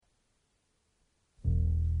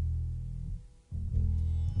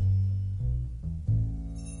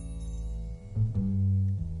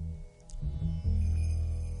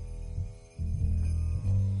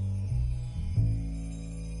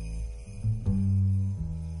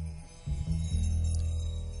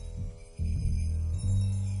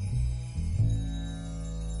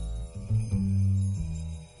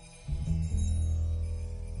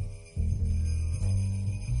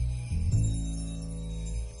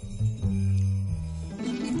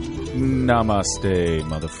Namaste,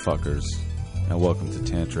 motherfuckers, and welcome to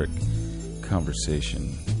Tantric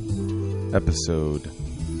Conversation, episode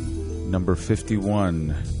number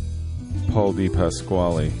 51, Paul Di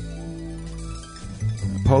Pasquale.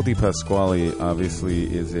 Paul Di Pasquale obviously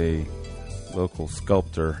is a local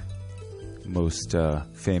sculptor, most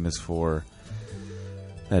famous for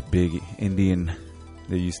that big Indian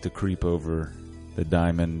that used to creep over the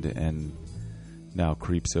Diamond and now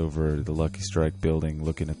creeps over the Lucky Strike building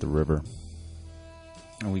looking at the river.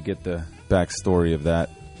 And we get the backstory of that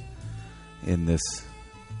in this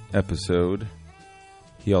episode.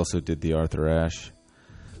 He also did the Arthur Ashe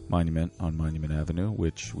Monument on Monument Avenue,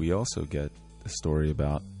 which we also get the story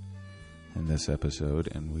about in this episode.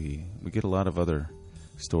 And we get a lot of other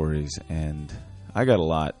stories. And I got a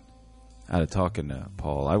lot out of talking to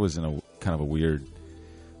Paul. I was in a kind of a weird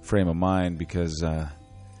frame of mind because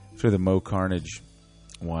for the Mo Carnage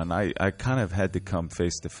one, I kind of had to come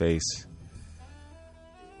face to face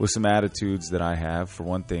with some attitudes that I have. For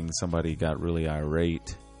one thing, somebody got really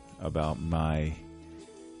irate about my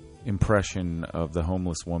impression of the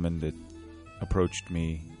homeless woman that approached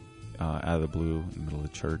me out of the blue in the middle of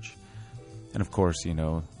the church. And of course, you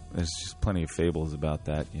know, there's just plenty of fables about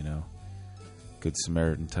that, you know, Good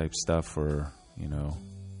Samaritan type stuff, or, you know,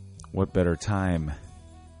 what better time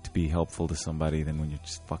to be helpful to somebody than when you're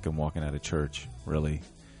just fucking walking out of church, really.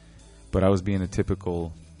 But I was being a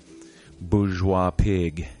typical bourgeois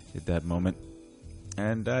pig at that moment.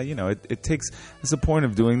 And, you know, it takes, that's the point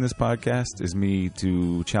of doing this podcast, is me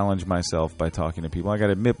to challenge myself by talking to people. I got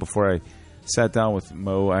to admit, before I sat down with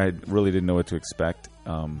Mo, I really didn't know what to expect.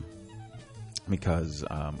 Because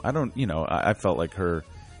I don't, you know, I felt like her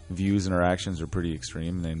views and her actions are pretty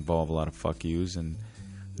extreme, and they involve a lot of fuck yous, and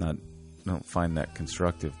I don't find that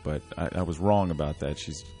constructive, but I was wrong about that.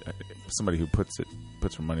 She's somebody who puts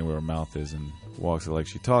her money where her mouth is and walks it like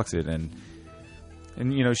she talks it, and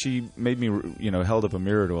you know, she made me, you know, held up a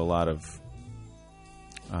mirror to a lot of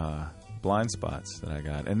blind spots that I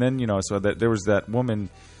got. And then, you know, so that there was that woman,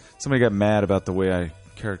 somebody got mad about the way I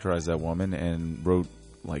characterized that woman and wrote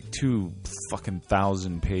like 2 fucking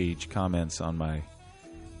 1,000-page comments on my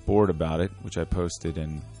board about it, which I posted,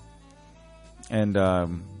 and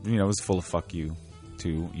you know, it was full of fuck you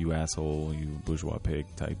too, you asshole, you bourgeois pig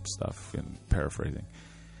type stuff, and paraphrasing.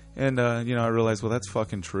 And you know, I realized, well, that's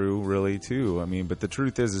fucking true, really, too. I mean, but the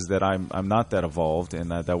truth is that I'm not that evolved,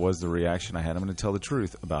 and that was the reaction I had. I'm going to tell the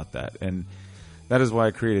truth about that, and that is why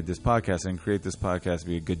I created this podcast. I didn't create this podcast to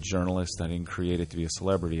be a good journalist. I didn't create it to be a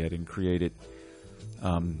celebrity. I didn't create it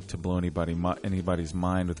to blow anybody's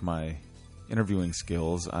mind with my interviewing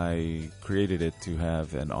skills. I created it to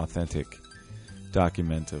have an authentic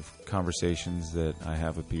document of conversations that I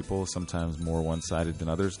have with people, sometimes more one-sided than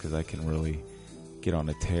others, because I can really get on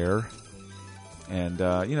a tear. And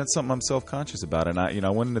you know, it's something I'm self-conscious about. And I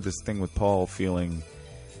went into this thing with Paul feeling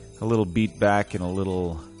a little beat back and a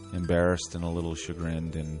little embarrassed and a little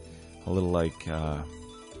chagrined and a little like,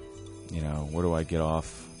 you know, where do I get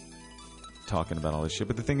off talking about all this shit?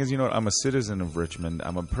 But the thing is, you know, I'm a citizen of Richmond.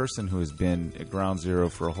 I'm a person who has been at ground zero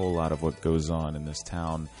for a whole lot of what goes on in this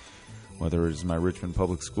town, whether it's my Richmond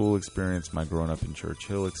public school experience, my growing up in Church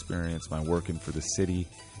Hill experience, my working for the city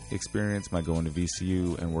experience, my going to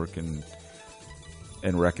VCU and working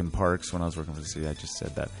in rec and parks when I was working for the city. I just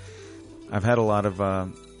said that. I've had a lot of,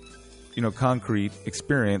 you know, concrete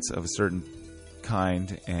experience of a certain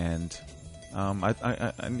kind, and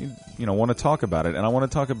I need, you know, want to talk about it. And I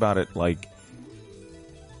want to talk about it like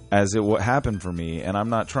as what happened for me, and I'm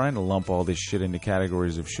not trying to lump all this shit into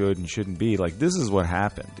categories of should and shouldn't be. Like, this is what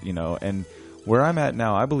happened, you know. And where I'm at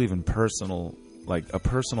now, I believe in personal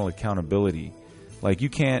accountability. Like,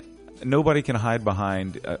 nobody can hide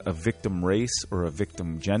behind a victim race or a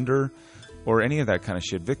victim gender or any of that kind of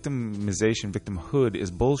shit. Victimization, victimhood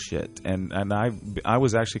is bullshit. And I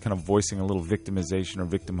was actually kind of voicing a little victimization or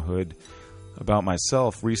victimhood about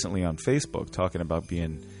myself recently on Facebook, talking about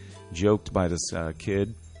being joked by this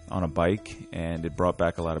kid on a bike, and it brought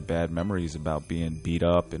back a lot of bad memories about being beat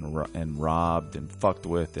up and robbed and fucked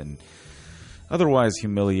with and otherwise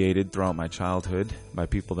humiliated throughout my childhood by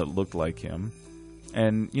people that looked like him.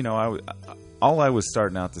 And, you know, all I was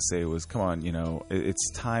starting out to say was, come on, you know,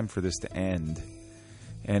 it's time for this to end.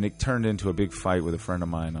 And it turned into a big fight with a friend of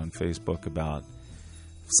mine on Facebook about,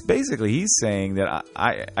 basically, he's saying that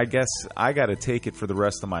I guess I got to take it for the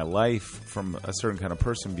rest of my life from a certain kind of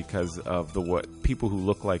person because of what people who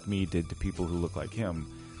look like me did to people who look like him.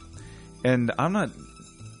 And I'm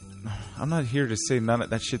not here to say none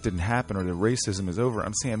of that shit didn't happen or that racism is over.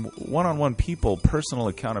 I'm saying one-on-one people, personal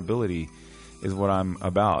accountability is what I'm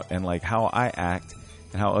about, and like how I act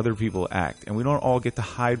and how other people act. And we don't all get to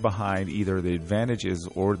hide behind either the advantages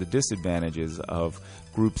or the disadvantages of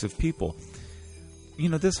groups of people. You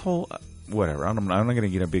know, this whole, whatever, I'm not going to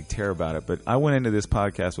get a big tear about it, but I went into this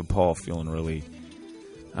podcast with Paul feeling really,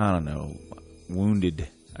 I don't know, wounded,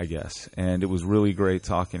 I guess. And it was really great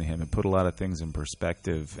talking to him. It put a lot of things in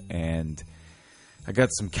perspective, and I got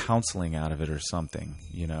some counseling out of it or something,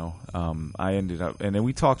 you know. I ended up, and then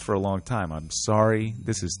we talked for a long time. I'm sorry.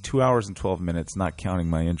 This is 2 hours and 12 minutes, not counting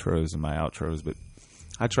my intros and my outros, but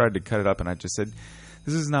I tried to cut it up, and I just said,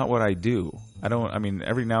 this is not what I do. I mean,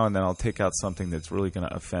 every now and then I'll take out something that's really going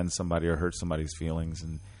to offend somebody or hurt somebody's feelings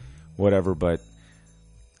and whatever, but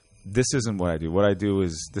this isn't what I do. What I do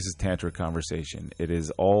is, this is Tantric Conversation. It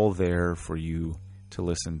is all there for you to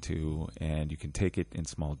listen to, and you can take it in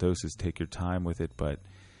small doses, take your time with it, but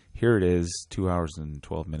here it is, 2 hours and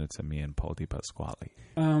 12 minutes of me and Paul DiPasquale.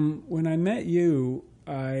 When I met you,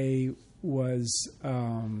 I was...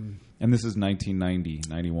 and this is 1990,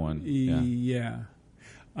 91. Yeah.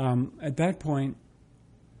 At that point,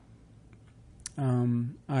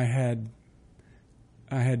 I had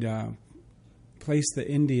placed the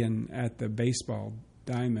Indian at the baseball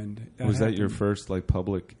diamond. Was that your first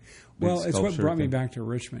public? Well, it's what brought me back to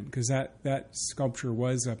Richmond, because that sculpture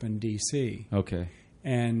was up in D.C. Okay.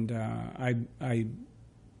 And I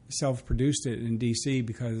self-produced it in D.C.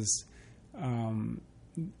 because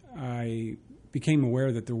I became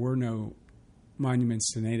aware that there were no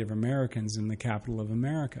monuments to Native Americans in the capital of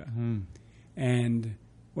America. And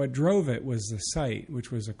what drove it was the site,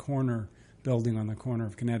 which was a corner building on the corner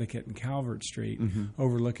of Connecticut and Calvert Street,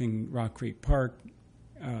 overlooking Rock Creek Park,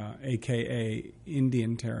 a.k.a.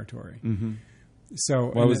 Indian Territory. So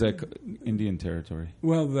why was that Indian Territory?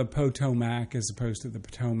 Well, the Potomac as opposed to the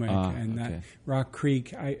Potomac, and okay. that Rock Creek.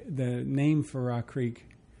 The name for Rock Creek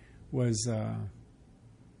was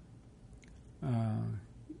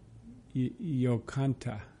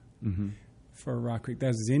Yokanta for Rock Creek.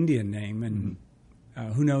 That's his Indian name, and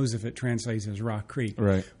who knows if it translates as Rock Creek.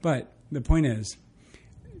 Right. But the point is,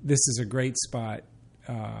 this is a great spot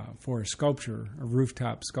for a sculpture, a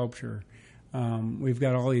rooftop sculpture. We've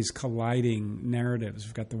got all these colliding narratives.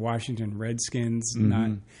 We've got the Washington Redskins.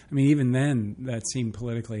 Even then, that seemed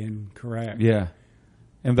politically incorrect. Yeah.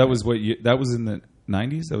 And that was that was in the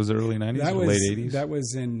 90s? That was the early 90s or late 80s? That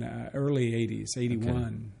was in early 80s,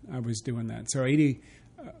 81. Okay. I was doing that. So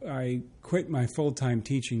I quit my full-time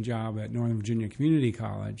teaching job at Northern Virginia Community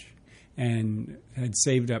College and had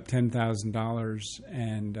saved up $10,000.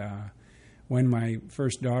 And when my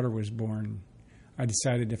first daughter was born, I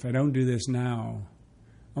decided if I don't do this now,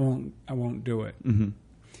 I won't do it.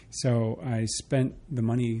 So I spent the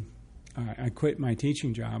money. I quit my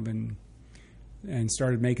teaching job and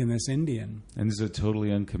started making this Indian. And this is a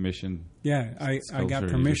totally uncommissioned. Yeah, I got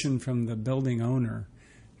permission from the building owner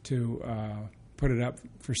to put it up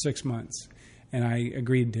for 6 months, and I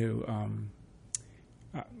agreed to.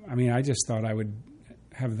 I just thought I would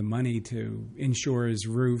have the money to insure his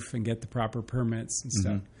roof and get the proper permits and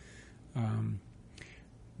stuff.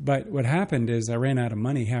 But what happened is I ran out of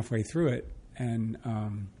money halfway through it, and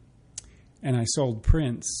I sold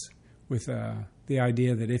prints with the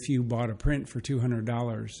idea that if you bought a print for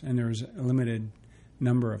 $200, and there was a limited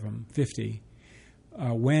number of them, 50,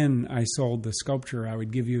 when I sold the sculpture, I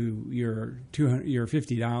would give you your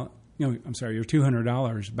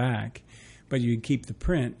 $200 back, but you'd keep the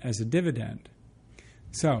print as a dividend.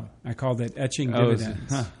 So I called it etching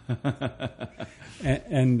dividends.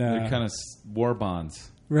 And they're kind of war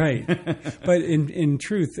bonds. Right. But in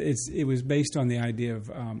truth, it was based on the idea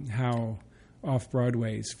of how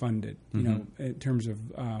Off-Broadway is funded, in terms of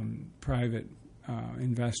private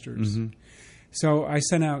investors. So I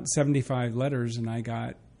sent out 75 letters, and I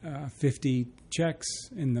got 50 checks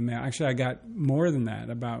in the mail. Actually, I got more than that,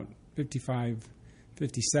 about 55,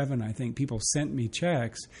 57, I think. People sent me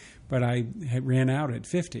checks, but I ran out at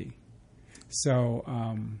 50. So...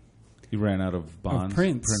 you ran out of bonds? Of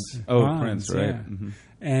prints. Bonds, prints, right. Yeah.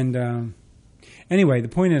 And anyway, the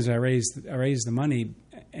point is I raised the money,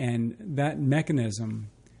 and that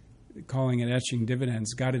mechanism, calling it etching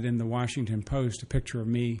dividends, got it in the Washington Post, a picture of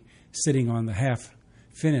me sitting on the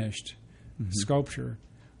half-finished sculpture,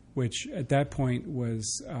 which at that point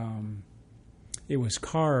was it was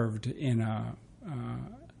carved in a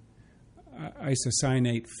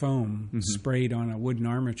isocyanate foam sprayed on a wooden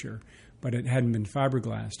armature, but it hadn't been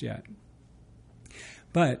fiberglassed yet.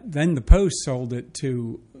 But then the Post sold it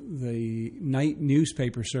to the night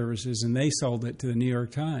newspaper services, and they sold it to the New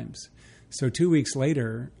York Times. So 2 weeks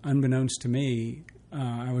later, unbeknownst to me,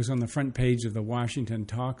 I was on the front page of the Washington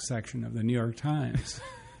Talk section of the New York Times.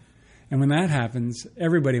 And when that happens,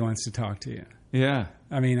 everybody wants to talk to you. Yeah.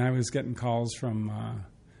 I mean, I was getting calls from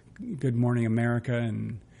Good Morning America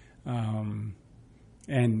and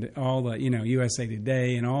all the, USA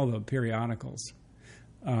Today and all the periodicals.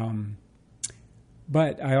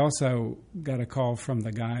 But I also got a call from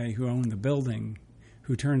the guy who owned the building,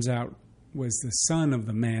 who turns out was the son of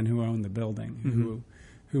the man who owned the building,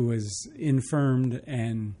 who was infirmed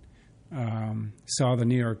and saw the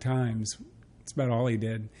New York Times. That's about all he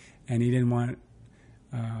did. And he didn't want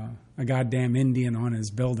a goddamn Indian on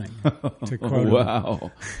his building, to quote him.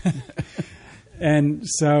 Wow. And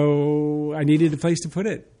so I needed a place to put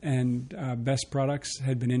it. And Best Products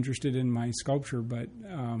had been interested in my sculpture, but...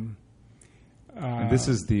 and this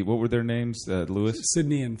is what were their names? Lewis?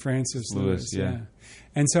 Sidney and Francis Lewis, yeah.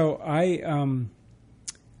 And so I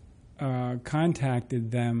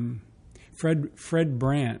contacted them. Fred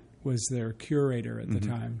Brandt was their curator at the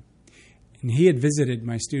time. And he had visited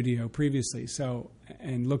my studio previously,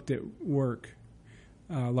 and looked at work,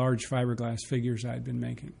 large fiberglass figures I'd been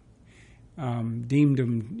making. Deemed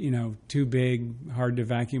them, too big, hard to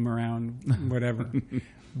vacuum around, whatever.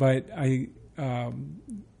 But I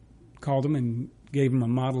called him and gave him a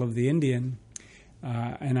model of the Indian,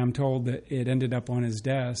 and I'm told that it ended up on his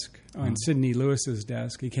desk, on Sidney Lewis's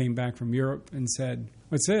desk. He came back from Europe and said,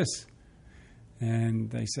 "What's this?" And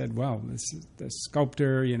they said, "Well, this is the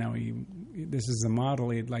sculptor, this is the model.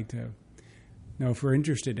 He'd like to know if we're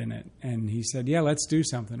interested in it." And he said, "Yeah, let's do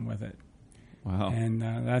something with it." Wow. And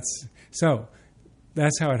that's how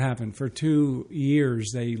it happened. For 2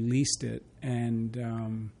 years, they leased it, and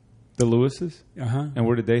the Lewises? Uh-huh. And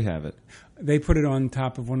where did they have it? They put it on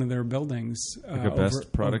top of one of their buildings. Like a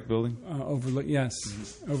Best Product building?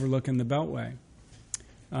 Overlooking the Beltway.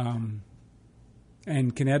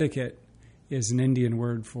 And Connecticut is an Indian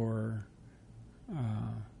word for,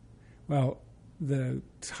 the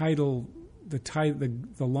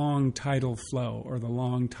long tidal flow or the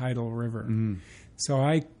long tidal river. So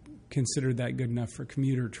I considered that good enough for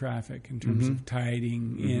commuter traffic in terms of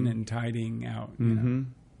tiding in and tiding out.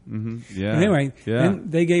 Yeah. Anyway, then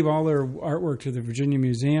they gave all their artwork to the Virginia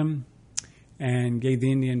Museum and gave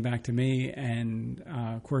the Indian back to me. And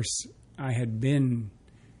of course, I had been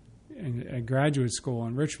at graduate school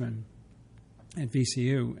in Richmond at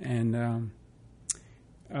VCU and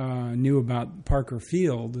knew about Parker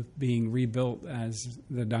Field being rebuilt as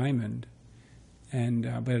the Diamond. And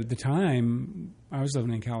but at the time, I was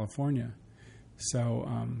living in California, so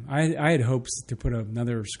I had hopes to put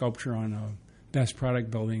another sculpture on a Best Product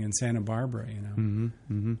building in Santa Barbara,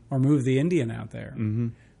 or move the Indian out there.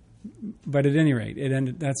 But at any rate,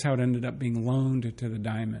 that's how it ended up being loaned to the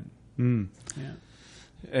Diamond. Yeah.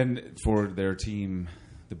 And for their team,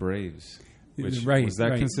 the Braves. Which, was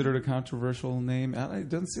that considered a controversial name? It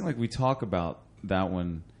doesn't seem like we talk about that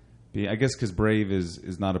one. I guess because Brave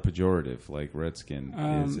is not a pejorative like Redskin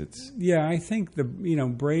is. It's I think the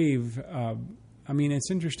Brave.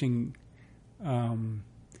 It's interesting.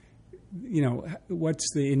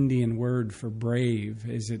 What's the Indian word for brave?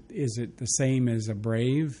 Is it the same as a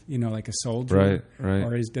brave? Like a soldier, right?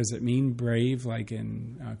 Or does it mean brave like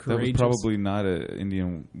in courageous? That was probably not an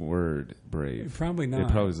Indian word, brave. Probably not. It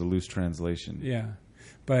probably is a loose translation. Yeah,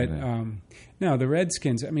 but no, the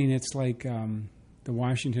Redskins. It's like the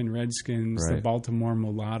Washington Redskins, the Baltimore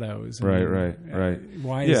Mulattoes. Right.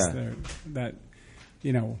 Why is there that?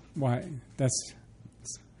 Why that's.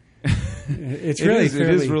 It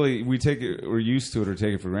is really we take it, we're used to it or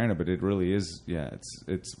take it for granted, but it really is. Yeah,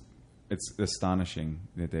 it's astonishing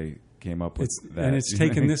that they came up with that, and it's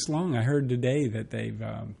taken this long. I heard today that they've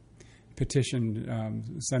petitioned,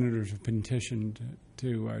 senators have petitioned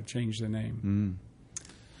to change the name.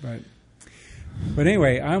 But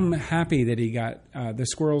anyway, I'm happy that he got the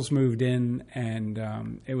Squirrels moved in, and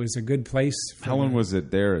it was a good place. How long was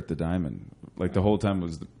it there at the Diamond? Like the whole time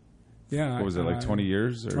was. What was it, like 20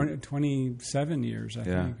 years? Or? 27 years, I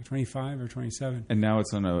think. 25 or 27. And now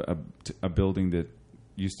it's on a building that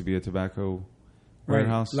used to be a tobacco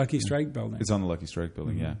warehouse? Lucky Strike building. It's on the Lucky Strike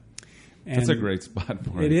building, yeah. And that's a great spot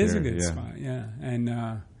for it. It is a good spot, yeah. And,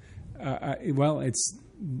 it's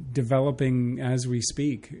developing as we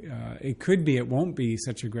speak. It won't be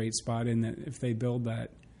such a great spot in that if they build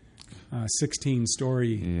that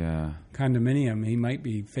 16-story condominium, he might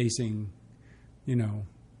be facing,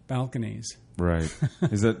 balconies. Right.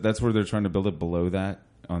 That's where they're trying to build it below that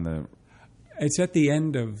on the. It's at the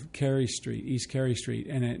end of Carey Street, East Carey Street,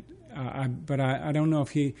 and I don't know if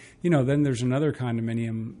he. Then there's another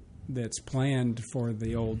condominium that's planned for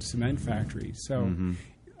the old cement factory. So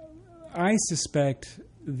I suspect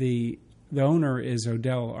the owner is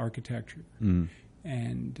Odell Architecture,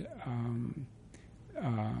 and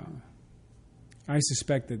I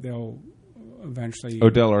suspect that they'll eventually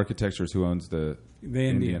Odell Architecture is who owns the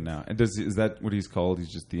Indian now. And is that what he's called?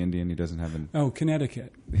 He's just the Indian. He doesn't have an. Oh,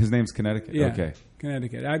 Connecticut. His name's Connecticut. Yeah, Okay.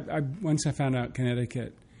 Connecticut. Once I found out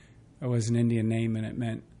Connecticut was an Indian name and it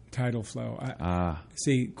meant tidal flow.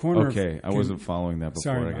 See, corner. Okay, I wasn't following that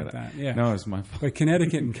before. Sorry I got about it. that. Yeah. No, it's my fault. But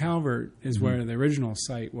Connecticut and Calvert is where the original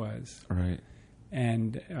site was, Right.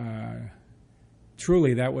 and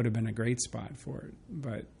truly that would have been a great spot for it,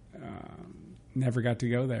 but never got to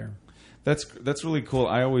go there. That's really cool.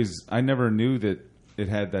 I never knew that it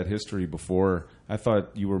had that history before. I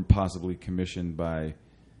thought you were possibly commissioned by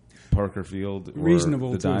Parker Field or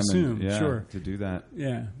Reasonable the to Diamond, assume, sure, to do that.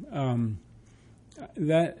 Yeah,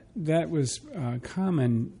 that was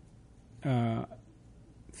common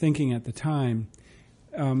thinking at the time.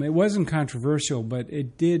 It wasn't controversial, but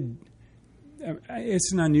it did.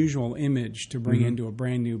 It's an unusual image to bring into a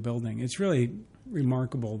brand new building. It's really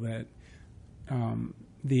remarkable that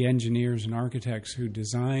the engineers and architects who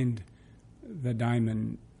designed the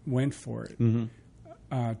Diamond went for it.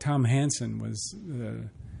 Tom Hansen was the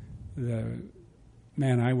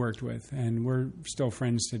man I worked with, and we're still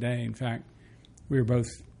friends today. In fact, we were both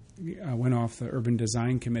went off the urban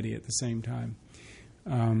design committee at the same time.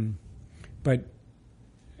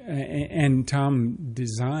 And Tom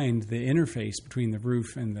designed the interface between the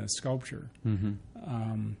roof and the sculpture.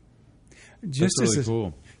 That's really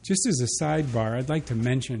cool. Just as a sidebar, I'd like to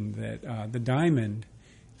mention that the Diamond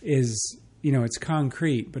is, it's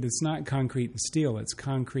concrete, but it's not concrete and steel. It's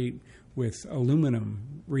concrete with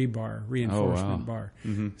aluminum rebar, reinforcement bar.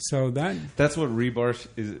 So that's what rebar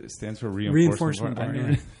stands for. Reinforcement bar.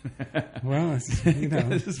 Yeah. Well,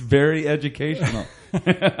 this is very educational.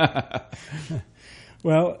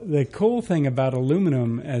 Well, the cool thing about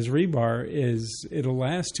aluminum as rebar is it'll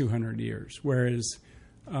last 200 years, whereas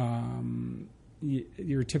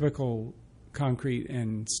your typical concrete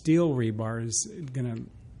and steel rebar is going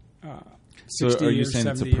to 60 So are you years, saying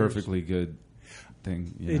it's a 70 perfectly good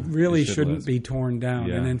thing? Yeah, it really shouldn't last. be torn down.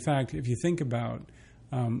 Yeah. And in fact, if you think about,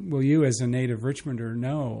 you as a native Richmonder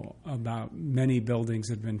know about many buildings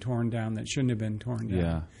that have been torn down that shouldn't have been torn down.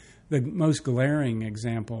 Yeah. The most glaring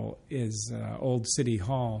example is Old City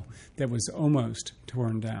Hall that was almost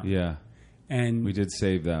torn down. Yeah. And we did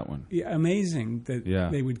save that one. Yeah, amazing that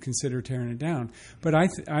they would consider tearing it down. But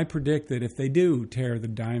I predict that if they do tear the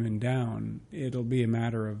Diamond down, it'll be a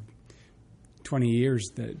matter of 20 years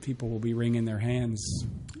that people will be wringing their hands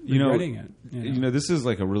regretting it. This is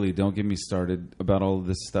like a really, don't get me started about all of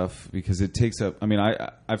this stuff because it takes up,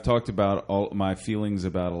 I've talked about all my feelings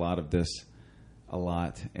about a lot of this a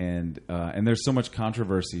lot, and there's so much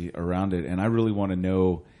controversy around it, and I really want to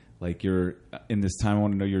know, like, in this time, I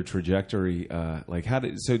want to know your trajectory. Like,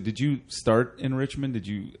 did you start in Richmond? Did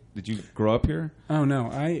you grow up here? Oh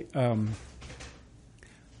no, I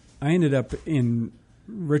ended up in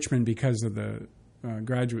Richmond because of the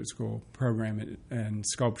graduate school program and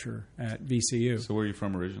sculpture at VCU. So where are you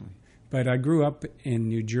from originally? But I grew up in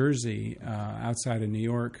New Jersey, outside of New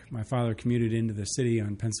York. My father commuted into the city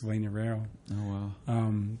on Pennsylvania Rail. Oh,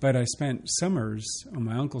 wow. But I spent summers on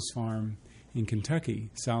my uncle's farm in Kentucky,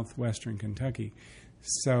 southwestern Kentucky.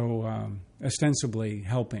 So ostensibly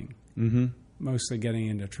helping, mostly getting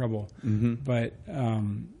into trouble. But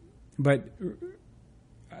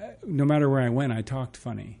no matter where I went, I talked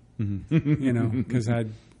funny, because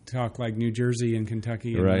I'd talk like New Jersey and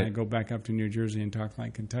Kentucky, and then I go back up to New Jersey and talk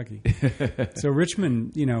like Kentucky. So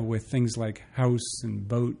Richmond, with things like house and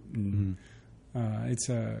boat, and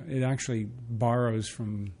it actually borrows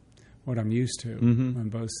from what I'm used to on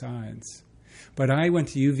both sides. But I went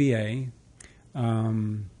to UVA.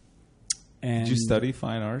 And did you study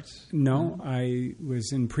fine arts? No, I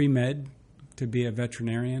was in pre-med to be a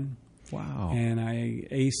veterinarian. Wow. And I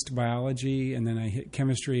aced biology, and then I hit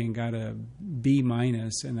chemistry and got a B-,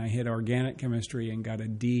 and I hit organic chemistry and got a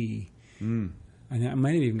D. And I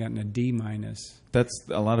might have even gotten a D-. That's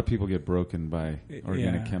a lot of people get broken by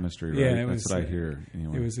organic chemistry, right? Yeah, that's what I hear.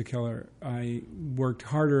 Anyway. It was a killer. I worked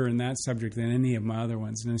harder in that subject than any of my other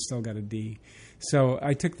ones, and I still got a D. So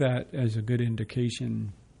I took that as a good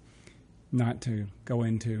indication not to go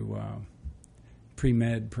into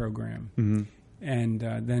pre-med program. And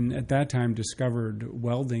then at that time discovered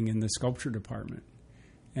welding in the sculpture department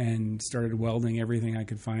and started welding everything I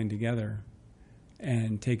could find together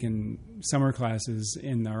and taken summer classes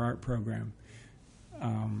in our art program.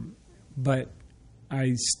 But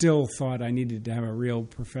I still thought I needed to have a real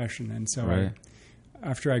profession. And so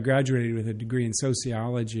after I graduated with a degree in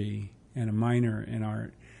sociology and a minor in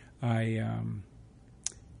art, I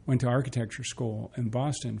went to architecture school in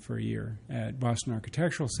Boston for a year at Boston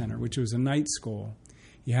Architectural Center, which was a night school.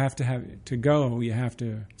 you have to have to go. You have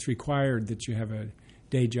to. It's required that you have a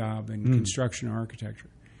day job in construction or architecture.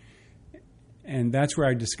 And that's where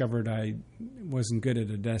I discovered I wasn't good at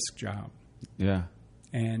a desk job. Yeah.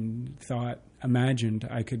 And imagined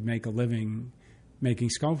I could make a living making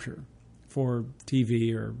sculpture for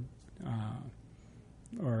TV or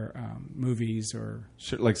movies or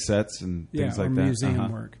like sets and things like or that.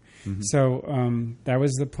 Museum work. Mm-hmm. So that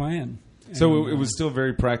was the plan. So it was still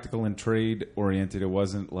very practical and trade oriented. It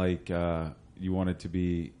wasn't like you wanted to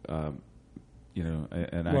be, an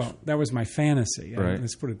actual. Well, that was my fantasy. Right.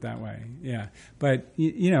 Let's put it that way. Yeah, but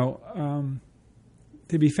to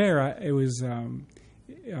be fair, it was the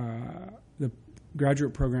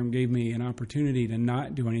graduate program gave me an opportunity to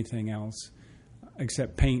not do anything else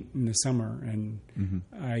except paint in the summer, and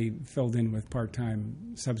I filled in with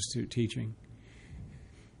part-time substitute teaching.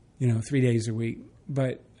 3 days a week,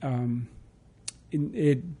 but I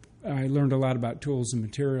learned a lot about tools and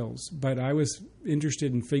materials. But I was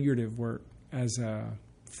interested in figurative work as a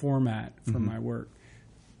format for my work.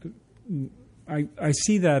 I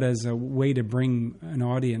see that as a way to bring an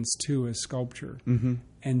audience to a sculpture,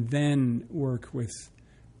 and then work with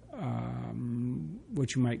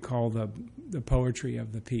what you might call the poetry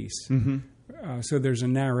of the piece. So there's a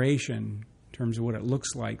narration in terms of what it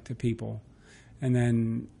looks like to people, and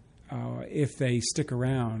then if they stick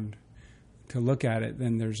around to look at it,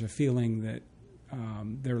 then there's a feeling that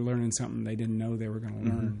they're learning something they didn't know they were going to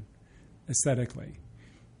learn aesthetically.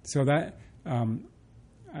 So that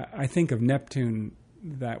I think of Neptune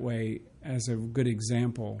that way as a good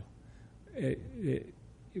example.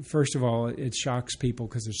 First of all, it shocks people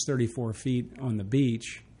because there's 34 feet on the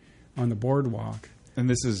beach, on the boardwalk. And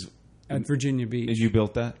this is at Virginia Beach. And you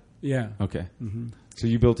built that? Yeah. Okay. So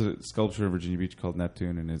you built a sculpture in Virginia Beach called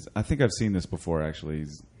Neptune, and I think I've seen this before. Actually,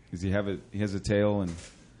 does he have it? He has a tail,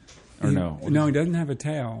 no? No, he doesn't have a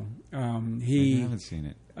tail. I haven't seen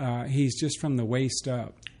it. He's just from the waist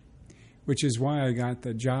up, which is why I got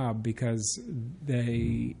the job, because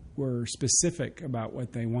they were specific about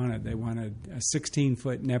what they wanted. They wanted a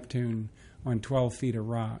 16-foot Neptune on 12 feet of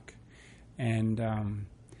rock. And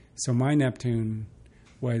so my Neptune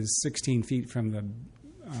was 16 feet from the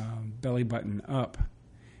belly button up,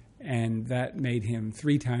 and that made him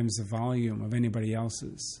 3 times the volume of anybody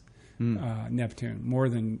else's Neptune, more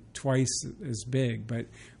than twice as big. But,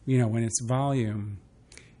 when it's volume,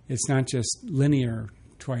 it's not just linear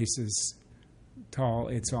twice as tall,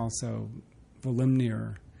 it's also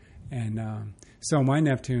volumnier. And so my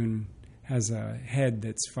Neptune has a head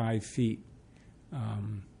that's 5 feet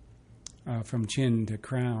from chin to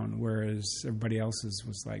crown, whereas everybody else's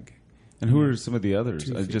was like... And who are some of the others?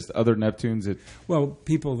 Just other Neptunes that... Well,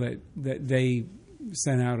 people that they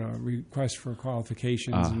sent out a request for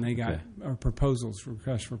qualifications, and they got requests for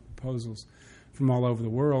proposals from all over the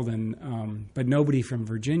world, and but nobody from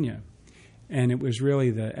Virginia. And it was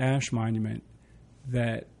really the Ash Monument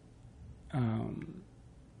that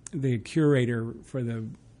the curator for the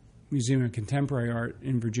Museum of Contemporary Art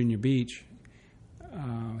in Virginia Beach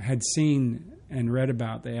had seen and read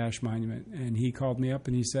about the Ash Monument. And he called me up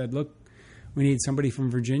and he said, look, we need somebody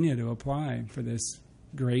from Virginia to apply for this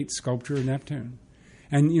great sculpture of Neptune.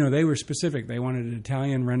 And, they were specific. They wanted an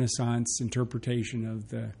Italian Renaissance interpretation of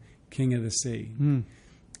the King of the Sea.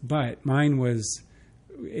 But mine was,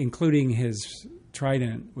 including his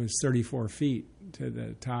trident, was 34 feet to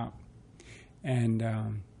the top. And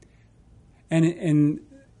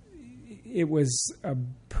it was a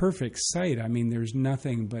perfect site. I mean, there's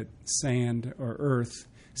nothing but sand or earth,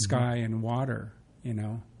 sky, and water,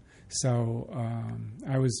 So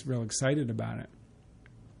I was real excited about it.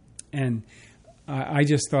 And I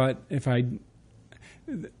just thought if the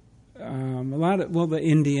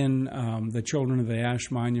Indian, the Children of the Ash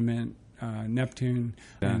Monument, Neptune,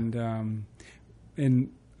 and in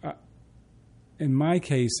my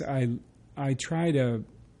case, I try to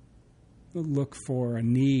look for a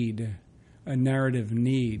narrative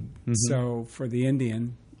need. So for the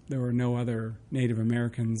Indian, there were no other Native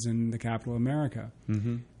Americans in the capital America.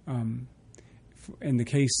 In the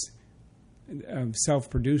case of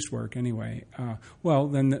self-produced work, anyway.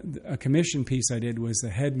 Then a commission piece I did was the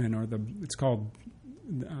headman, or it's called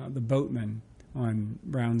the boatman on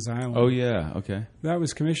Browns Island. Oh yeah, okay. That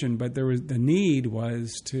was commissioned, but the need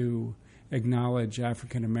was to acknowledge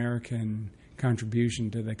African American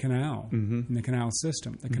contribution to the canal and the canal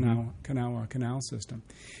system, the canal system,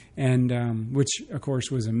 and which of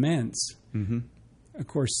course was immense. Of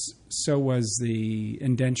course, so was the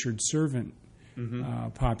indentured servant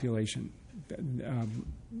population.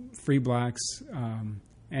 Free blacks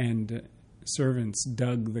and servants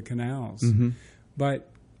dug the canals, but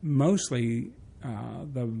mostly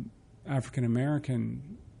the African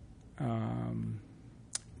American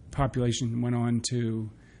population went on to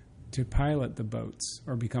pilot the boats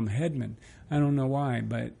or become headmen. I don't know why,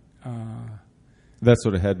 but that's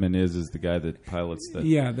what a headman is the guy that pilots the.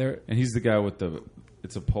 Yeah, and he's the guy with the.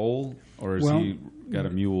 It's a pole, or is he got a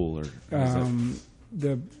mule, or?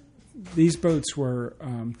 These boats were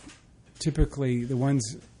typically the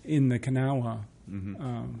ones in the Kanawha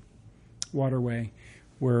waterway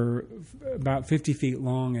were about 50 feet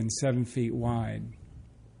long and 7 feet wide,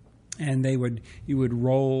 and you would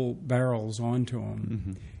roll barrels onto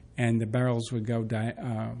them, and the barrels would go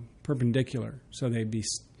perpendicular, so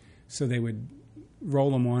they would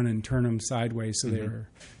roll them on and turn them sideways, so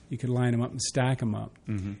you could line them up and stack them up.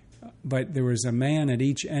 But there was a man at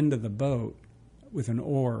each end of the boat with an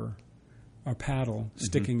oar, a paddle,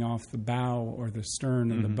 sticking off the bow or the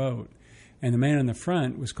stern of the boat. And the man in the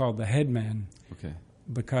front was called the headman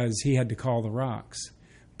because he had to call the rocks.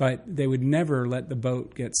 But they would never let the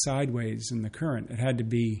boat get sideways in the current. It had to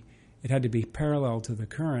be parallel to the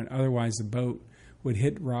current. Otherwise, the boat would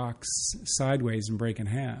hit rocks sideways and break in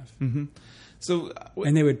half. So,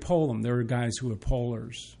 and they would pole them. There were guys who were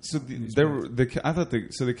polers. So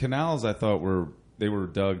the canals I thought were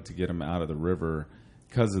dug to get them out of the river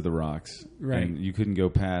because of the rocks, right? And you couldn't go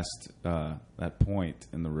past that point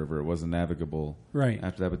in the river; it wasn't navigable, right?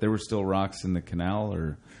 After that, but there were still rocks in the canal,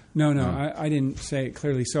 or no. I didn't say it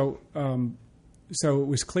clearly. So it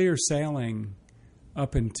was clear sailing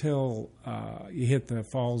up until you hit the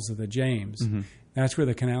Falls of the James. That's where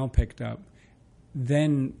the canal picked up.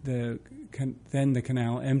 Then the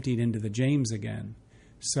canal emptied into the James again,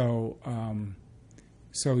 so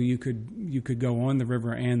you could go on the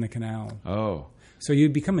river and the canal. Oh, so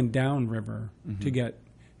you'd be coming down river to get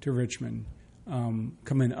to Richmond.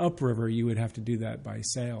 Coming up river, you would have to do that by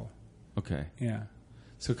sail. Okay. Yeah.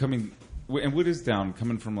 So and what is down?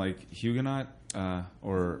 Coming from like Huguenot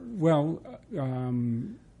or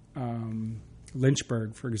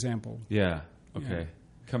Lynchburg, for example. Yeah. Okay. Yeah.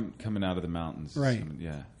 Coming out of the mountains, right?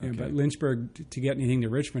 Yeah, okay. But Lynchburg to get anything to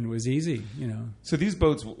Richmond was easy, So these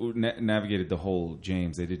boats navigated the whole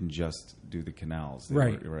James. They didn't just do the canals,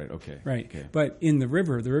 right? Right. Okay. Right. Okay. But in the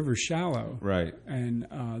river's shallow, right? And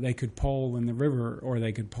they could pole in the river or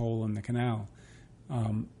they could pole in the canal.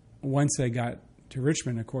 Once they got to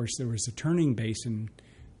Richmond, of course, there was a turning basin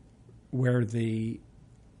where the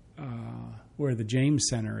James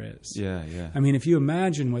Center is. Yeah, yeah. I mean, if you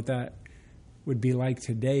imagine what that would be like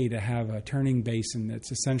today to have a turning basin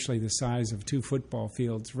that's essentially the size of 2 football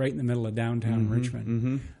fields right in the middle of downtown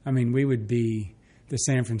Richmond. I mean, we would be the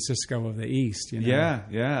San Francisco of the East. Yeah,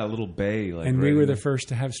 a little bay. And we were the first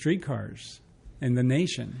to have streetcars in the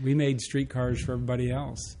nation. We made streetcars for everybody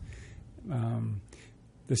else.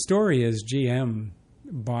 The story is GM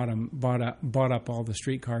bought up all the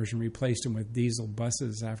streetcars and replaced them with diesel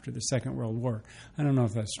buses after the Second World War. I don't know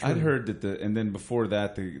if that's true. I'd heard that and then before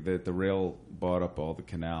that the rail bought up all the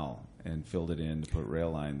canal and filled it in to put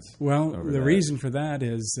rail lines. Well, the reason for that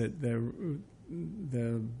is that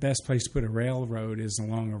the best place to put a railroad is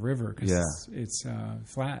along a river because it's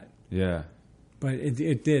flat. Yeah, but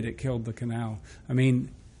it killed the canal. I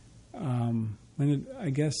mean, I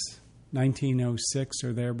guess 1906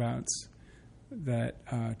 or thereabouts. That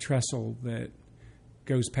trestle that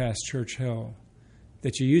goes past Church Hill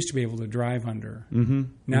that you used to be able to drive under.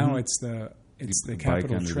 Now it's the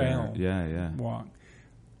Capitol Trail walk.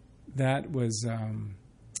 That was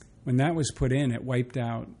when that was put in. It wiped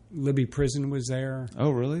out Libby Prison was there.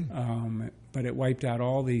 Oh, really? But it wiped out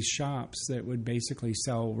all these shops that would basically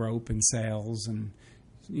sell rope and sails and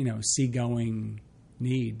seagoing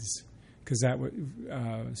needs. Because that would,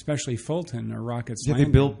 especially Fulton or Rockets Landing.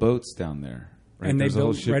 They built boats down there. Right? And they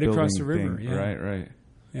built right across the river. Thing. Yeah. Right.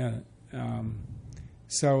 Yeah.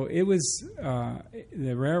 So it was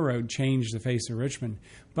the railroad changed the face of Richmond,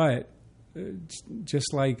 but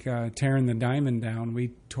just like tearing the diamond down, we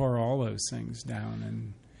tore all those things down,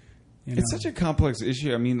 and it's such a complex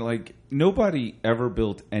issue. I mean, like nobody ever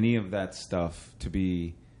built any of that stuff to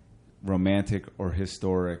be romantic or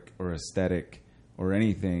historic or aesthetic or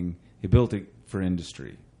anything. They built it for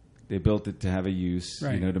industry. They built it to have a use,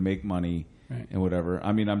 to make money. Right. And whatever.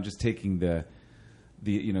 I mean, I'm just taking the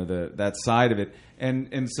that side of it,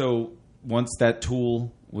 and so once that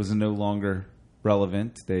tool was no longer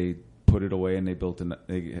relevant, they put it away and they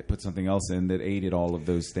put something else in that aided all of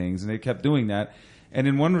those things, and they kept doing that. And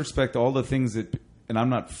in one respect, all the things that, and I'm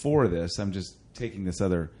not for this, I'm just taking this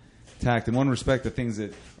other tact. In one respect, the things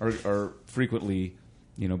that are frequently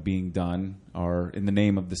being done are in the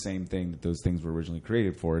name of the same thing that those things were originally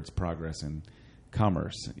created for. It's progress and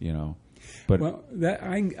commerce, But well,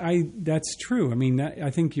 that's true. I mean, I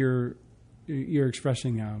think you're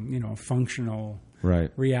expressing a functional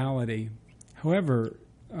right. reality. However,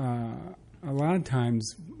 a lot of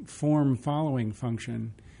times form following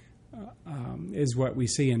function is what we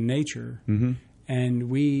see in nature, Mm-hmm. and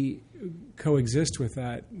we coexist with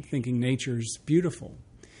that, thinking nature's beautiful.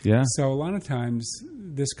 Yeah. So a lot of times,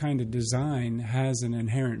 this kind of design has an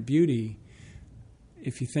inherent beauty.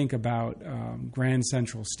 If you think about Grand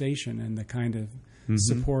Central Station and the kind of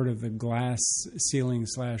support of the glass ceiling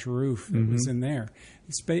 / roof that was in there,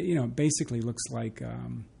 it's basically looks like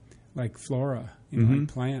flora, like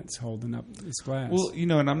plants holding up this glass. Well,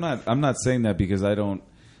 and I'm not saying that because I'm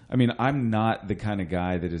not the kind of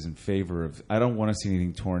guy that is in favor of. I don't want to see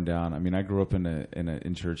anything torn down. I mean, I grew up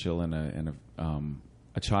in Churchill and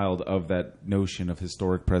a child of that notion of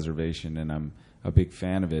historic preservation, and I'm a big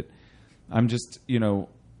fan of it. I'm just,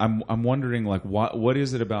 I'm wondering, like, what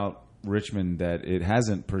is it about Richmond that it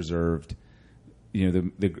hasn't preserved?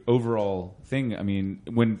 The overall thing. I mean,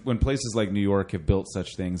 when places like New York have built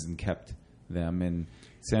such things and kept them, and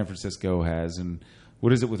San Francisco has, and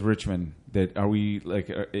what is it with Richmond that are we like?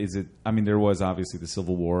 Is it? I mean, there was obviously the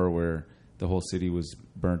Civil War where the whole city was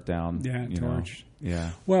burnt down. Yeah, torched.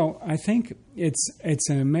 Yeah. Well, I think it's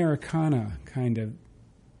an Americana kind of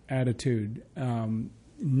attitude.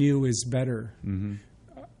 New is better. Mm-hmm.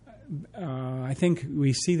 I think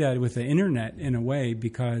we see that with the internet in a way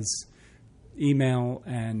because email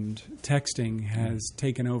and texting has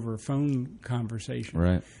taken over phone conversation.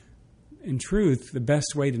 Right. In truth, the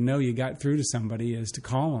best way to know you got through to somebody is to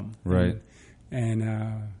call them. Right. And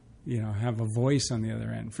have a voice on the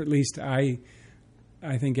other end. For at least I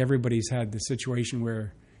think everybody's had the situation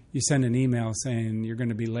where you send an email saying you're going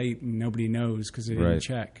to be late and nobody knows because they didn't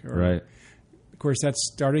check. Right. Of course, that's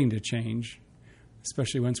starting to change,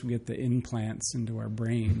 especially once we get the implants into our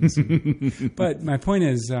brains. But my point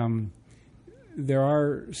is, there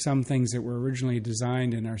are some things that were originally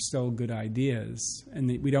designed and are still good ideas, and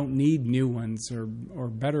we don't need new ones or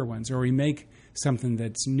better ones, or we make something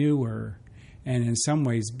that's newer and in some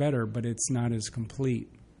ways better, but it's not as complete.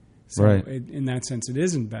 So right. In that sense, it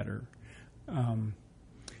isn't better. And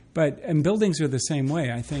buildings are the same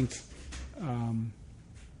way. I think.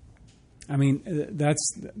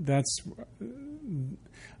 That's.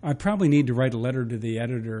 I probably need to write a letter to the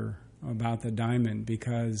editor about the diamond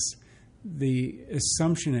because the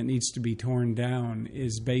assumption it needs to be torn down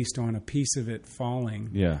is based on a piece of it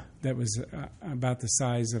falling. Yeah. That was about the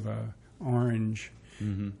size of a orange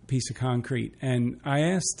piece of concrete. And I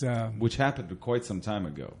asked... which happened quite some time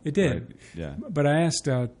ago. It did. Right? Yeah. But I asked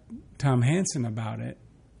Tom Hansen about it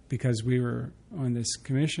because we were on this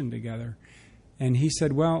commission together. And he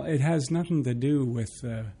said, well, it has nothing to do with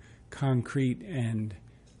concrete, and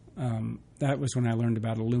that was when I learned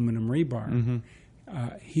about aluminum rebar. Mm-hmm.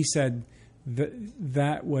 He said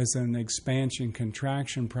that was an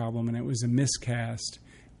expansion-contraction problem, and it was a miscast.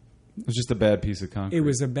 It was just a bad piece of concrete. It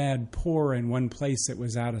was a bad pour in one place that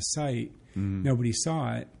was out of sight. Mm-hmm. Nobody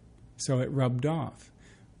saw it, so it rubbed off.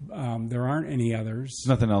 There aren't any others.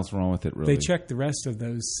 There's nothing else wrong with it, really. They checked the rest of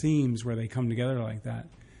those seams where they come together like that.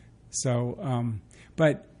 So,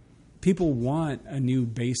 but people want a new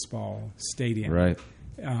baseball stadium, right?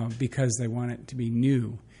 Because they want it to be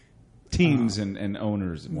new. Teams and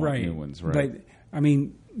owners want new ones, right? But I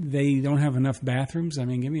mean, they don't have enough bathrooms. I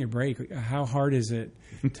mean, give me a break. How hard is it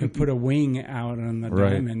to put a wing out on the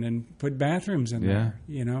diamond and put bathrooms in there?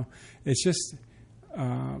 It's just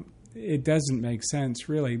it doesn't make sense,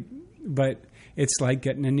 really. But it's like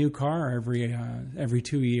getting a new car every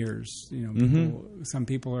 2 years. Some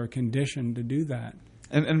people are conditioned to do that.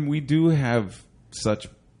 And we do have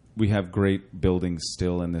great buildings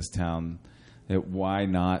still in this town. That why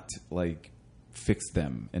not fix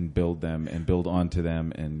them and build onto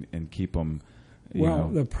them and keep them.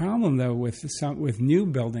 The problem though with new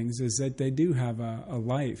buildings is that they do have a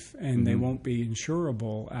life, and they won't be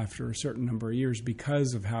insurable after a certain number of years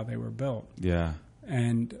because of how they were built. Yeah.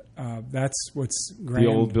 And that's what's grand. The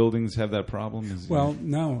old buildings have that problem?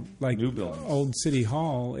 No. Like new buildings. Old City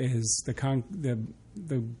Hall is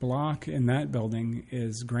the block in that building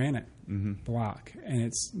is granite block, and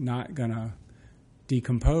it's not going to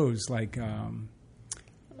decompose like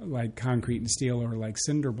concrete and steel or like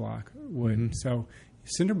cinder block would. Mm-hmm. So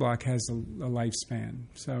cinder block has a lifespan.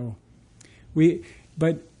 So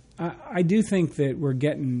but I do think that we're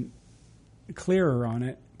getting clearer on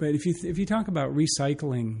it. But if you talk about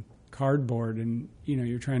recycling cardboard, and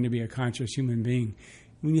you're trying to be a conscious human being,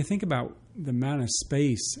 when you think about the amount of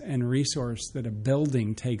space and resource that a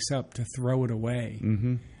building takes up to throw it away,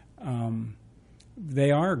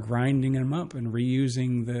 they are grinding them up and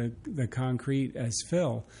reusing the concrete as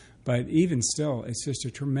fill. But even still, it's just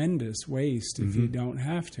a tremendous waste if you don't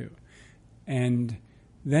have to. And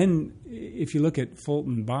then if you look at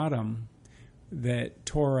Fulton Bottom, that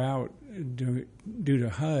tore out due to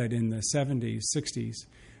HUD in the 70s, 60s.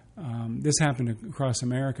 This happened across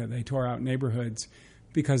America. They tore out neighborhoods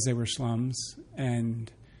because they were slums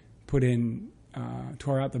and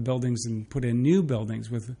tore out the buildings and put in new buildings,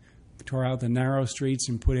 tore out the narrow streets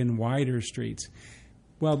and put in wider streets.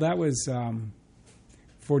 Well, that was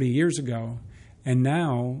 40 years ago, and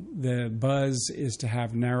now the buzz is to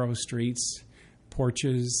have narrow streets,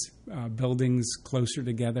 porches, buildings closer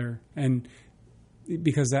together, and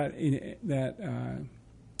because that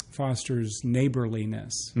fosters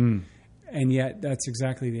neighborliness. And yet that's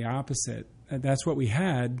exactly the opposite. That's what we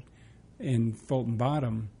had in Fulton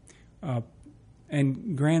Bottom.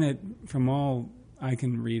 And granted, from all I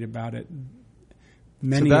can read about it,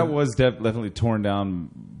 so that was definitely torn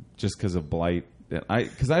down just because of blight.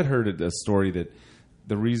 Because I'd heard a story that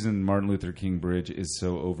the reason Martin Luther King Bridge is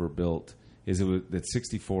so overbuilt is that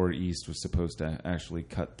 64 East was supposed to actually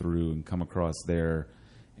cut through and come across there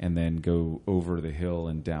and then go over the hill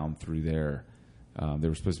and down through there. There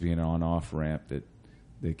was supposed to be an on-off ramp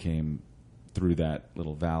that came through that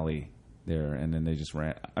little valley there, and then they just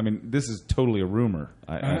ran. I mean, this is totally a rumor.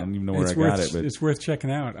 I don't even know where I got it. But it's worth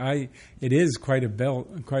checking out. It is quite a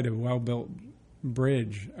well-built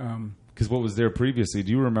bridge. Because what was there previously?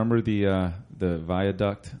 Do you remember the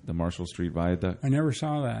viaduct, the Marshall Street Viaduct? I never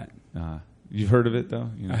saw that. You've heard of it, though?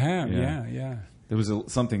 I have, yeah. There was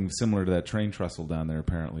something similar to that train trestle down there,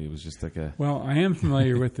 apparently. It was just like a... Well, I am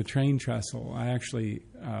familiar with the train trestle. I actually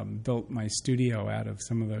built my studio out of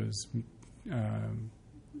some of those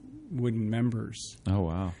wooden members. Oh,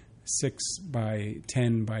 wow. 6 by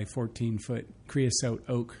 10 by 14 foot creosote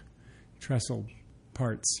oak trestle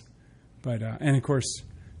parts. But and of course,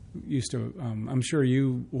 used to. I'm sure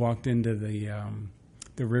you walked into the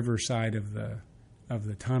riverside of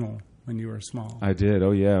the tunnel when you were small. I did.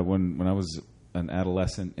 Oh yeah. When I was an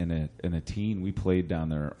adolescent and a teen, we played down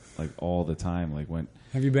there like all the time.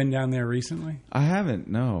 Have you been down there recently? I haven't.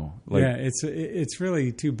 No. Yeah, it's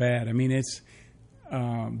really too bad. I mean, it's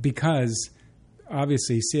because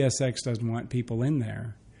obviously CSX doesn't want people in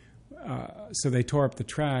there, so they tore up the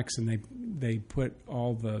tracks and they put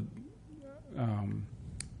all the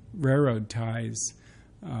railroad ties,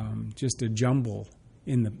 just a jumble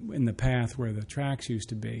in the path where the tracks used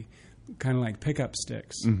to be, kind of like pickup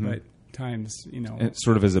sticks, but times it's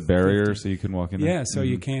sort of as a barrier 50. So you can walk in there. Yeah, so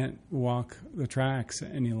you can't walk the tracks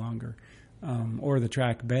any longer, or the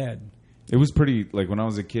track bed. It was pretty, like when I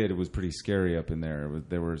was a kid, it was pretty scary up in there.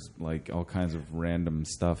 There was like all kinds of random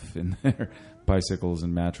stuff in there, bicycles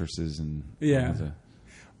and mattresses and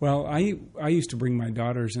Well, I used to bring my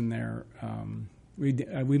daughters in there.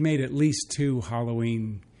 We made at least 2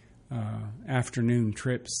 Halloween afternoon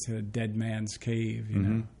trips to Dead Man's Cave.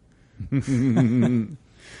 You know.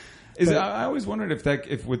 I always wondered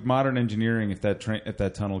if with modern engineering, if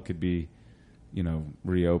that tunnel could be,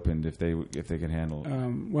 reopened, if they could handle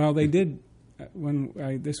it. Well, they did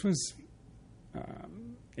this was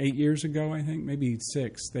 8 years ago, I think, maybe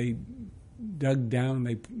 6. They dug down.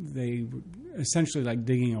 They essentially like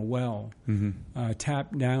digging a well,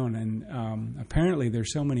 tapped down, and apparently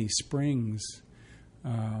there's so many springs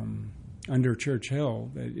under Church Hill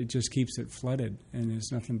that it just keeps it flooded, and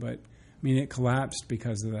there's nothing but. I mean, it collapsed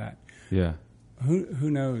because of that. Yeah.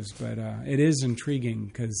 Who knows? But it is intriguing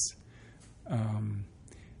because.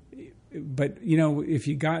 But if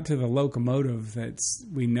you got to the locomotive that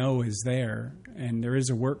we know is there, and there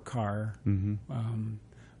is a work car, I'm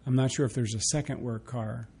not sure if there's a second work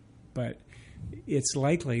car, but it's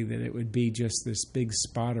likely that it would be just this big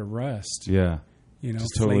spot of rust. Yeah,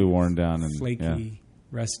 just totally worn down and flaky,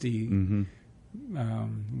 rusty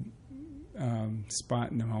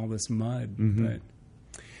spot in all this mud.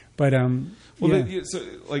 But so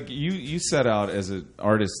like you set out as an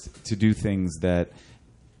artist to do things that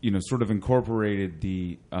sort of incorporated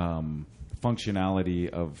the functionality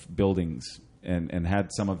of buildings and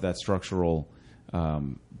had some of that structural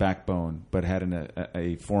backbone, but had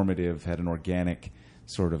had an organic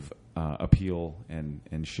sort of appeal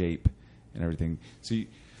and shape and everything. So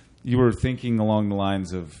you were thinking along the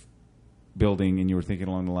lines of building, and you were thinking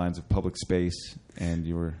along the lines of public space, and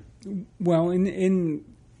you were... Well, when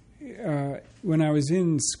I was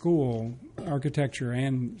in school, architecture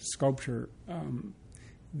and sculpture,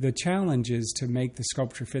 the challenge is to make the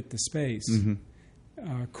sculpture fit the space.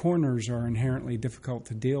 Corners are inherently difficult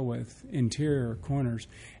to deal with, interior corners.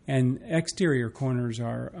 And exterior corners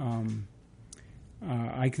are,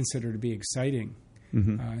 I consider to be exciting.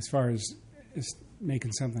 as far as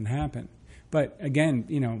making something happen. But again,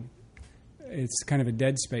 it's kind of a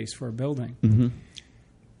dead space for a building.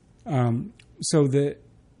 So the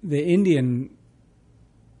Indian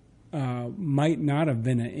might not have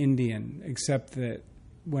been an Indian, except that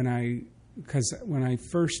because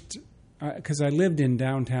I lived in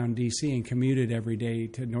downtown D.C. and commuted every day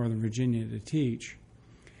to Northern Virginia to teach,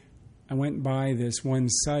 I went by this one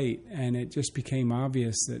site, and it just became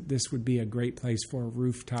obvious that this would be a great place for a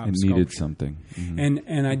rooftop It sculpture. needed something.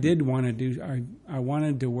 And I did want to do. I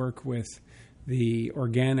wanted to work with the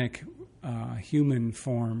organic human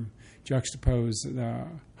form, juxtapose the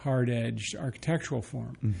hard-edged architectural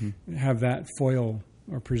form, have that foil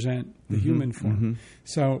or present the human form.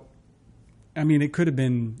 So, I mean, it could have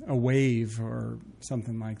been a wave or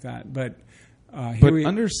something like that, but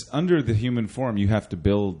under the human form, you have to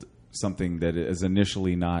build something that is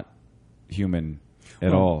initially not human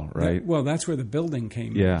at all, right? That's where the building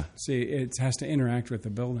came in. See, it has to interact with the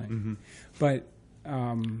building.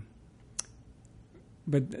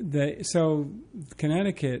 So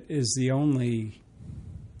Connecticut is the only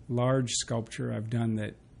large sculpture I've done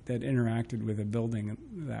that interacted with a building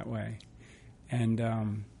that way. And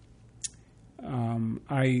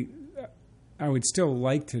I would still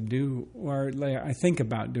like to do, or I think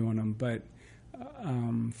about doing them, but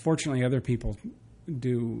fortunately other people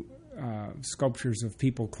do sculptures of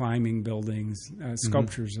people climbing buildings,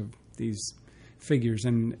 sculptures of these figures,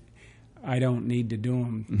 and I don't need to do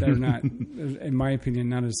them. They're not, in my opinion,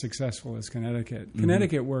 not as successful as Connecticut.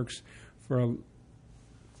 Connecticut works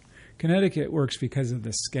because of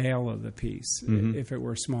the scale of the piece. If it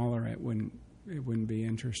were smaller, it wouldn't be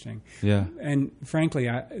interesting. Yeah. And frankly,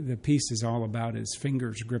 the piece is all about his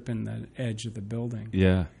fingers gripping the edge of the building.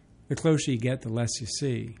 Yeah. The closer you get, the less you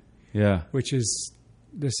see. Yeah. Which is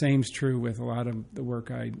the same's true with a lot of the work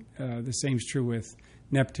the same's true with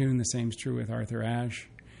Neptune. The same's true with Arthur Ashe,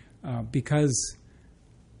 because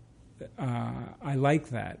I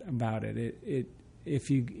like that about it.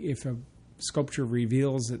 If a sculpture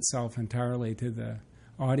reveals itself entirely to the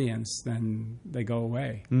audience, then they go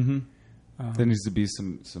away. There needs to be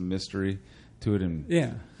some mystery to it, and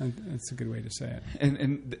that's a good way to say it.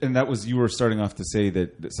 And that was, you were starting off to say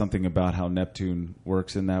that something about how Neptune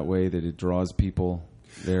works in that way, that it draws people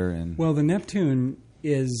there. And well, the Neptune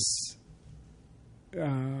is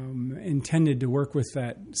intended to work with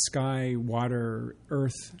that sky, water,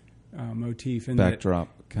 earth motif and backdrop.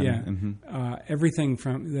 Everything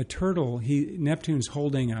from the turtle. Neptune's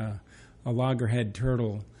holding a loggerhead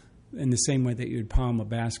turtle in the same way that you'd palm a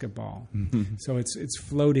basketball. So it's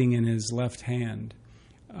floating in his left hand.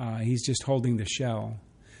 He's just holding the shell.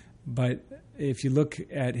 But if you look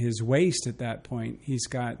at his waist at that point, he's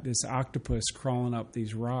got this octopus crawling up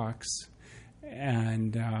these rocks,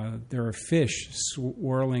 and there are fish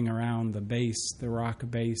swirling around the rock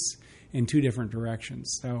base in two different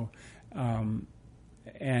directions. So,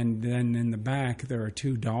 and then in the back there are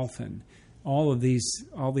two dolphins. All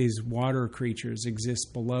these water creatures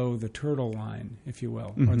exist below the turtle line, if you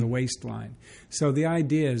will, or the waistline. So the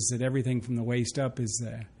idea is that everything from the waist up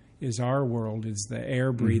is our world, is the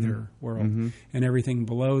air breather world, and everything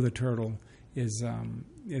below the turtle is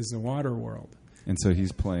the water world. And so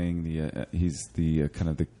he's playing he's the kind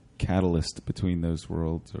of the catalyst between those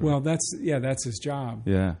worlds. Well, that's his job.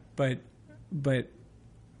 Yeah, but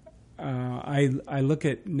I look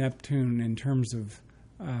at Neptune in terms of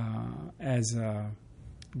as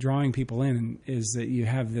drawing people in, is that you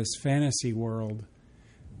have this fantasy world,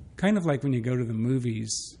 kind of like when you go to the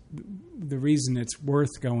movies. The reason it's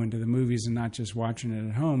worth going to the movies and not just watching it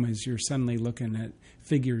at home is you're suddenly looking at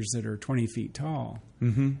figures that are 20 feet tall.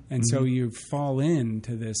 And so you fall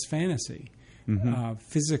into this fantasy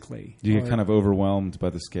physically. You get kind of overwhelmed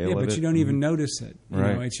by the scale of it. Yeah, but you don't even notice it.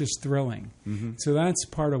 Right. It's just thrilling. So that's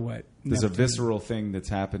part of what there's Neptune, a visceral thing that's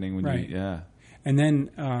happening when you And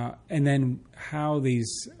then how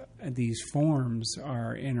these forms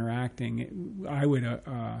are interacting. I would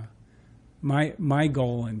my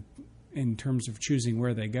goal in terms of choosing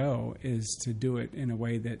where they go is to do it in a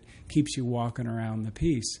way that keeps you walking around the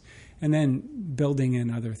piece, and then building in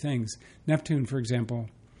other things. Neptune, for example,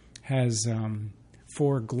 has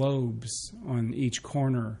 4 globes on each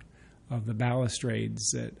corner of the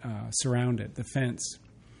balustrades that surround it, the fence,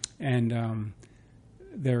 and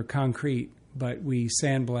they're concrete. But we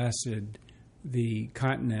sandblasted the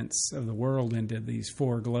continents of the world into these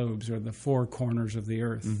 4 globes, or the 4 corners of the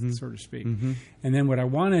earth, so to speak. And then what I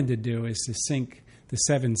wanted to do is to sink the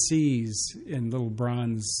 7 seas in little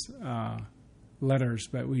bronze letters,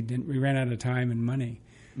 but we didn't. We ran out of time and money,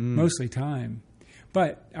 mostly time.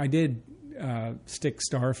 But I did stick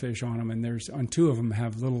starfish on them, and there's on 2 of them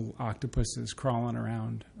have little octopuses crawling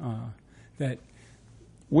around. That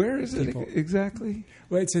Where is people, it exactly?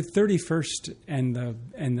 Well, it's at 31st and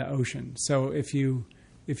the ocean. So if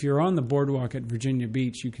you're on the boardwalk at Virginia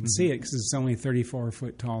Beach, you can see it because it's only a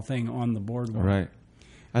 34-foot tall thing on the boardwalk. Right.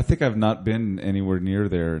 I think I've not been anywhere near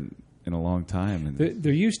there in a long time. And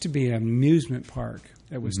There used to be an amusement park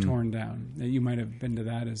that was torn down. You might have been to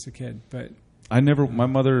that as a kid, but my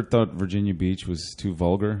mother thought Virginia Beach was too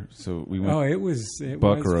vulgar, so we went. it was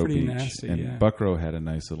Buckrow pretty Beach, nasty. and Yeah. Buckrow had a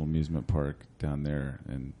nice little amusement park down there,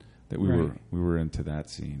 and that we were into that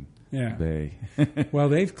scene. Yeah. Bay. Well,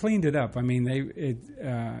 they've cleaned it up. I mean,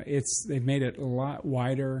 they've made it a lot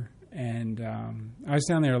wider. And I was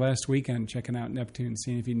down there last weekend checking out Neptune,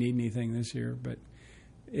 seeing if you need anything this year. But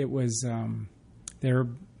it was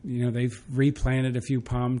they've replanted a few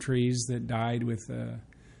palm trees that died with the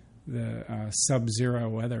sub-zero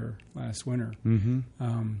weather last winter. Mm-hmm.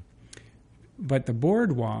 But the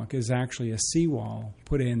boardwalk is actually a seawall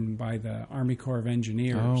put in by the Army Corps of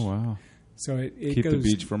Engineers. Oh wow! So it keep goes, the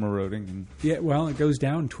beach from eroding. Yeah, well, it goes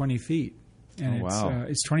down 20 feet, and wow!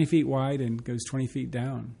 It's 20 feet wide and goes 20 feet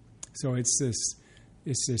down. So it's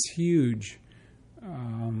this huge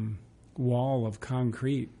wall of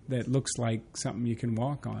concrete that looks like something you can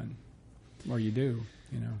walk on, or you do,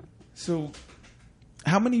 So,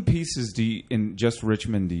 how many pieces in just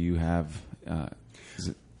Richmond do you have?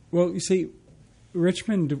 Well, you see,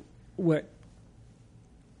 Richmond. What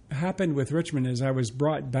happened with Richmond is I was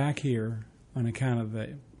brought back here on account of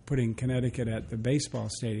putting Connecticut at the baseball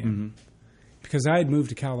stadium. Mm-hmm. Because I had moved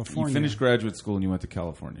to California. You finished graduate school and you went to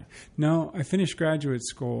California. No, I finished graduate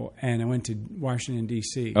school and I went to Washington,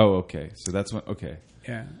 D.C. Oh, okay. So that's okay.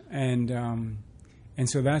 Yeah, and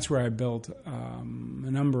so that's where I built a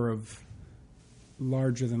number of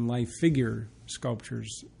larger-than-life figure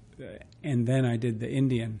sculptures, and then I did the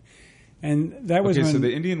Indian. And that was so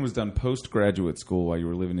the Indian was done post-graduate school while you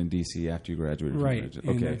were living in D.C. after you graduated. Right.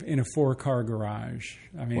 Okay. In a 4-car garage.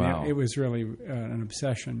 I mean, wow. it was really an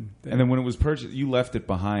obsession. And then when it was purchased, you left it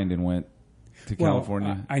behind and went to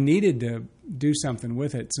California? I needed to do something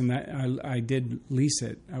with it, so I did lease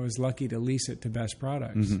it. I was lucky to lease it to Best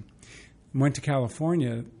Products. Mm-hmm. Went to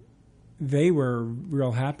California. They were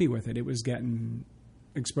real happy with it. It was getting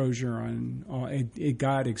exposure on... It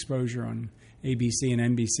got exposure on ABC and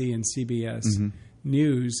NBC and CBS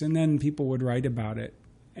News, and then people would write about it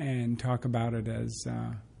and talk about it as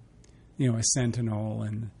a sentinel,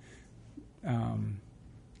 and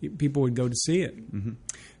people would go to see it. Mm-hmm.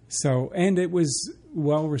 So, and it was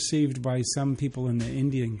well received by some people in the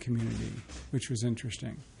Indian community, which was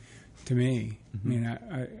interesting to me. Mm-hmm. I mean,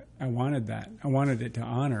 I wanted that. I wanted it to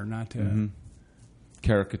honor, not to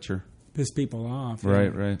caricature, piss people off.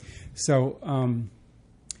 Right, right. So,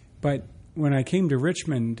 but when I came to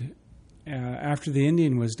Richmond, after the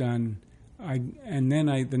Indian was done,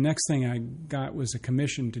 the next thing I got was a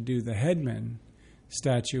commission to do the Headman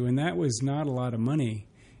statue, and that was not a lot of money.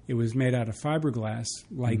 It was made out of fiberglass,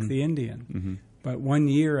 like the Indian. Mm-hmm. But 1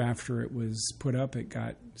 year after it was put up, it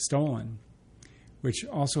got stolen, which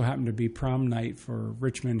also happened to be prom night for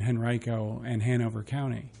Richmond, Henrico, and Hanover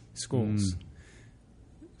County schools.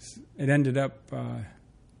 It ended up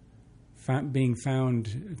being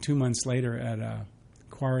found 2 months later at a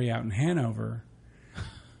quarry out in Hanover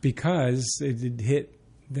because it had hit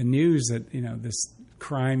the news that this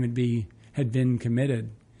crime had been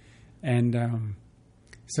committed, and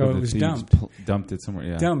so it was dumped. Dumped it somewhere.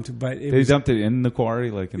 Yeah, dumped, but they dumped it in the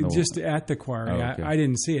quarry, like in the just at the quarry. Oh, okay. I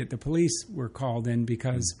didn't see it. The police were called in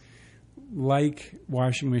because, like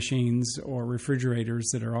washing machines or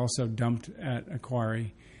refrigerators that are also dumped at a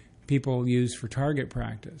quarry, people use for target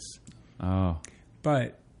practice. Oh.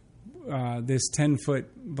 But this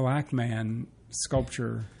 10-foot black man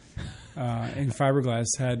sculpture in fiberglass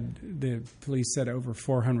had, the police said, over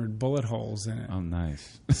 400 bullet holes in it. Oh,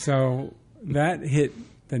 nice. So that hit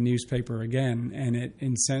the newspaper again, and it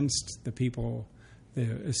incensed the people.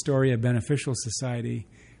 The Astoria Beneficial Society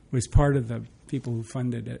was part of the people who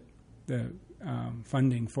funded it, the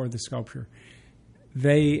funding for the sculpture.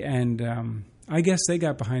 I guess they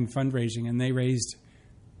got behind fundraising, and they raised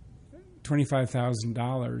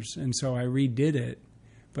 $25,000, and so I redid it.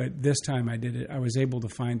 But this time I was able to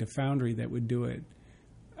find a foundry that would do it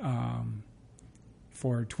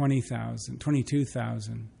for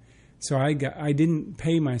 $22,000. So I didn't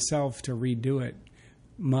pay myself to redo it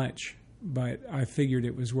much, but I figured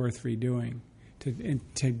it was worth redoing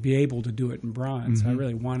to be able to do it in bronze. I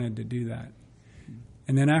really wanted to do that.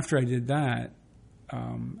 And then after I did that,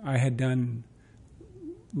 I had done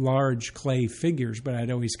large clay figures, but I'd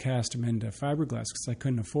always cast them into fiberglass because I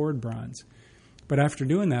couldn't afford bronze. But after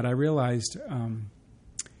doing that, I realized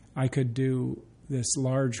I could do this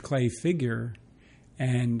large clay figure,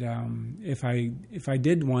 and if I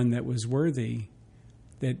did one that was worthy,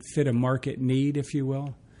 that fit a market need, if you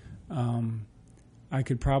will, I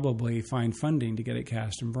could probably find funding to get it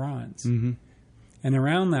cast in bronze. Mm-hmm. And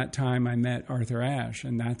around that time, I met Arthur Ashe,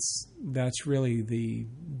 and that's really the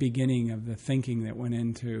beginning of the thinking that went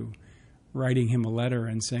into writing him a letter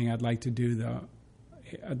and saying, I'd like you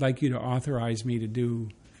to authorize me to do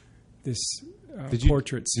this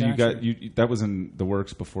portrait statue. That was in the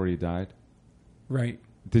works before he died? Right.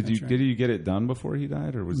 Did you get it done before he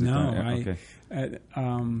died, or was it done? Okay.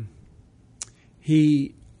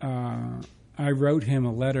 I wrote him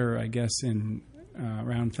a letter, I guess, in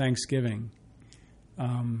around Thanksgiving.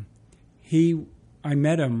 I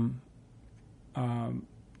met him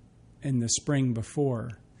in the spring before.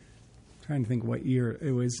 I'm trying to think what year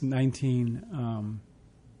it was.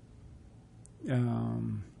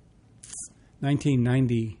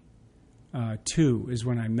 1992 is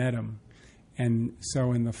when I met him, and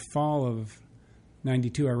so in the fall of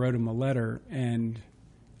 '92, I wrote him a letter, and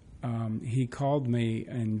he called me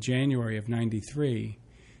in January of '93.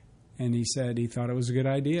 And he said he thought it was a good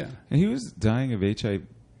idea. And he was dying of HIV.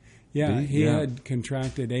 Yeah, he had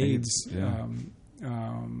contracted AIDS with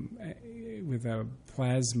a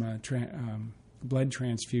plasma blood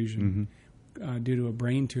transfusion due to a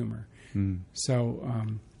brain tumor. Mm-hmm. So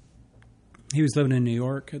he was living in New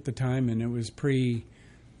York at the time, and it was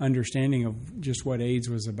pre-understanding of just what AIDS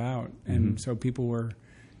was about. And so people were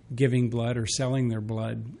giving blood or selling their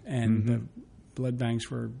blood, and the blood banks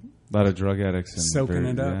were a lot of drug addicts and soaking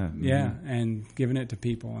it up, and giving it to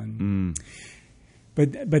people. And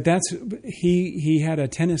but that's he had a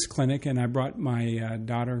tennis clinic, and I brought my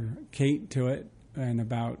daughter Kate to it, and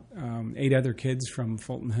about 8 other kids from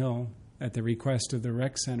Fulton Hill at the request of the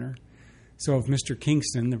rec center. So if Mr.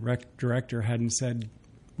 Kingston, the rec director, hadn't said,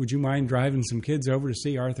 "Would you mind driving some kids over to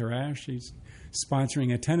see Arthur Ashe? He's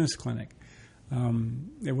sponsoring a tennis clinic,"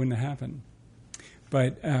 it wouldn't have happened.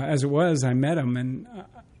 But as it was, I met him, and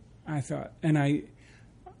I thought, and I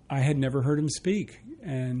had never heard him speak,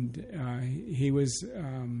 and he was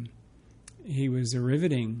a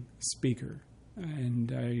riveting speaker.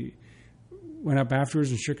 And I went up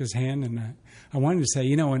afterwards and shook his hand, and I wanted to say,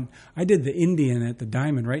 and I did the Indian at the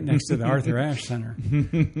Diamond right next to the Arthur Ashe Center,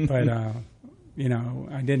 but I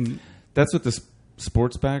didn't. That's what the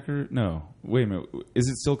sports backer. No, wait a minute. Is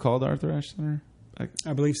it still called Arthur Ashe Center?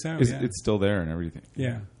 I believe so. It's still there and everything.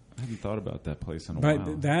 Yeah. I hadn't thought about that place in a while.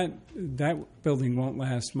 But that building won't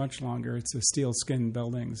last much longer. It's a steel skin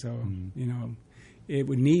building, so it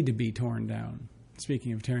would need to be torn down.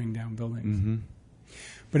 Speaking of tearing down buildings,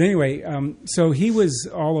 but anyway, so he was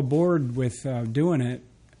all aboard with doing it.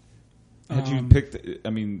 Had you picked?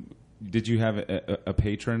 I mean, did you have a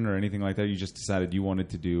patron or anything like that? You just decided you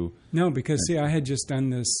wanted to do? No, because I had just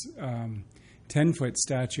done this 10-foot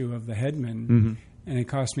statue of the headman. And it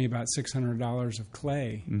cost me about $600 of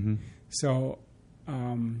clay. So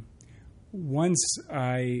once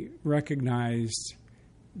I recognized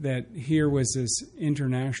that here was this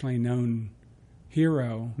internationally known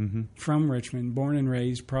hero from Richmond, born and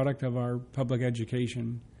raised, product of our public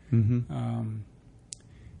education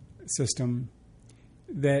system,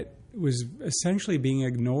 that was essentially being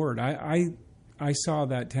ignored. I saw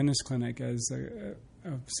that tennis clinic as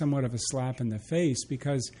somewhat of a slap in the face,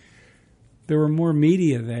 because there were more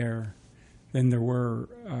media there than there were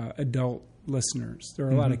adult listeners. There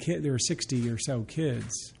were a lot of kids. There were 60 or so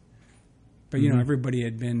kids, but everybody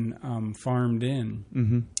had been farmed in.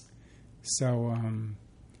 So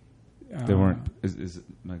they weren't. Is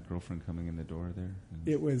my girlfriend coming in the door there?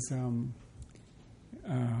 It was.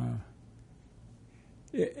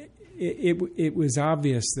 It was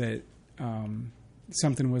obvious that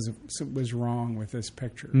something was wrong with this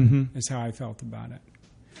picture. Is how I felt about it.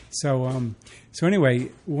 So anyway,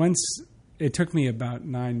 once it took me about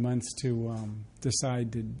 9 months to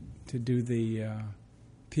decide to do the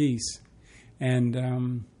piece, and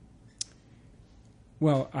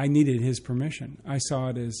I needed his permission. I saw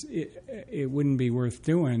it as it wouldn't be worth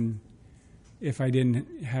doing if I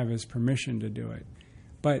didn't have his permission to do it.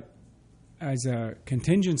 But as a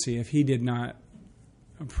contingency, if he did not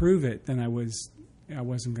approve it, then I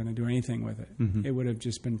wasn't going to do anything with it. It would have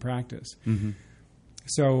just been practice.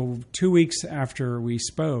 So 2 weeks after we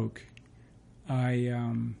spoke, I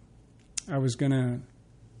was going to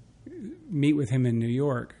meet with him in New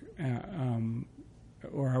York,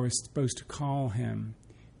 or I was supposed to call him,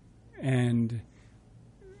 and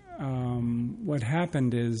what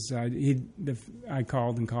happened is I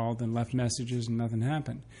called and left messages and nothing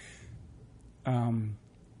happened.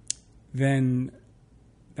 Then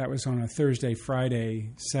that was on a Thursday,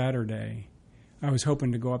 Friday, Saturday. I was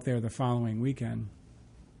hoping to go up there the following weekend.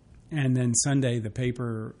 And then Sunday, the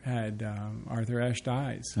paper had Arthur Ashe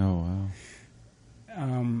dies. Oh, wow.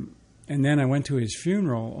 And then I went to his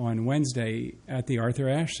funeral on Wednesday at the Arthur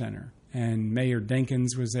Ashe Center. And Mayor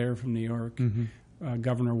Dinkins was there from New York. Mm-hmm.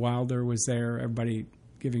 Governor Wilder was there, everybody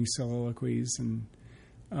giving soliloquies. And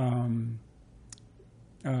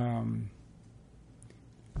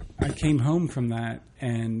I came home from that,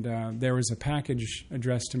 and there was a package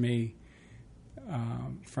addressed to me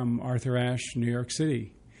from Arthur Ashe, New York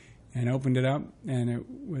City. And opened it up, and it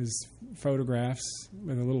was photographs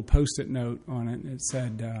with a little Post-it note on it. It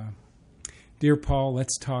said, "Dear Paul,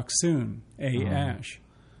 let's talk soon. A. Ashe."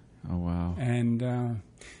 Oh, wow. And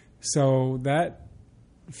so that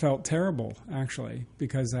felt terrible, actually,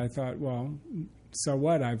 because I thought, well, so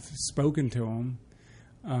what? I've spoken to him.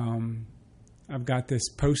 I've got this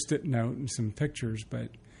Post-it note and some pictures, but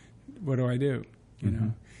what do I do? You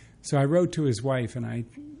know. So I wrote to his wife, and I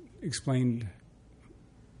explained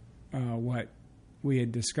what we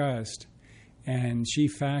had discussed, and she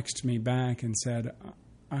faxed me back and said,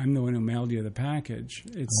 "I'm the one who mailed you the package.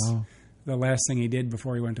 It's the last thing he did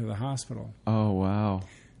before he went to the hospital." Oh, wow.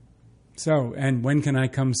 So, and when can I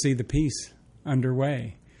come see the piece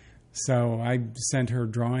underway? So I sent her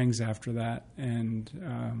drawings after that, and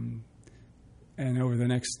over the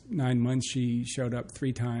next 9 months, she showed up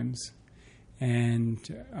 3 times, and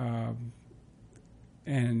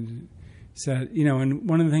said, you know, and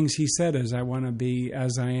one of the things he said is, "I want to be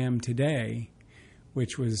as I am today,"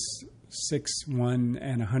 which was 6'1"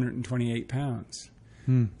 and 128 pounds.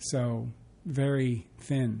 So very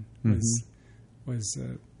thin was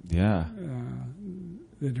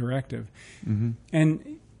the directive.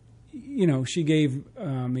 And, you know, she gave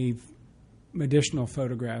me additional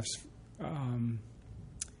photographs.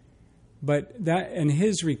 But that, and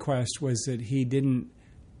his request was that he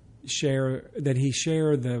share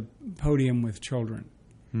the podium with children.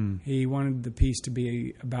 He wanted the piece to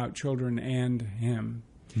be about children and him,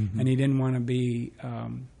 and he didn't want to be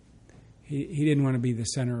he didn't want to be the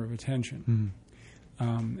center of attention.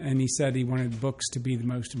 And he said he wanted books to be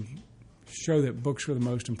show that books were the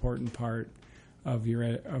most important part of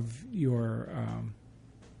your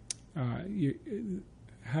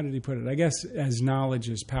how did he put it? I guess as knowledge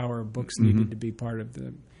is power, books needed to be part of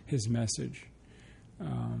his message.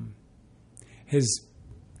 His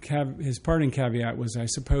parting caveat was, I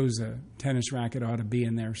suppose a tennis racket ought to be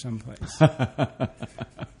in there someplace.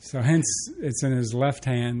 So hence, it's in his left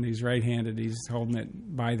hand. He's right-handed. He's holding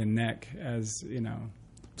it by the neck, as you know.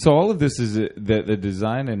 So all of this is the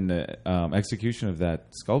design and the execution of that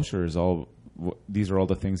sculpture is all. These are all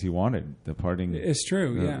the things he wanted. The parting. It's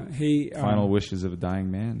true. Yeah, he final wishes of a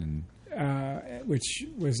dying man, and which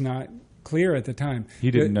was not clear at the time. He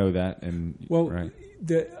didn't know that, and right.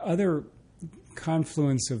 The other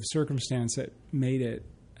confluence of circumstance that made it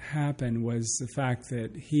happen was the fact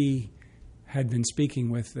that he had been speaking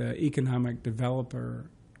with the economic developer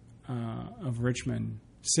of Richmond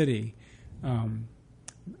City.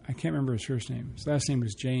 I can't remember his first name. His last name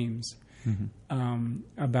was James.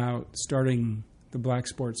 About starting the Black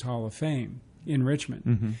Sports Hall of Fame in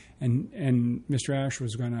Richmond, and Mr. Ashe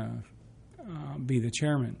was going to be the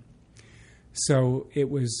chairman. So it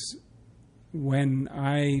was when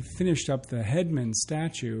I finished up the Hedman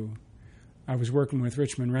statue. I was working with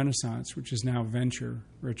Richmond Renaissance, which is now Venture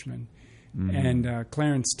Richmond, and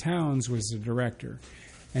Clarence Towns was the director,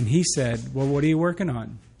 and he said, "Well, what are you working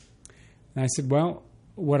on?" And I said, "Well,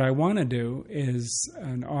 what I want to do is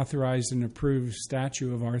an authorized and approved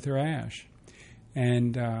statue of Arthur Ashe."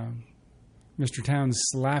 And Mr. Towns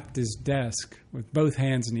slapped his desk with both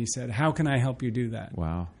hands, and he said, "How can I help you do that?"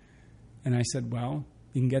 Wow. And I said, "Well,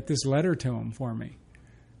 you can get this letter to him for me."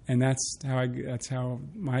 And that's how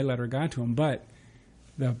my letter got to him. But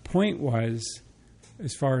the point was,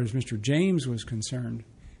 as far as Mr. James was concerned,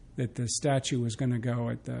 that the statue was going to go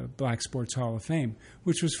at the Black Sports Hall of Fame,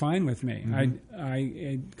 which was fine with me.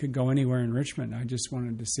 I could go anywhere in Richmond. I just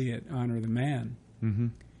wanted to see it honor the man.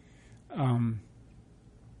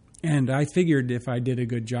 And I figured if I did a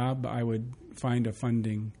good job, I would find a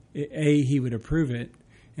funding. A, he would approve it,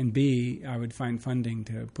 and B, I would find funding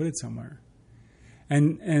to put it somewhere.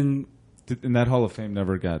 And that Hall of Fame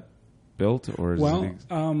never got built, or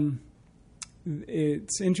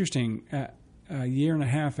it's interesting. A year and a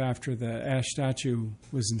half after the Ashe statue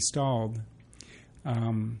was installed,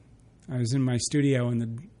 I was in my studio,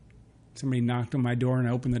 and somebody knocked on my door, and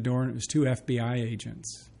I opened the door, and it was 2 FBI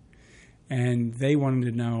agents. and they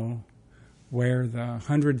wanted to know where the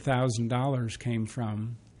 $100,000 came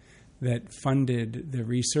from that funded the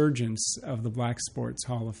resurgence of the Black Sports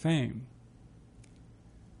Hall of Fame.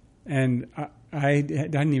 And I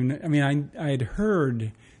didn't even. I mean, I had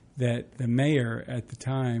heard that the mayor at the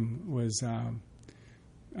time was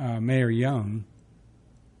Mayor Young.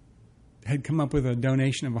 Had come up with a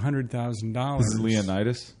donation of $100,000. This is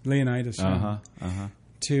Leonidas. Leonidas. Uh-huh.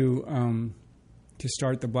 To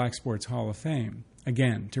start the Black Sports Hall of Fame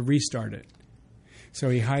again, to restart it.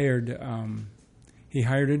 So he hired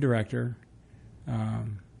a director,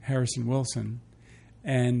 Harrison Wilson,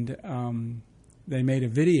 and they made a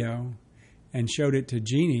video and showed it to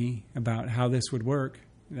Jeannie about how this would work,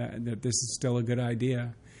 that this is still a good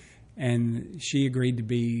idea, and she agreed to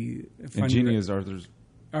be. And Jeannie is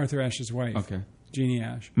Arthur Ashe's wife. Okay. Jeannie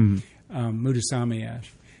Ashe, Mm-hmm. Mutasami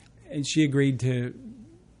Ashe, and she agreed to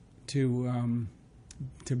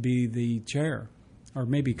be the chair, or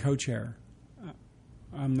maybe co-chair.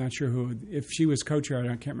 I'm not sure who. If she was co-chair,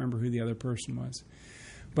 I can't remember who the other person was.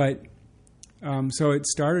 But so it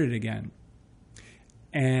started again,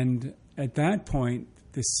 and at that point,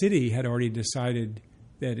 the city had already decided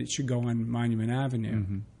that it should go on Monument Avenue.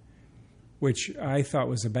 Mm-hmm. Which I thought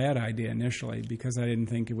was a bad idea initially because I didn't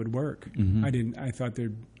think it would work. Mm-hmm. I thought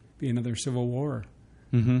there'd be another civil war,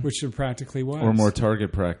 which there practically was, or more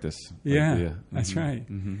target practice. Yeah, idea. That's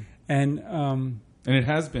right. Mm-hmm. And it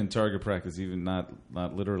has been target practice, even not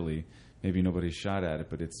literally. Maybe nobody shot at it,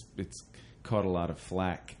 but it's caught a lot of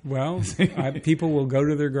flack. Well, people will go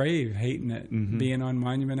to their grave hating it, being on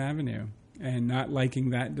Monument Avenue and not liking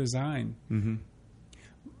that design. Mm-hmm.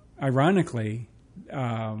 Ironically.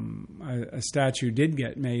 A statue did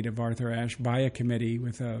get made of Arthur Ashe by a committee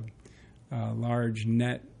with a large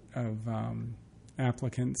net of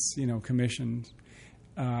applicants, commissioned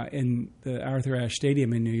in the Arthur Ashe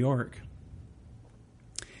Stadium in New York.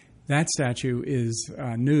 That statue is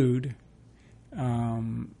nude.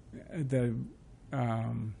 The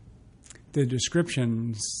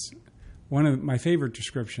descriptions. One of my favorite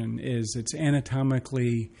description is it's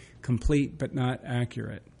anatomically complete but not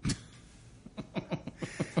accurate.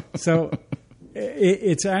 So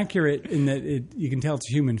it's accurate in that you can tell it's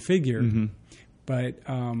a human figure, but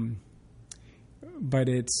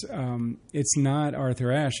it's not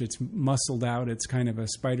Arthur Ashe. It's muscled out. It's kind of a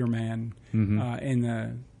Spider-Man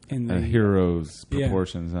in the hero's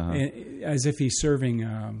proportions, as if he's serving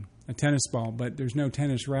a tennis ball. But there's no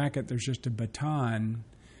tennis racket. There's just a baton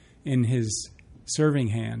in his serving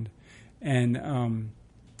hand, and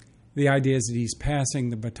the idea is that he's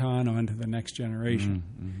passing the baton on to the next generation.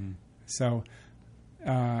 Mm-hmm. So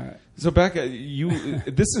back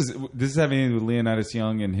this is having anything with Leonidas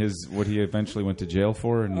Young and what he eventually went to jail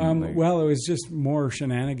for. And well, it was just more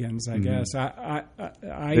shenanigans, I guess.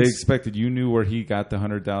 They expected you knew where he got the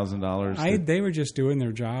 $100,000. They were just doing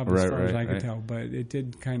their job as far as I could tell, but it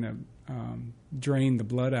did kind of drain the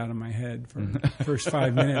blood out of my head for the first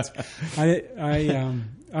 5 minutes. I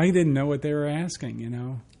didn't know what they were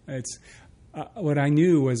asking. It's what I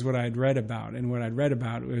knew was what I'd read about, and what I'd read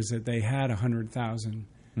about was that they had 100,000.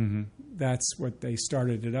 Mm-hmm. That's what they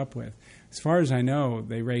started it up with. As far as I know,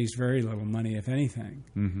 they raised very little money, if anything.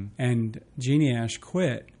 Mm-hmm. And Jeannie Ashe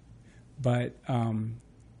quit, but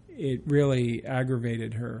it really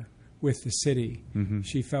aggravated her with the city. Mm-hmm.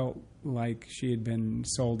 She felt like she had been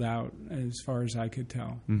sold out, as far as I could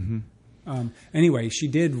tell. Mm-hmm. Anyway, she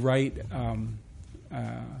did write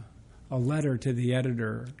a letter to the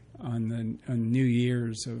editor on New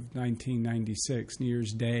Year's of 1996, New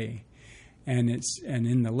Year's Day, and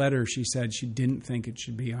in the letter she said she didn't think it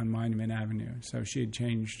should be on Monument Avenue, so she had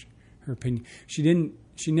changed her opinion. She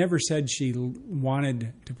never said she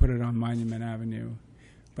wanted to put it on Monument Avenue,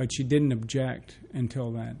 but she didn't object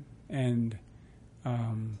until then. And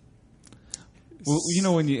when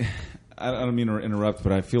I don't mean to interrupt,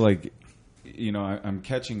 but I feel like I'm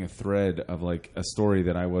catching a thread of like a story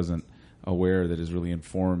that I wasn't aware that has really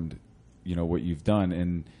informed what you've done,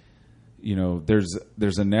 and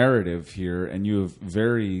there's a narrative here, and you have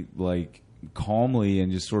very like calmly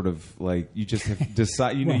and just sort of like you just have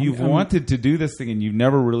decided you've wanted to do this thing, and you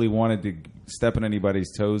never really wanted to step on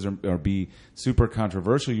anybody's toes or be super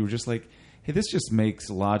controversial. You were just like, hey, this just makes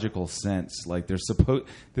logical sense. Like there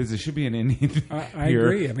should be an Indian here. I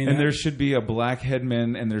agree. I mean, and there should be a black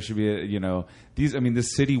headman, and there should be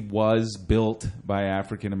this city was built by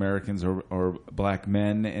African Americans or black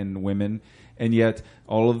men and women, and yet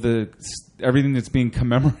all of everything that's being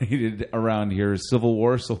commemorated around here is Civil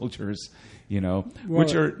War soldiers,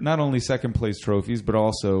 which are not only second place trophies but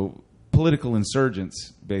also political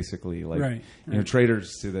insurgents, basically, like Right, you know, right.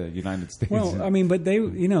 traitors to the United States. Well, I mean, but they,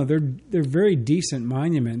 you know, they're very decent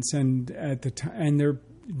monuments, and at the time, and they're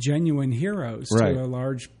genuine heroes Right.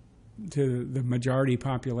 to the majority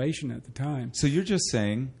population at the time. So you're just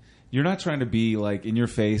saying, you're not trying to be like in your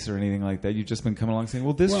face or anything like that. You've just been coming along saying,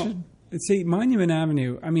 well, this should. See, Monument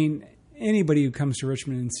Avenue, I mean, anybody who comes to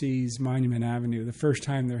Richmond and sees Monument Avenue the first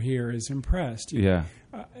time they're here is impressed. Yeah.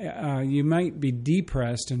 You might be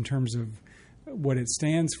depressed in terms of what it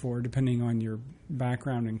stands for, depending on your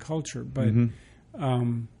background and culture, but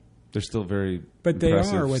They're still very but they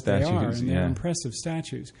impressive are what statues. they are, and they're Yeah. impressive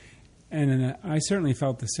statues. And I certainly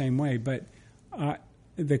felt the same way, but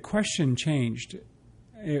the question changed.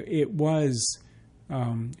 It was,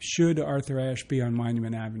 should Arthur Ashe be on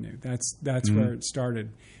Monument Avenue? That's where it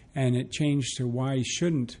started. And it changed to, why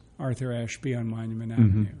shouldn't Arthur Ashe be on Monument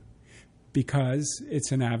Avenue? Because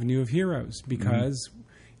it's an avenue of heroes, because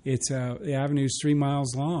the avenue's 3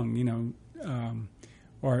 miles long, you know,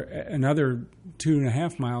 or another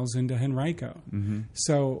 2.5 miles into Henrico.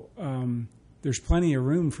 So there's plenty of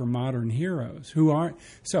room for modern heroes who aren't.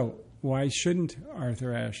 So why shouldn't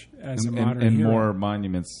Arthur Ashe as a modern and hero? more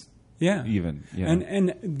monuments? Yeah, even. Yeah.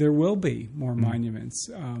 And there will be more monuments.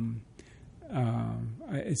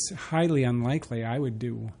 It's highly unlikely I would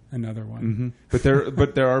do another one. But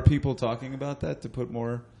there are people talking about that, to put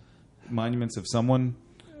more monuments of someone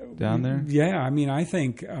down there. Yeah, I mean, I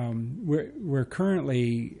think we're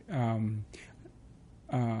currently,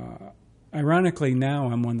 ironically,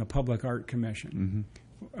 now I'm on the Public Art Commission,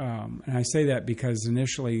 and I say that because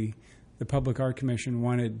initially the Public Art Commission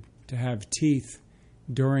wanted to have teeth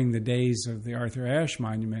during the days of the Arthur Ashe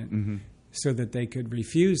Monument, so that they could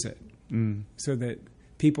refuse it, so that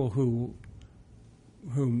people who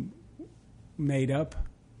made up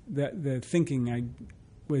the thinking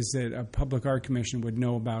was that a Public Art Commission would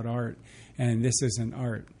know about art, and this isn't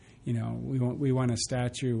art. You know, we want a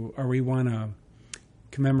statue, or we want a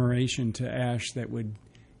commemoration to Ashe that would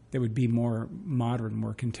be more modern,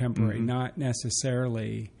 more contemporary, not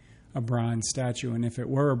necessarily a bronze statue. And if it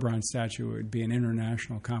were a bronze statue, it would be an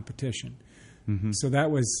international competition. So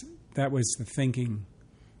that was the thinking.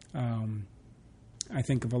 I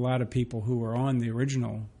think of a lot of people who were on the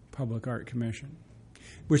original Public Art Commission,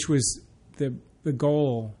 which was the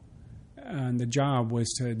goal, and the job was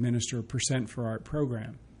to administer a Percent for Art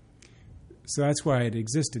program. So that's why it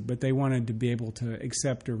existed, but they wanted to be able to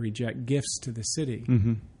accept or reject gifts to the city.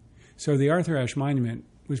 So the Arthur Ashe Monument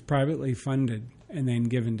was privately funded and then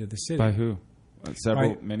given to the city. By who?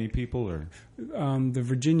 Many people, or the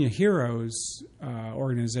Virginia Heroes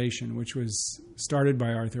organization, which was started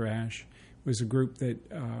by Arthur Ashe, was a group that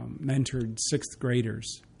mentored 6th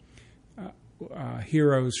graders.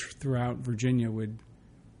 Heroes throughout Virginia would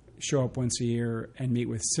show up once a year and meet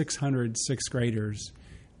with 600 6th graders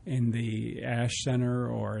in the Ashe Center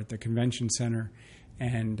or at the Convention Center,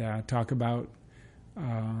 and talk about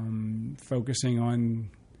focusing on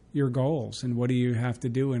your goals and what do you have to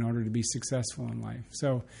do in order to be successful in life.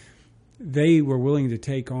 So they were willing to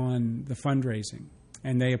take on the fundraising,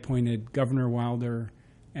 and they appointed Governor Wilder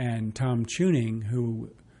and Tom Tuning, who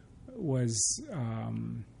was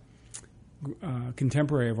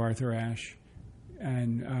contemporary of Arthur Ashe,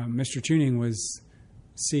 and Mr. Tuning was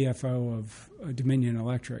CFO of Dominion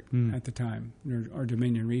Electric at the time, or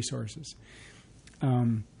Dominion Resources.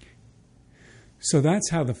 So that's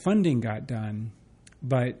how the funding got done.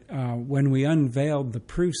 But when we unveiled the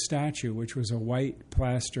proof statue, which was a white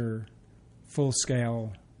plaster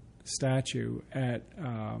full-scale statue at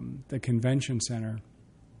the Convention Center,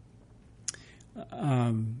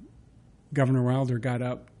 Governor Wilder got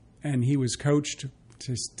up, and he was coached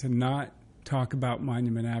to not talk about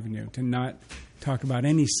Monument Avenue, to not talk about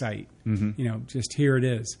any site. You know, just here it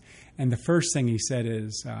is. And the first thing he said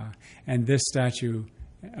is, and this statue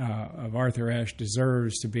of Arthur Ashe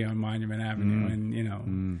deserves to be on Monument Avenue. And, you know,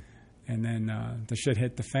 and then the shit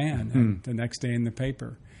hit the fan the next day in the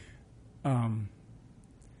paper. And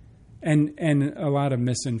a lot of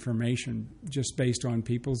misinformation just based on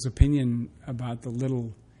people's opinion about the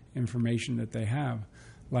little information that they have.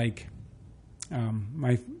 Like,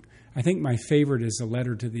 I think my favorite is a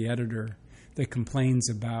letter to the editor that complains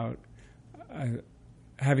about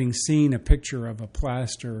having seen a picture of a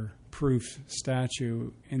plaster-proof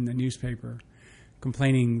statue in the newspaper,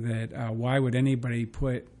 complaining that why would anybody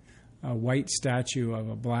put a white statue of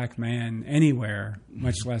a black man anywhere,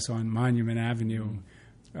 much less on Monument Avenue,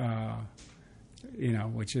 you know,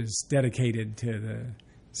 which is dedicated to the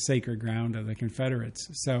sacred ground of the Confederates.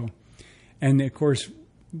 So, and of course,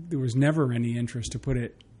 there was never any interest to put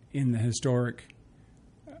it in the historic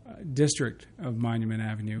district of Monument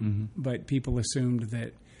Avenue, but people assumed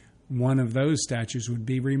that one of those statues would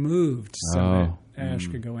be removed so that ash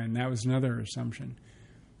could go in. That was another assumption.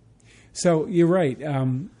 So you're right.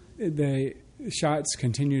 The shots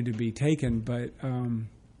continue to be taken, but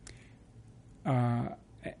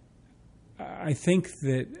I think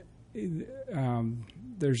that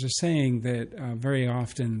there's a saying that very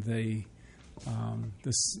often the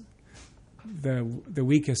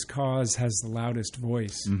weakest cause has the loudest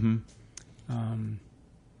voice.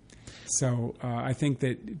 So I think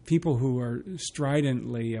that people who are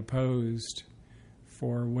stridently opposed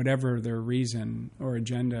for whatever their reason or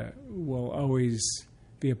agenda will always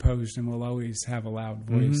be opposed and will always have a loud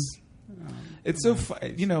voice. It's so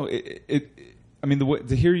you know. I mean,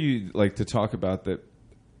 to hear you like to talk about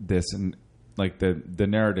this and like the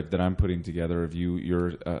narrative that I'm putting together of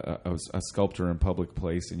you're a sculptor in public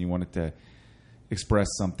place and you wanted to express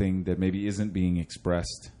something that maybe isn't being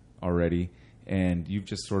expressed already, and you've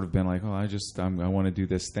just sort of been like, oh, I want to do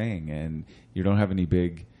this thing, and you don't have any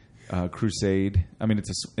big crusade. I mean,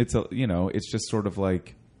 it's a you know, it's just sort of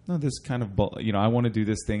like, no, this kind of I want to do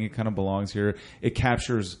this thing. It kind of belongs here. It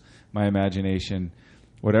captures my imagination,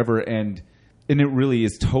 whatever, and it really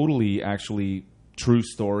is totally actually true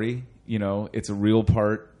story. You know, it's a real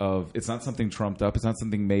part of. It's not something trumped up. It's not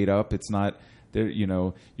something made up. It's not there. You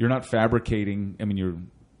know, you're not fabricating. I mean,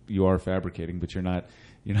 you are fabricating, but you're not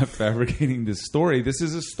fabricating this story. This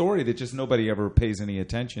is a story that just nobody ever pays any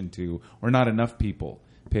attention to, or not enough people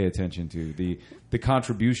pay attention to. The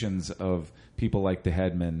contributions of people like the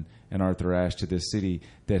Headman and Arthur Ashe to this city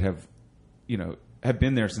that have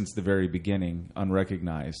been there since the very beginning,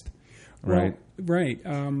 unrecognized. Right. Well, right.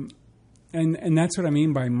 And that's what I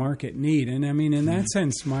mean by market need. And I mean, in that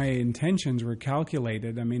sense, my intentions were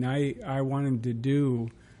calculated. I mean, I wanted to do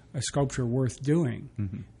a sculpture worth doing.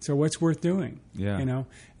 So what's worth doing? Yeah. You know?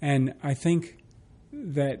 And I think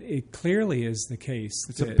that it clearly is the case.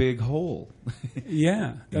 It's a big hole.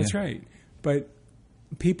 Yeah, that's right. But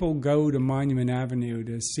people go to Monument Avenue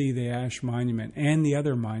to see the Ashe Monument and the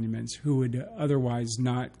other monuments who would otherwise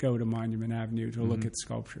not go to Monument Avenue to look at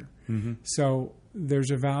sculpture. So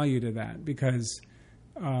there's a value to that because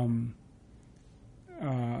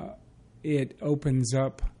it opens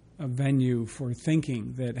up a venue for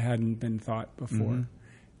thinking that hadn't been thought before.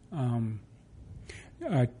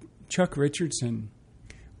 Chuck Richardson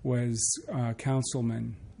was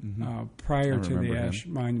councilman prior to the Ashe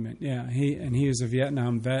Monument. Yeah, he was a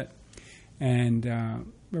Vietnam vet and a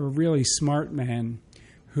really smart man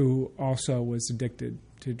who also was addicted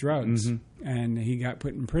to drugs, and he got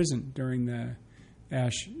put in prison during the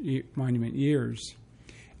Ashe Monument years.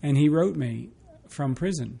 And he wrote me from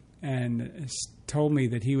prison and told me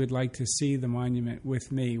that he would like to see the monument with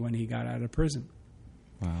me when he got out of prison.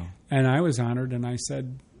 Wow. And I was honored, and I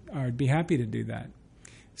said I'd be happy to do that.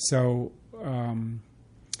 So on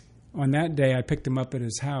that day, I picked him up at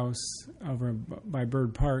his house over by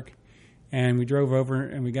Bird Park, and we drove over,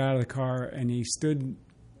 and we got out of the car, and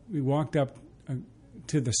we walked up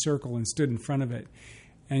to the circle and stood in front of it,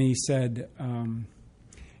 and he said,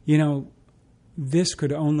 this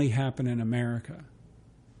could only happen in America.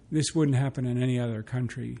 This wouldn't happen in any other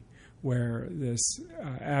country where this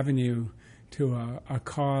avenue to a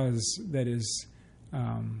cause that is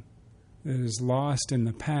lost in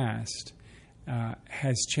the past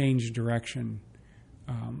has changed direction.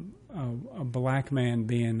 A black man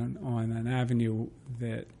being on an avenue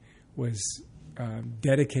that was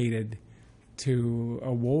dedicated to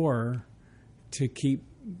a war to keep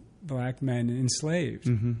black men enslaved.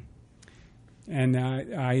 And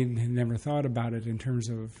I never thought about it in terms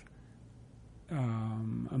of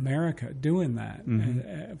America doing that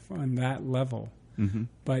on that level.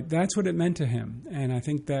 But that's what it meant to him. And I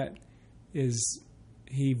think that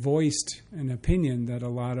he voiced an opinion that a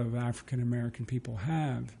lot of African American people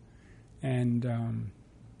have. And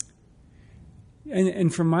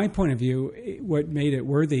from my point of view, what made it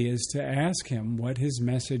worthy is to ask him what his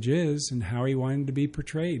message is and how he wanted to be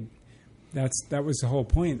portrayed. That was the whole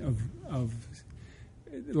point of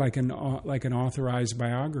like an authorized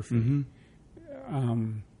biography.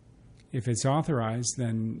 If it's authorized,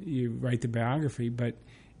 then you write the biography, but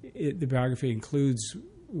the biography includes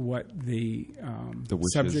what the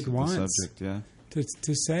subject wants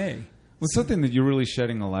to say. Well, something that you're really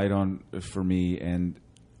shedding a light on for me, and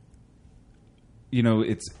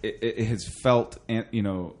it has felt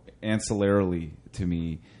ancillarily to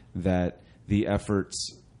me that the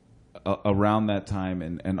efforts around that time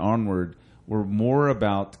and onward were more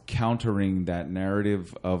about countering that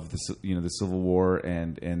narrative of the Civil War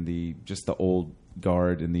and the old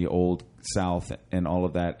guard and the old South and all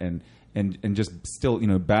of that, and and just still,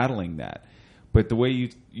 battling that. But the way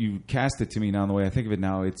you cast it to me now, the way I think of it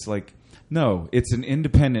now, it's like, no, it's an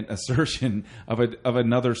independent assertion of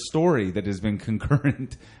another story that has been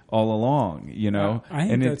concurrent all along, I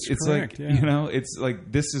think that's correct, like, it's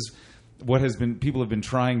like this is what people have been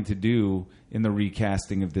trying to do in the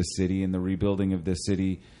recasting of this city and the rebuilding of this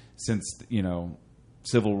city since,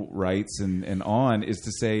 civil rights and on, is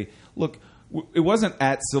to say, look, it wasn't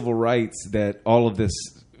at civil rights that all of this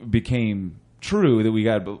became true, that we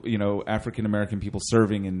got, African American people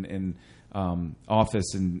serving in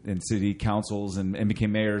office and city councils and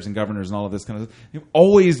became mayors and governors and all of this kind of stuff. They've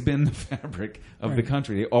always been the fabric of the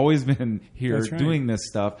country. They've always been here doing this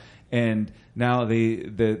stuff. And now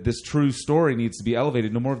this true story needs to be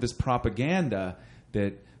elevated. No more of this propaganda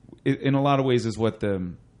that in a lot of ways is what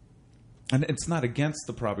and it's not against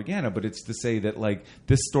the propaganda, but it's to say that like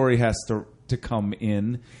this story has to come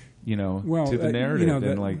in, to the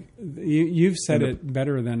narrative. You've said it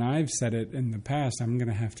better than I've said it in the past. I'm going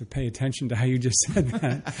to have to pay attention to how you just said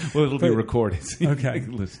that. Well, it'll be recorded. Okay.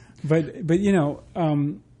 But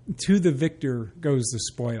to the victor goes the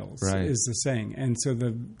spoils, is the saying. And so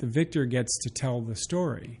the victor gets to tell the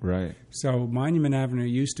story. Right. So Monument Avenue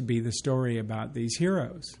used to be the story about these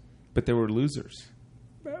heroes. But they were losers.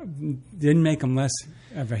 Didn't make them less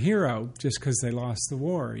of a hero just because they lost the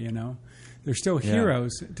war, They're still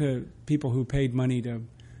heroes to people who paid money to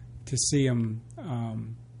see them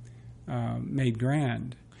made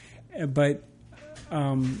grand. But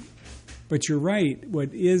you're right.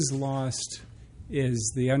 What is lost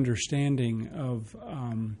is the understanding of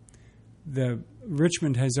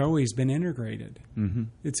Richmond has always been integrated. Mm-hmm.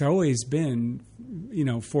 It's always been,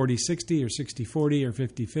 40-60 or 60-40 or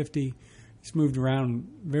 50-50. It's moved around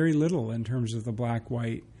very little in terms of the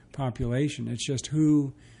black-white population. It's just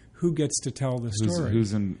who gets to tell the story.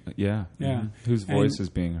 Who's in? Yeah. Mm-hmm. Whose voice is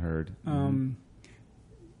being heard?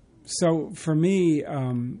 So for me,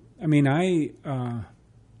 I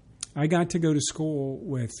got to go to school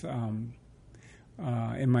with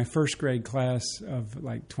in my first grade class of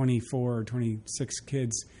like 24 or 26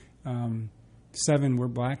 kids, 7 were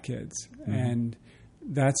black kids, and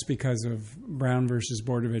that's because of Brown versus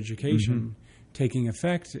Board of Education taking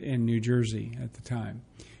effect in New Jersey at the time.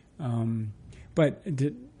 But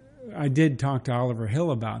I did talk to Oliver Hill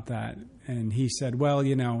about that, and he said, well,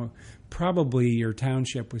 probably your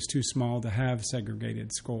township was too small to have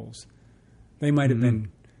segregated schools. They might have been,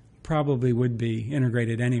 probably would be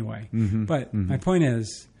integrated anyway. But my point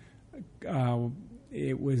is,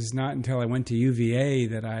 it was not until I went to UVA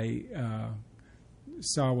that I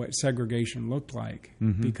saw what segregation looked like,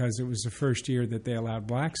 because it was the first year that they allowed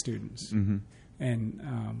black students, and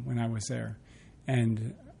when I was there.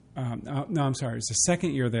 And no, I'm sorry. It's the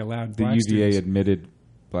second year they allowed black students. The UVA admitted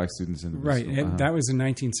black students in the right. That was in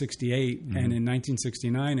 1968, and in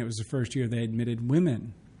 1969 it was the first year they admitted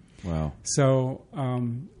women. Wow. So,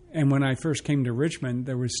 and when I first came to Richmond,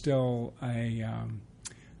 there was still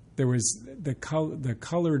there was the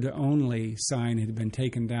colored only sign had been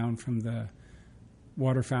taken down from the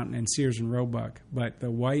water fountain in Sears and Roebuck, but the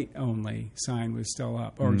white only sign was still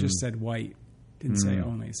up, or just said white. Didn't say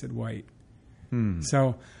only, it said white.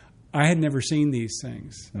 So I had never seen these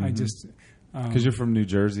things. I just... Because you're from New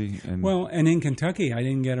Jersey. And in Kentucky, I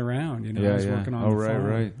didn't get around. I was working on the farm.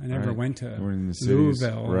 Right. I never went to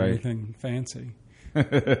Louisville or anything fancy.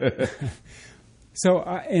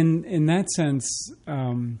 So in that sense,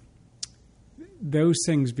 those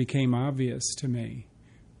things became obvious to me.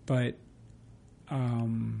 But I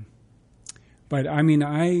mean,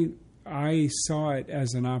 I saw it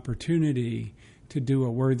as an opportunity to do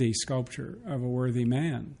a worthy sculpture of a worthy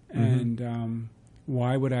man, and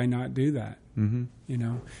why would I not do that?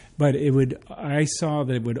 But I saw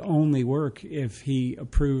that it would only work if he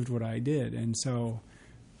approved what I did, and so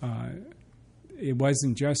it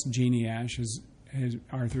wasn't just Jeannie Ash,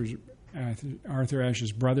 Arthur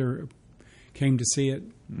Ashe's brother came to see it,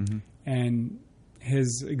 and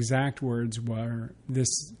his exact words were,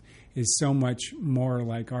 "This is so much more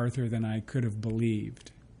like Arthur than I could have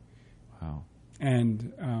believed." Wow.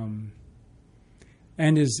 And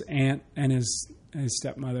his aunt and his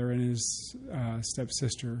stepmother and his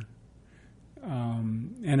stepsister,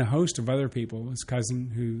 and a host of other people, his cousin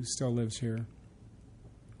who still lives here,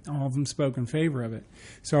 all of them spoke in favor of it.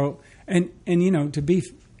 So, and to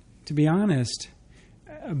be honest,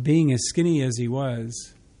 being as skinny as he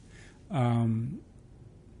was,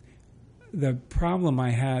 the problem I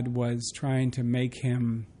had was trying to make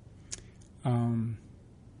him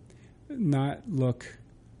not look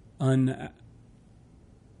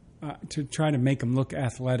to try to make him look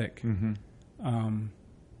athletic in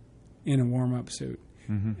a warm-up suit.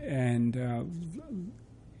 and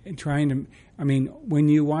trying to. I mean, when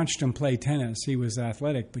you watched him play tennis, he was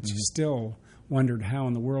athletic, but you still wondered how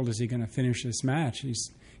in the world is he going to finish this match.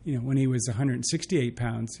 He's, when he was 168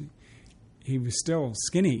 pounds, he was still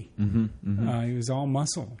skinny. He was all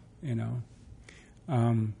muscle,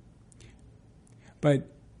 but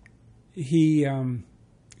he.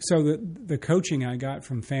 So the coaching I got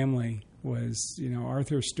from family was,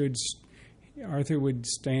 Arthur would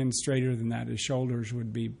stand straighter than that. His shoulders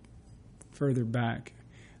would be further back.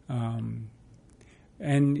 And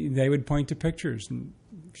they would point to pictures, and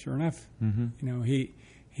sure enough,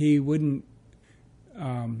 he wouldn't.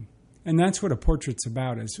 And that's what a portrait's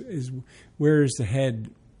about: is where is the head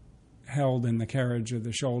held in the carriage of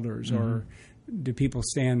the shoulders, or do people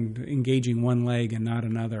stand engaging one leg and not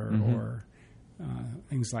another, or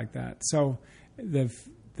things like that. So the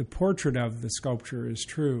portrait of the sculpture is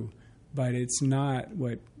true, but it's not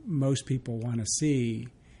what most people want to see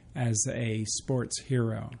as a sports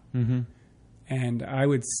hero. And I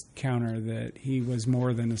would counter that he was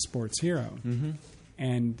more than a sports hero.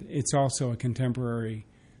 And it's also a contemporary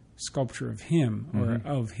sculpture of him, or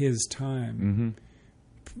of his time.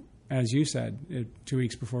 As you said, 2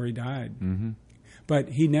 weeks before he died. But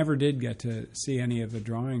he never did get to see any of the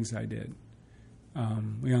drawings I did.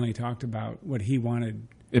 We only talked about what he wanted.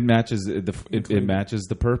 It matches it matches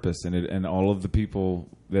the purpose and all of the people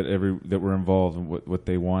that were involved in what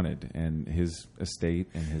they wanted, and his estate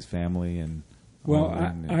and his family and. Well,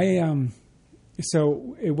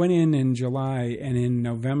 so it went in July, and in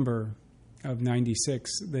November of '96,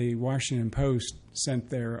 the Washington Post sent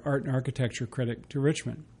their art and architecture critic to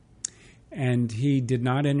Richmond, and he did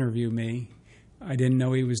not interview me. I didn't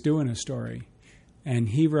know he was doing a story, and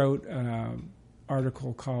he wrote an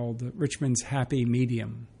article called Richmond's Happy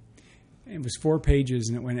Medium. It was 4 pages,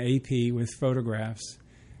 and it went AP with photographs,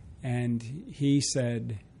 and he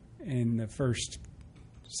said in the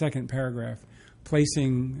second paragraph,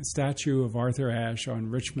 placing a statue of Arthur Ashe on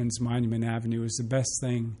Richmond's Monument Avenue is the best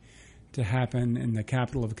thing to happen in the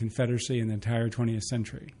capital of Confederacy in the entire 20th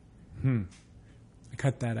century. I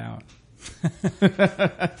cut that out.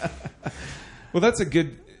 Well, that's a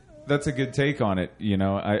good take on it.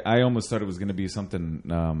 I almost thought it was going to be something,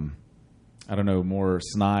 I don't know, more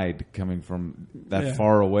snide coming from that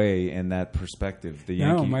far away and that perspective, the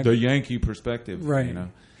Yankee perspective. Right.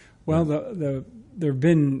 Well, there have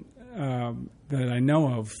been, that I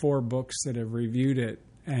know of, 4 books that have reviewed it,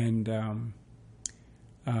 and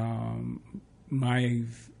I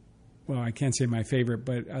can't say my favorite,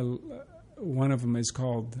 but one of them is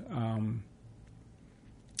called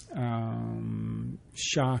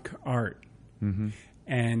Shock Art,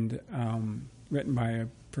 and written by a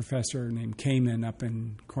professor named Kamen up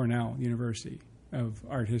in Cornell University of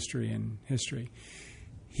Art History and History.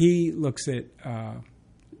 He looks at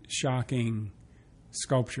shocking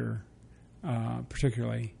sculpture,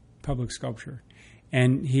 particularly public sculpture,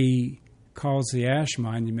 and he calls the Ashe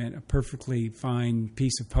Monument a perfectly fine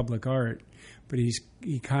piece of public art, but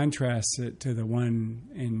he contrasts it to the one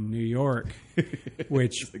in New York,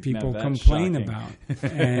 which people complain about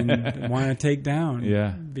and want to take down.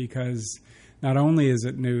 Yeah. Because not only is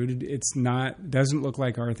it nude, doesn't look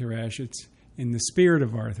like Arthur Ashe. It's in the spirit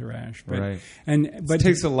of Arthur Ashe. But, right. But it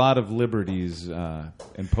takes a lot of liberties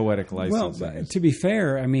and poetic license. Well, to be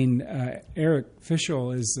fair, I mean, Eric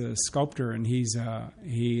Fischel is a sculptor, and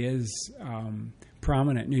he is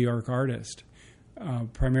prominent New York artist,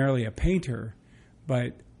 primarily a painter,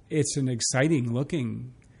 but it's an exciting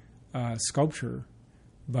looking sculpture,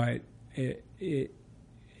 but it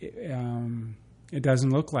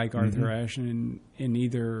doesn't look like Arthur Ashe in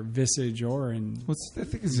either visage or in. What I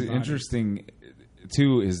think is interesting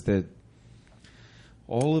too is that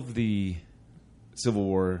all of the Civil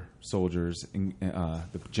War soldiers,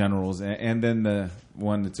 the generals, and then the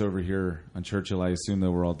one that's over here on Churchill, I assume they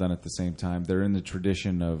were all done at the same time. They're in the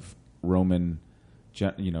tradition of Roman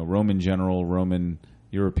general, Roman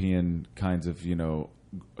European kinds of,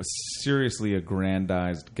 seriously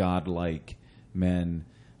aggrandized, godlike men,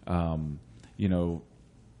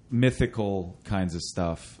 mythical kinds of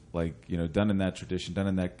stuff, like, done in that tradition, done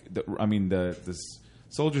in that. The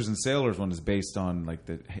Soldiers and Sailors one is based on like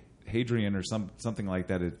the Hadrian or something like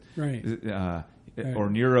that. Right. Or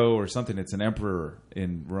Nero or something. It's an emperor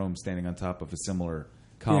in Rome standing on top of a similar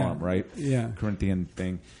column, right? Yeah. Corinthian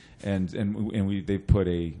thing. And they put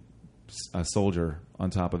a soldier on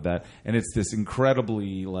top of that, and it's this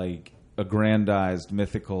incredibly like aggrandized,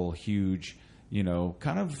 mythical, huge,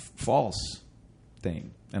 kind of false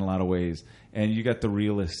thing in a lot of ways. And you got the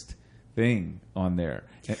realist thing on there.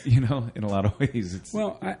 You know, in a lot of ways. It's,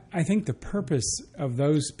 well, I think the purpose of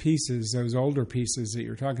those pieces, those older pieces that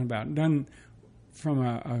you're talking about, done from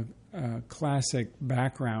a classic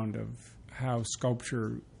background of how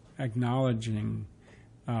sculpture acknowledging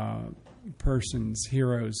persons,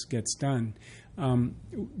 heroes, gets done.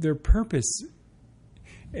 Their purpose,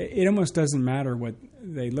 it almost doesn't matter what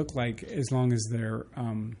they look like as long as they're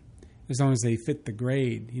as long as they fit the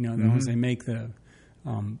grade. You know, as long as they make the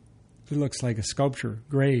it looks like a sculpture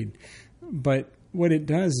grade. But what it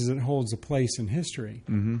does is it holds a place in history,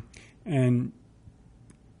 and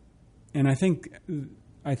I think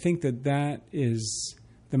that is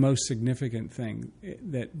the most significant thing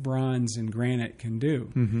that bronze and granite can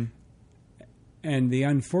do. And the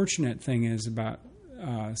unfortunate thing is about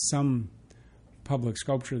some public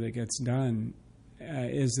sculpture that gets done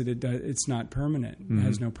is that it's not permanent. It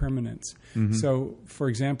has no permanence. So, for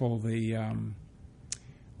example, the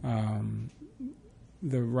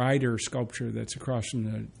rider sculpture that's across from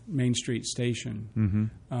the Main Street station,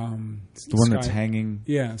 the one that's hanging.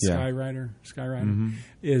 Yeah, Sky Rider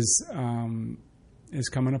is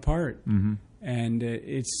coming apart, and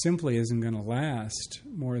it simply isn't going to last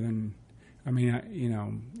more than. I mean,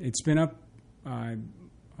 it's been up. I'm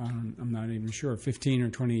not even sure, 15 or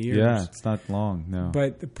 20 years. Yeah, it's not long. No.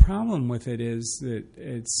 But the problem with it is that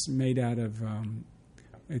it's made out of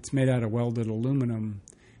welded aluminum,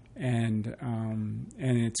 and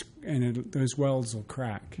those welds will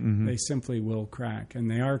crack. They simply will crack, and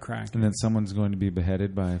they are cracking. And then someone's going to be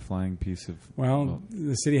beheaded by a flying piece of. Well,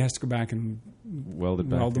 the city has to go back and weld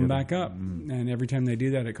them back up, and every time they do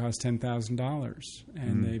that, it costs $10,000,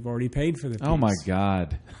 and they've already paid for the piece. Oh my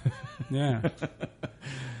God! Yeah,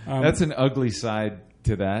 that's an ugly side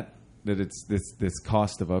to that. That it's this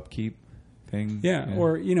cost of upkeep thing. Yeah,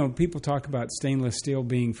 or people talk about stainless steel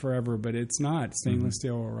being forever, but it's not. Stainless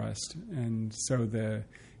steel will rust, and so the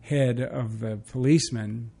head of the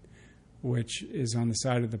policeman, which is on the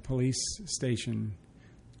side of the police station,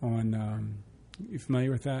 on you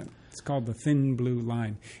familiar with that? It's called the Thin Blue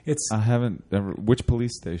Line. I haven't ever. Which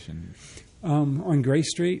police station? On Gray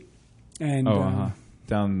Street, and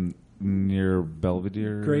down near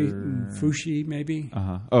Belvedere. Gray Fushi, maybe.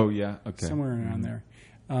 Oh yeah, okay. Somewhere around there.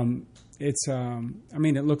 It's. I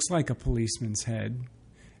mean, it looks like a policeman's head,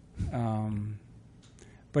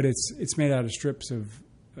 but it's made out of strips of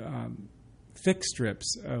thick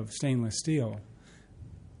strips of stainless steel,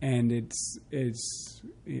 and it's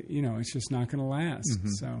just not going to last.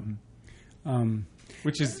 So,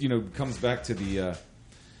 which is comes back to the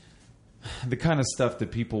kind of stuff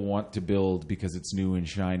that people want to build because it's new and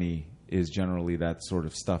shiny is generally that sort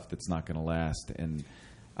of stuff that's not going to last. And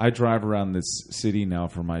I drive around this city now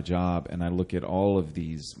for my job, and I look at all of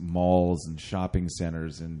these malls and shopping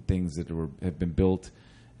centers and things that have been built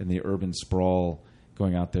in the urban sprawl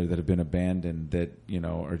going out there that have been abandoned that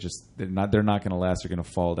are just they're not going to last. They're going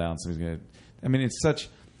to fall down. Somebody's going to. I mean, it's such.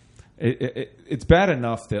 It's bad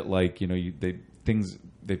enough that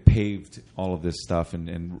they paved all of this stuff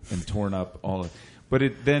and torn up all of, but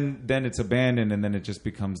then it's abandoned, and then it just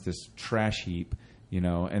becomes this trash heap.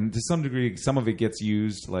 And to some degree, some of it gets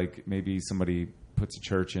used, like maybe somebody puts a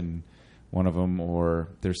church in one of them, or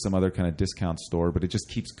there's some other kind of discount store, but it just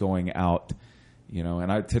keeps going out,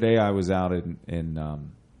 And today I was out in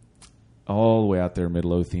all the way out there,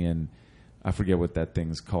 Midlothian. I forget what that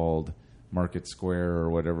thing's called, Market Square or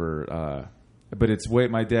whatever. But it's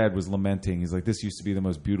my dad was lamenting. He's like, this used to be the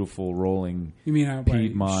most beautiful rolling. You mean out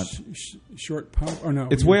Piedmont by Short Pump? Oh no,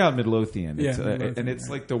 it's way out Midlothian. Yeah, And it's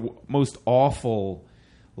like the most awful,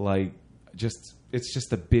 it's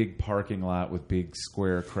just a big parking lot with big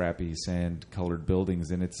square, crappy sand-colored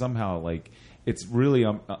buildings, and it's somehow it's really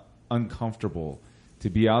uncomfortable to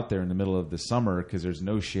be out there in the middle of the summer because there's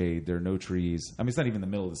no shade, there are no trees. I mean, it's not even the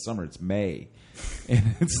middle of the summer; it's May,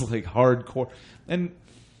 and it's like hardcore and.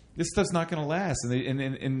 This stuff's not going to last,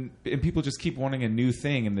 and people just keep wanting a new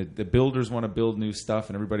thing, and the builders want to build new stuff,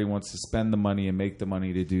 and everybody wants to spend the money and make the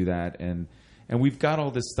money to do that, and we've got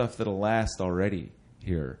all this stuff that'll last already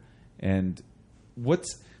here, and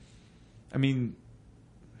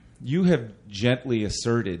you have gently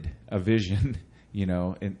asserted a vision,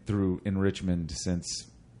 in Richmond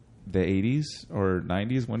since the 80s or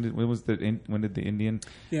 90s. When did the Indian?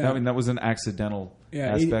 Yeah, I mean that was an accidental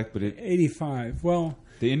aspect, but 85. Well.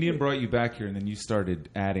 The Indian brought you back here, and then you started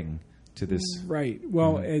adding to this. Right.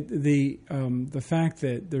 Well, the fact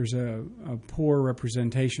that there's a poor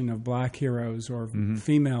representation of black heroes or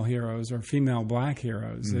female heroes or female black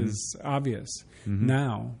heroes is obvious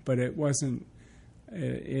now, but it wasn't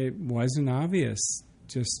obvious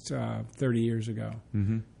just 30 years ago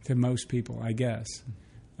to most people, I guess.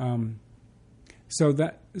 So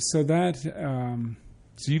that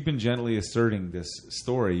So you've been gently asserting this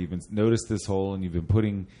story. You've been noticed this hole, and you've been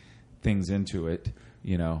putting things into it,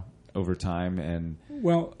 over time. And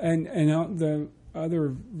the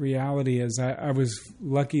other reality is I was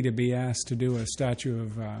lucky to be asked to do a statue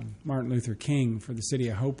of Martin Luther King for the city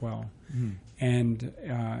of Hopewell, and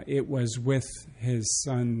it was with his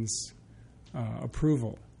son's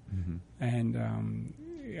approval, and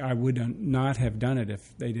I would not have done it if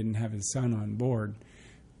they didn't have his son on board.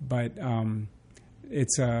 But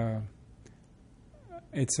it's a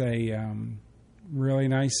really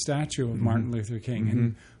nice statue of Martin Luther King,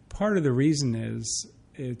 and part of the reason is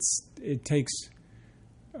it takes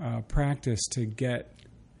practice to get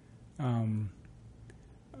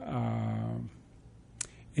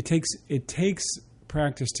it takes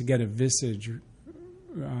practice to get a visage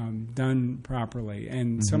done properly,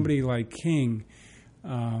 and somebody like King,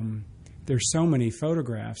 there's so many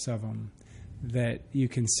photographs of him that you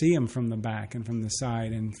can see him from the back and from the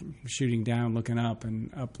side, and shooting down, looking up,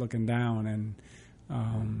 and up, looking down, and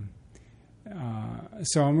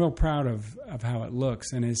so I'm real proud of how it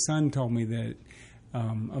looks. And his son told me that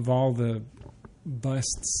of all the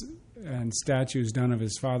busts and statues done of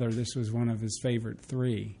his father, this was one of his favorite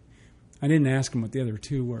 3. I didn't ask him what the other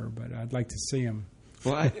 2 were, but I'd like to see them.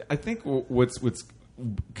 Well, I think what's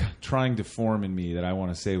trying to form in me that I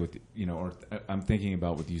want to say with, or I'm thinking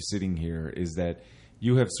about with you sitting here, is that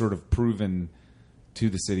you have sort of proven to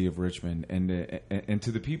the city of Richmond and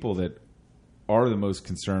to the people that are the most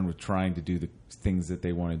concerned with trying to do the things that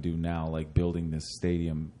they want to do now, like building this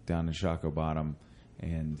stadium down in Shockoe Bottom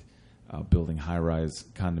and building high-rise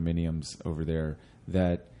condominiums over there,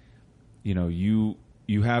 that you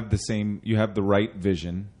have the right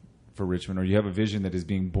vision for Richmond, or you have a vision that is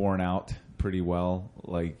being borne out pretty well,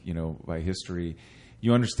 by history.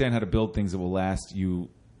 You understand how to build things that will last. You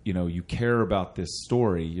care about this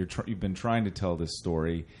story. You've been trying to tell this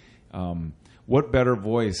story. What better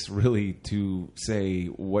voice really to say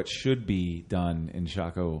what should be done in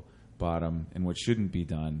Shockoe Bottom and what shouldn't be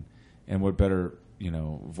done, and what better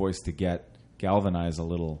voice to galvanize a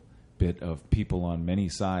little bit of people on many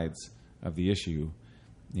sides of the issue,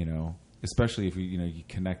 especially if you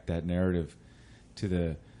connect that narrative to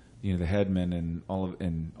the the headmen and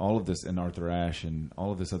all of this, and Arthur Ashe and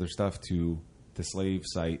all of this other stuff, to the slave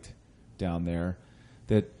site down there.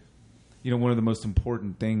 That one of the most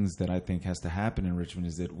important things that I think has to happen in Richmond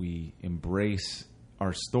is that we embrace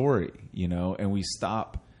our story, and we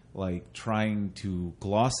stop trying to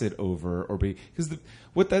gloss it over, or because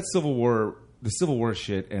what that the Civil War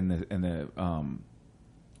shit and the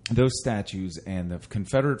those statues and the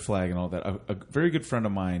Confederate flag and all that. A very good friend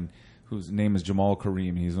of mine, whose name is Jamal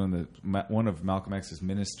Kareem, he's one of Malcolm X's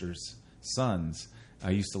minister's sons. I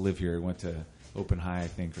used to live here. He went to Open High, I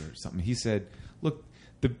think, or something. He said, "Look,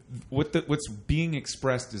 what's being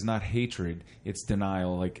expressed is not hatred; it's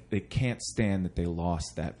denial. They can't stand that they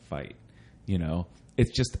lost that fight.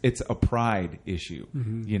 It's a pride issue.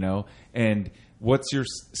 And what's your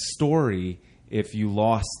story if you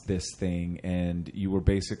lost this thing and you were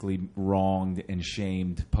basically wronged and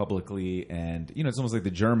shamed publicly? And it's almost like the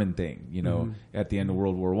German thing. At the end of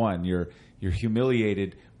World War I, you're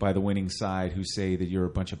humiliated by the winning side, who say that you're a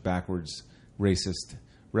bunch of backwards, racist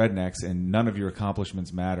rednecks and none of your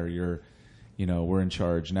accomplishments matter. We're in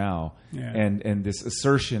charge now." Yeah. And this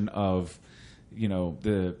assertion of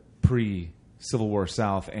the pre-Civil War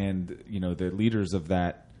South and the leaders of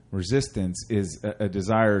that resistance is a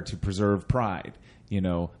desire to preserve pride,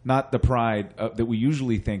 not the pride that we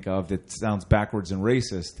usually think of that sounds backwards and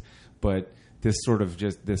racist, but this sort of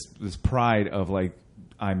just this pride of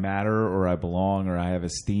I matter, or I belong, or I have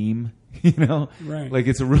esteem, Right.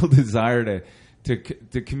 It's a real desire to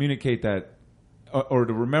communicate that, or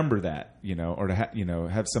to remember that, or to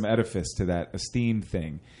have some edifice to that esteem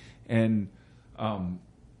thing. And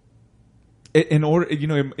in order,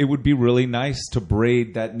 it would be really nice to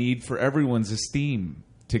braid that need for everyone's esteem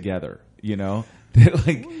together.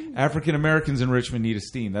 African Americans in Richmond need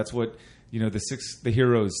esteem. That's what the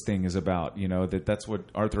heroes thing is about. That's what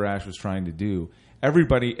Arthur Ashe was trying to do.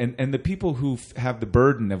 Everybody and the people who have the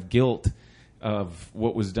burden of guilt of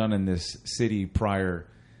what was done in this city prior,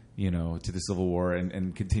 to the Civil War,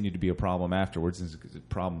 and continue to be a problem afterwards. It's a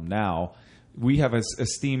problem now. We have an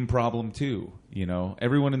esteem problem too.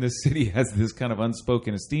 Everyone in this city has this kind of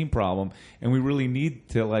unspoken esteem problem, and we really need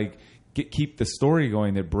to keep the story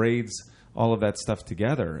going that braids all of that stuff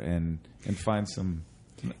together and find some.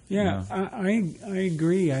 Yeah, I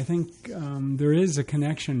agree. I think there is a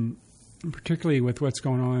connection, particularly with what's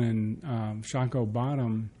going on in Shockoe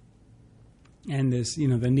Bottom, and this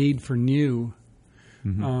the need for new.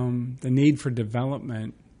 the need for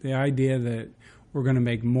development, the idea that we're going to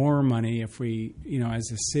make more money if we,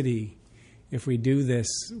 as a city, if we do this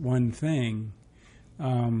one thing.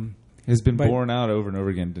 Has been borne out over and over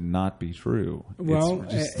again to not be true. Well,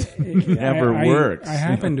 it never works. I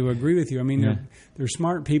happen to agree with you. I mean, they're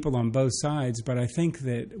smart people on both sides, but I think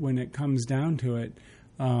that when it comes down to it,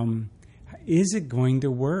 is it going to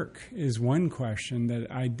work is one question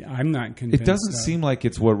that I'm not convinced It doesn't seem like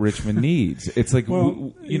it's what Richmond needs. It's like,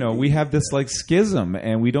 we have this like schism,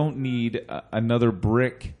 and we don't need another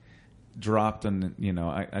brick dropped on,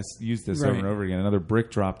 I use this over and over again, another brick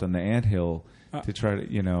dropped on the anthill to try to,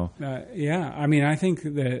 yeah, I mean, I think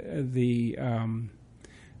that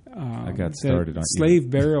I got started on slave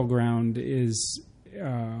burial ground is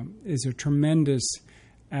a tremendous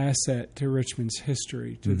asset to Richmond's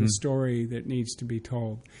history, to the story that needs to be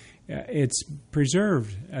told. It's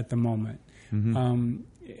preserved at the moment.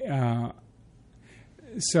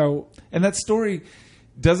 So, and that story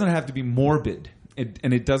doesn't have to be morbid,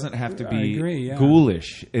 and it doesn't have to be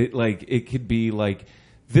ghoulish. It could be like,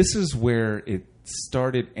 this is where it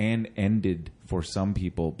started and ended for some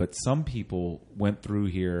people, but some people went through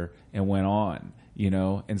here and went on,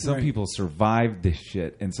 and some people survived this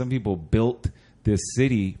shit, and some people built this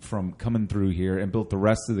city from coming through here and built the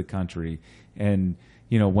rest of the country, and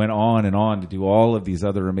went on and on to do all of these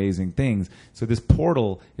other amazing things. So this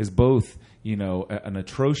portal is both an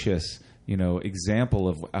atrocious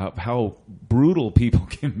example of how brutal people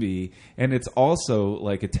can be, and it's also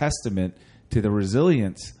like a testament to the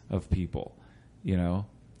resilience of people,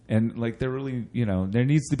 and like there really, there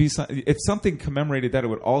needs to be if something commemorated that, it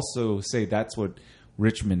would also say that's what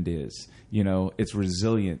Richmond is. It's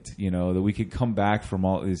resilient, that we could come back from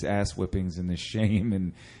all these ass whippings and this shame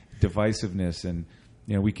and divisiveness, and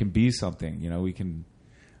we can be something, we can.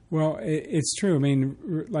 Well, it's true. I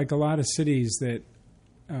mean, like a lot of cities that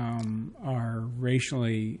are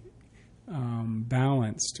racially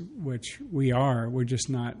balanced, which we are, we're just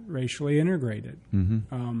not racially integrated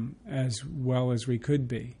as well as we could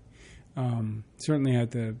be. Certainly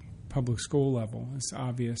at the public school level, it's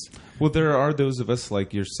obvious. Well, there are those of us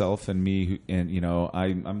like yourself and me,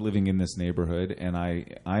 I'm living in this neighborhood, and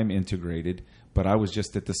I'm integrated. But I was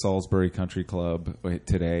just at the Salisbury Country Club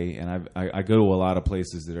today, and I go to a lot of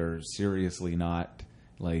places that are seriously not.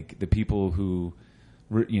 Like the people who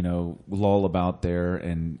loll about there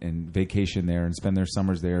and vacation there and spend their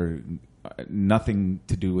summers there, nothing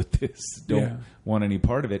to do with this, don't want any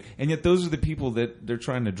part of it. And yet those are the people that they're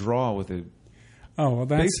trying to draw with a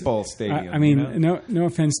baseball stadium. I mean, no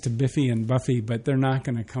offense to Biffy and Buffy, but they're not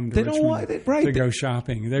going to come to Richmond to go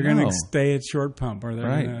shopping. They're going to stay at Short Pump, or they're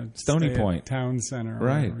going to Stony Point at Town Center.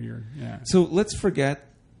 Right. So let's forget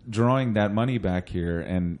drawing that money back here,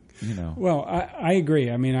 and Well, I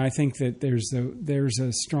agree. I mean, I think that there's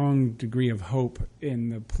a strong degree of hope in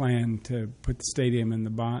the plan to put the stadium in the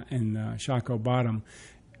Shockoe Bottom,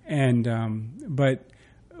 and but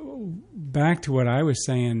back to what I was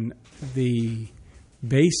saying, the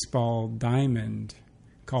baseball diamond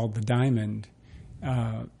called the Diamond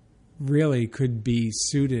really could be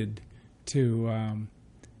suited to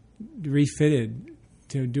refitted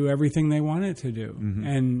to do everything they want it to do.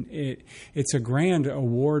 And it's a grand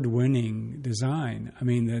award-winning design. I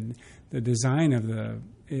mean, the design of the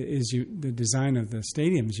design of the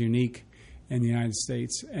stadium is unique in the United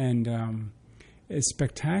States, and it's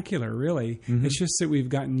spectacular, really. It's just that we've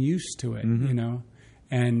gotten used to it,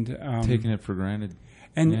 and taking it for granted.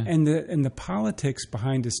 And the politics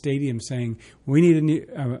behind a stadium saying we need a new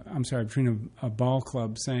between a ball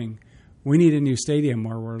club saying we need a new stadium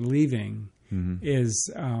or we're leaving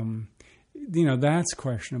is that's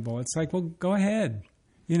questionable. It's like, well, go ahead,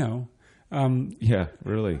 really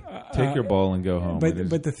take your ball and go home.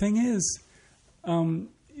 But the thing is,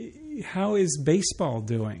 how is baseball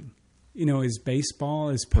doing? Is baseball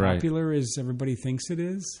as popular as everybody thinks it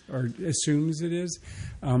is or assumes it is?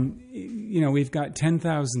 We've got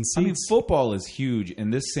 10,000 seats. I mean, football is huge,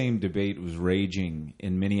 and this same debate was raging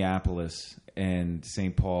in Minneapolis and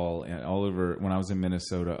St. Paul and all over when I was in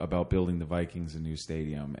Minnesota about building the Vikings a new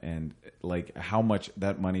stadium, and like how much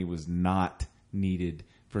that money was not needed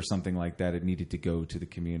for something like that. It needed to go to the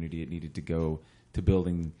community. It needed to go to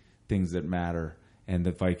building things that matter. And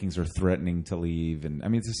the Vikings are threatening to leave. And I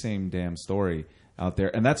mean, it's the same damn story out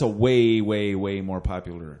there. And that's a way, way, way more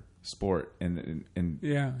popular sport. And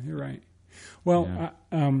yeah, you're right. Well,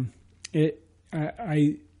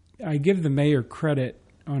 I give the mayor credit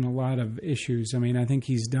on a lot of issues. I mean, I think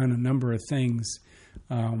he's done a number of things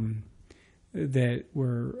that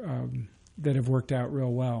have worked out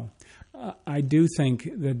real well. I do think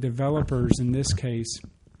the developers in this case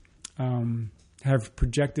have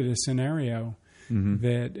projected a scenario Mm-hmm.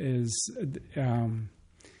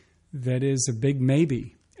 that is a big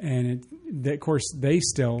maybe, and of course they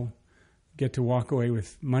still get to walk away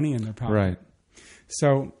with money in their pocket. Right.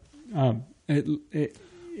 So,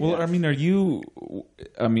 Well, I mean, are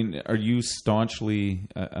you staunchly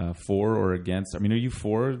for or against? I mean, are you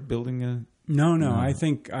for building a? No. I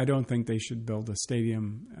don't think they should build a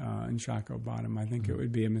stadium in Shockoe Bottom. I think it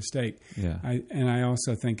would be a mistake. Yeah. I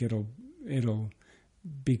also think it'll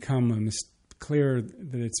become clear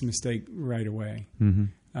that it's a mistake right away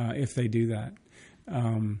if they do that.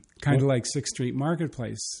 Kind of like 6th Street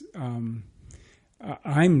Marketplace.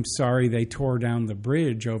 I'm sorry they tore down the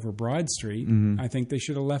bridge over Broad Street. I think they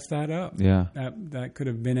should have left that up. Yeah. That could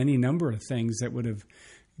have been any number of things that would have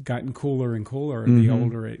gotten cooler and cooler the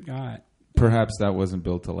older it got. Perhaps that wasn't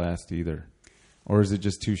built to last either. Or is it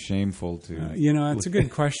just too shameful to... it's a good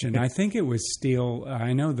question. I think it was steel.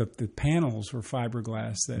 I know that the panels were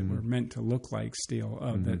fiberglass that were meant to look like steel,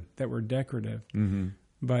 that were decorative.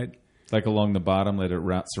 But... Like along the bottom, that it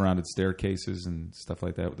surrounded staircases and stuff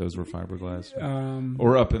like that. Those were fiberglass,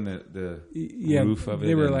 or up in the roof of it.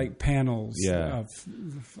 They were like panels Yeah. of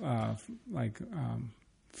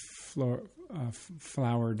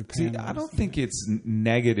flowered panels. See, I don't think it's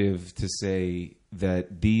negative to say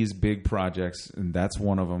that these big projects, and that's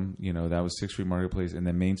one of them. You know, that was 6th Street Marketplace, and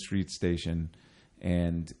then Main Street Station,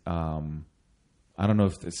 and I don't know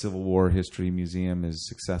if the Civil War History Museum is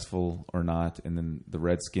successful or not, and then the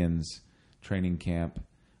Redskins training camp,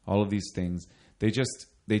 all of these things, they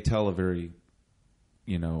tell a very,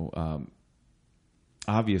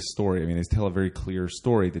 obvious story. I mean, they tell a very clear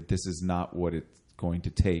story that this is not what it's going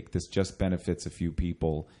to take. This just benefits a few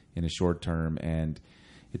people in a short term, and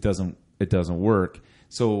it doesn't work.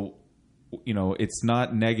 So, it's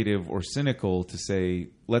not negative or cynical to say,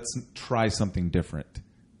 let's try something different.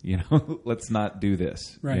 Let's not do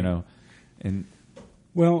this. Right. And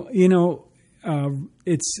well,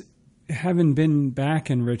 it's having been back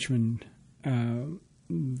in Richmond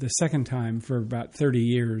the second time for about 30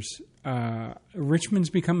 years. Richmond's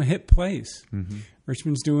become a hip place.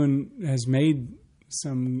 Richmond's has made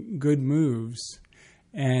some good moves,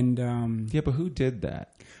 and but who did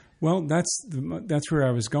that? Well, that's where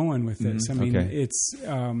I was going with this. I mean, it's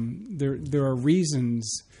there are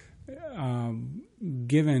reasons.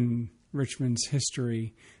 Given Richmond's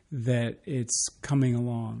history, that it's coming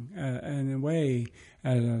along in a way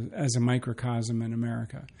as a microcosm in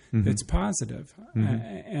America that's positive.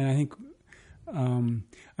 And I think,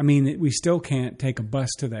 we still can't take a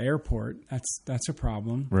bus to the airport. That's a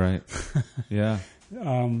problem. Right. Yeah.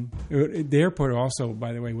 The airport also,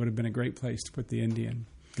 by the way, would have been a great place to put the Indian,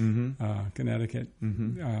 Connecticut.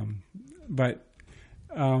 But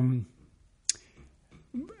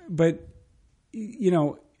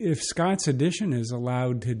if Scott's Addition is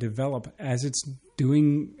allowed to develop as it's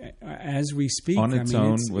doing as we speak, on its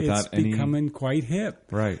own, without it's becoming quite hip,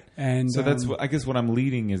 right? And so that's I guess what I'm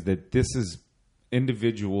leading is that this is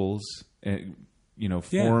individuals,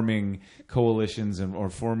 forming coalitions or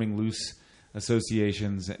forming loose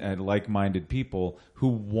associations and like-minded people who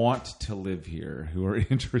want to live here, who are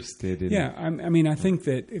interested in. Yeah, I think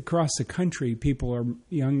that across the country, people are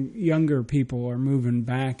younger people are moving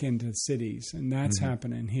back into cities, and that's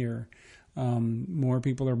happening here. More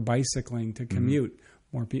people are bicycling to commute.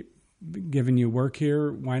 More people. Given you work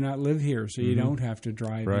here, why not live here so you don't have to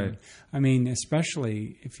drive in? I mean,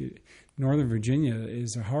 especially Northern Virginia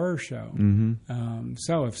is a horror show.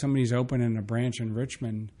 So if somebody's opening a branch in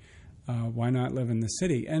Richmond, why not live in the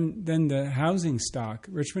city? And then the housing stock.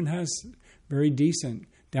 Richmond has very decent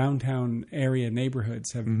downtown area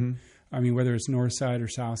neighborhoods. Whether it's North Side or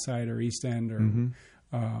South Side or East End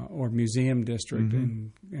or Museum District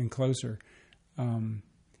and closer.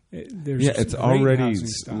 It's already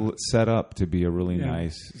set up to be a really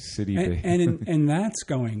nice city, and that's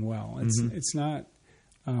going well. It's not.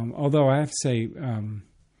 Although I have to say,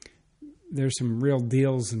 there's some real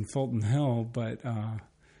deals in Fulton Hill, but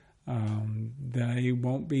they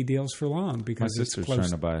won't be deals for long because my sister's trying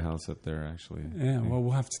to buy a house up there. Actually, well,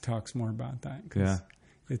 we'll have to talk some more about that.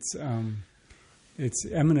 It's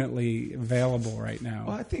eminently available right now.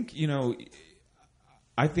 Well,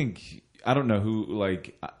 I don't know who, I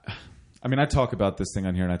talk about this thing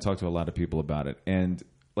on here and I talk to a lot of people about it. And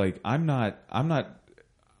I'm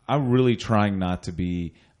really trying not to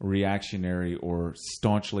be reactionary or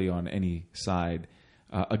staunchly on any side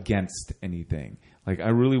against anything. I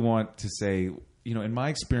really want to say, in my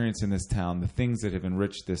experience in this town, the things that have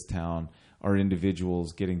enriched this town are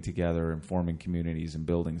individuals getting together and forming communities and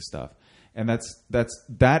building stuff. And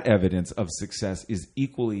that evidence of success is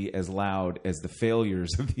equally as loud as the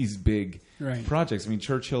failures of these big projects. I mean,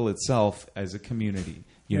 Churchill itself as a community,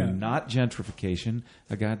 not gentrification,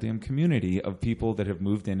 a goddamn community of people that have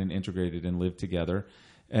moved in and integrated and lived together.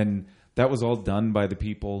 And that was all done by the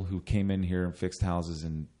people who came in here and fixed houses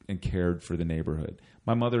and cared for the neighborhood.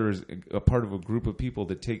 My mother is a part of a group of people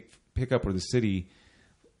that pick up where the city,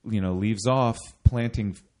 leaves off,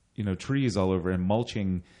 planting, trees all over and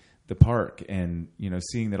mulching the park, and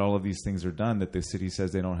seeing that all of these things are done that the city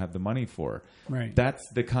says they don't have the money for. Right. That's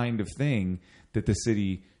the kind of thing that the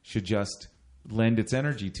city should just lend its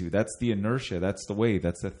energy to. That's the inertia. That's the way.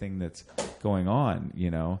 That's the thing that's going on.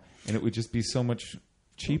 And it would just be so much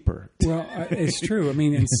cheaper. Well, it's true. I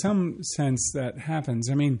mean, in some sense, that happens.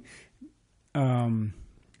 I mean,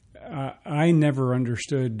 I never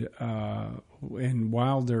understood when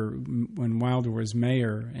Wilder was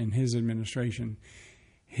mayor in his administration,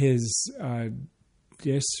 his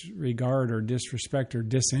disregard or disrespect or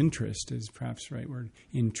disinterest is perhaps the right word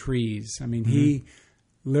in trees. I mean, he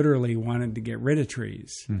literally wanted to get rid of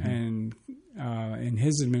trees, and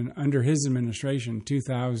under his administration,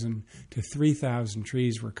 2,000 to 3,000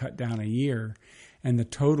 trees were cut down a year, and the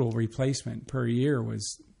total replacement per year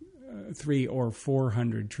was 300 or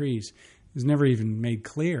 400 trees. It was never even made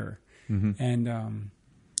clear, and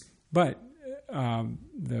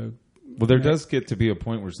there does get to be a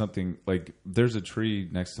point where something like there's a tree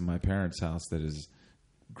next to my parents' house that has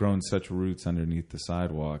grown such roots underneath the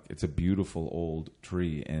sidewalk. It's a beautiful old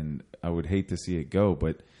tree, and I would hate to see it go,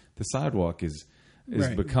 but the sidewalk is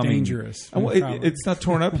becoming dangerous. It's not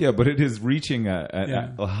torn up yet, but it is reaching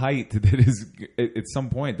a height that is at some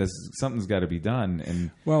point something's got to be done.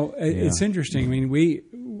 And it's interesting. I mean,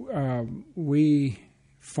 we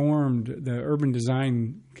formed the Urban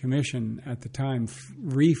Design Commission at the time,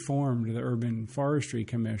 reformed the Urban Forestry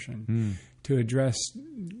Commission to address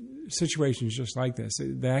situations just like this.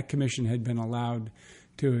 That commission had been allowed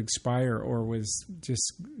to expire or was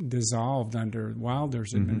just dissolved under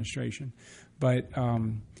Wilder's administration. But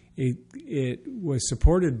it was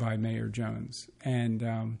supported by Mayor Jones. And,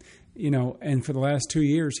 and for the last 2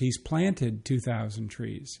 years, he's planted 2,000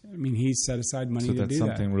 trees. I mean, he's set aside money to do that. So that's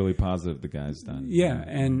something really positive the guy's done. Yeah.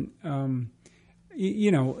 And,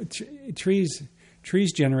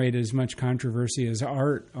 trees generate as much controversy as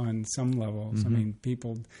art on some levels. I mean,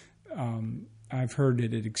 people... I've heard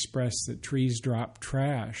it expressed that trees drop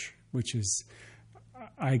trash, which is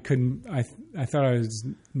I thought I was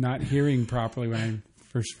not hearing properly when I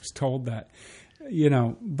first was told that,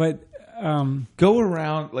 but go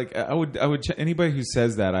around like I would anybody who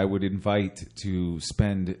says that I would invite to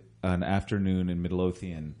spend an afternoon in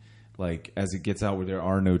Midlothian, like as it gets out where there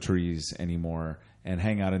are no trees anymore, and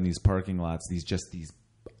hang out in these parking lots, these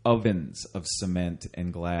ovens of cement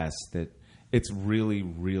and glass that it's really,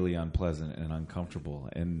 really unpleasant and uncomfortable.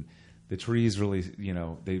 And the trees really,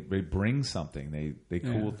 they bring something. They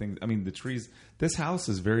cool things. I mean, the trees, this house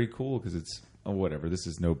is very cool because it's, whatever, this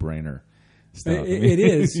is no-brainer stuff. It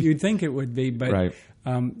is. You'd think it would be, but, right.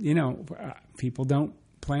 People don't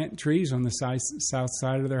plant trees on the south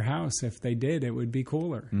side of their house. If they did, it would be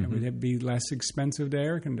cooler. It would be less expensive to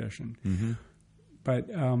air condition.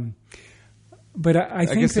 But I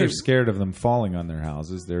think guess they're scared of them falling on their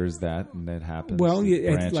houses. There is that, and that happens. Well,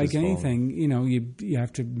 it's like anything, you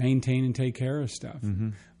have to maintain and take care of stuff.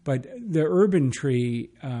 But the urban tree,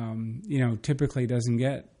 typically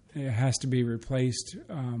it has to be replaced.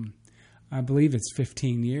 I believe it's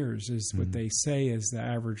 15 years is what they say is the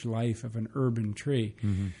average life of an urban tree.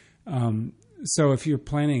 So if you're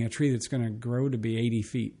planting a tree that's going to grow to be 80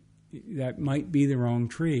 feet, that might be the wrong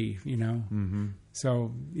tree,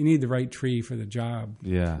 So you need the right tree for the job, so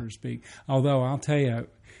to speak. Although I'll tell you,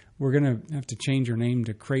 we're going to have to change our name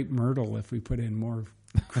to Crepe Myrtle if we put in more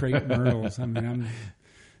crepe myrtles. I mean, I'm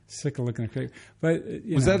sick of looking at crepe. But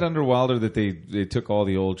was that under Wilder that they took all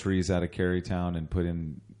the old trees out of Carytown and put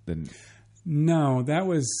in the? No, that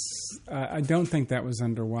was. I don't think that was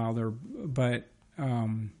under Wilder, but.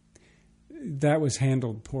 That was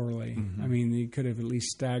handled poorly. I mean, you could have at least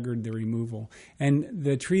staggered the removal. And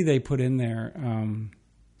the tree they put in there,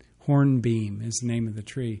 hornbeam is the name of the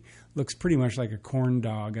tree, looks pretty much like a corn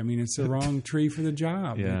dog. I mean, it's the wrong tree for the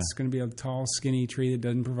job. Yeah. It's going to be a tall, skinny tree that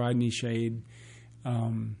doesn't provide any shade. There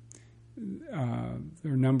are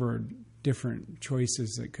a number of different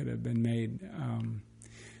choices that could have been made.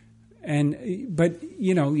 But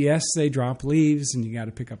yes, they drop leaves, and you got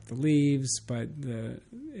to pick up the leaves. But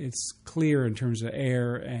it's clear in terms of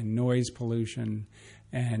air and noise pollution,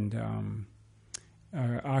 and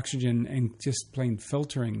oxygen, and just plain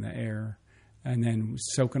filtering the air. and then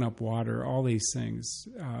soaking up water, all these things,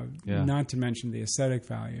 not to mention the aesthetic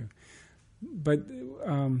value. But,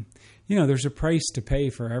 there's a price to pay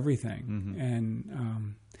for everything.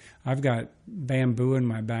 And I've got bamboo in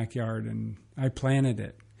my backyard, and I planted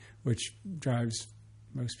it, which drives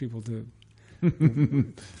most people to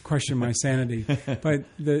question my sanity. But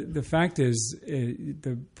the fact is,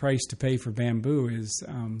 the price to pay for bamboo is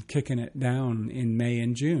kicking it down in May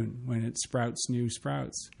and June when it sprouts new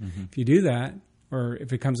sprouts. If you do that, or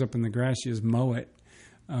if it comes up in the grass, you just mow it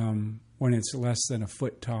when it's less than a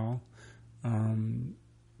foot tall.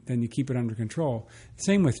 Then you keep it under control.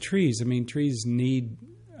 Same with trees. I mean, trees need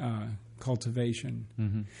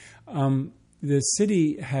cultivation. The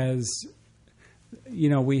city has,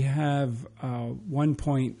 we have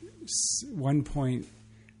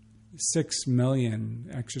 1.6 million,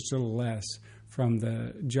 actually it's a little less, from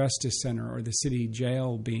the Justice Center or the city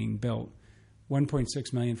jail being built.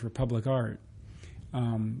 1.6 million for public art.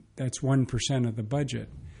 That's 1% of the budget.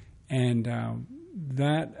 And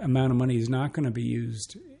that amount of money is not going to be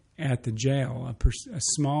used at the jail. A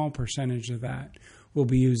small percentage of that will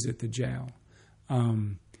be used at the jail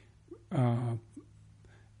and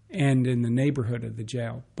in the neighborhood of the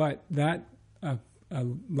jail. But that a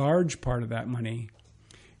large part of that money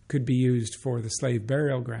could be used for the slave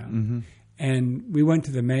burial ground. And we went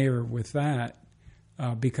to the mayor with that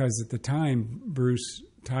because at the time, Bruce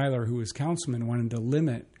Tyler, who was councilman, wanted to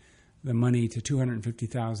limit the money to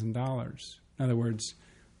 $250,000. In other words,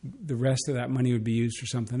 the rest of that money would be used for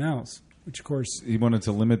something else, which, of course... He wanted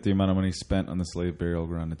to limit the amount of money spent on the slave burial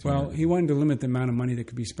ground. Well, he wanted to limit the amount of money that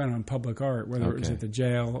could be spent on public art, whether it was at the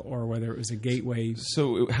jail or whether it was a gateway.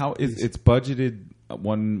 So how is it's budgeted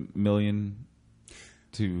 $1 million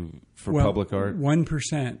for public art?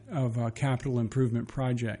 1% of a capital improvement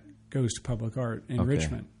project goes to public art in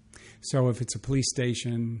Richmond. So if it's a police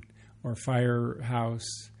station or a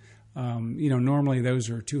firehouse... normally those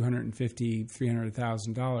are $250,000,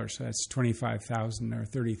 $300,000. So that's $25,000 or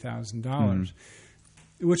 $30,000,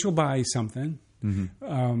 which will buy something.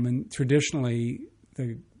 And traditionally,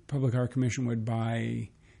 the Public Art Commission would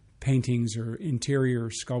buy paintings or interior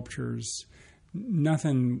sculptures,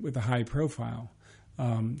 nothing with a high profile.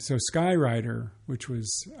 So Skyrider, which was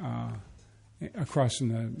across from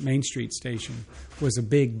the Main Street station, was a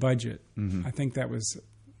big budget. I think that was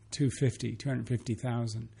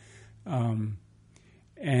 $250,000.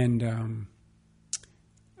 And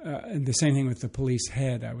the same thing with the police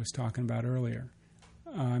head I was talking about earlier.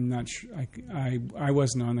 I'm not sure. I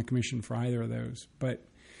wasn't on the commission for either of those, but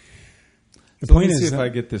the point is, if I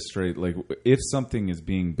get this straight, like if something is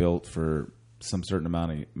being built for some certain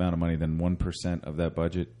amount of money, then 1% of that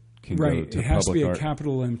budget can go to public art. It has to be a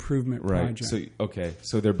capital improvement project.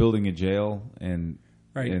 So they're building a jail and.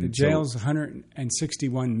 Right, and the jail's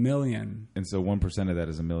 $161 million. And so 1% of that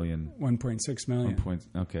is $1 million. 1.6 million.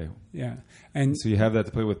 Okay. Yeah. And so you have that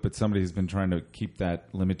to play with, but somebody has been trying to keep that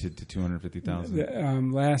limited to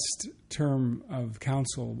 $250,000. Last term of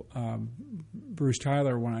council, Bruce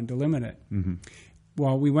Tyler wanted to limit it.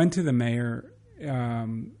 Well, we went to the mayor,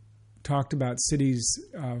 talked about cities,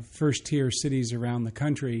 first-tier cities around the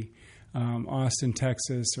country, Austin,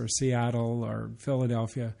 Texas, or Seattle, or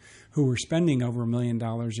Philadelphia, who were spending over $1 million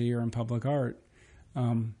a year on public art.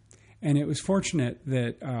 And it was fortunate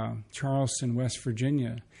that Charleston, West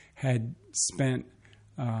Virginia, had spent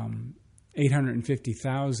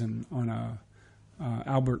 $850,000 on a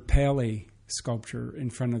Albert Paley sculpture in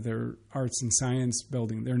front of their arts and science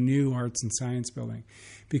building, their new arts and science building,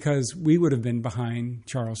 because we would have been behind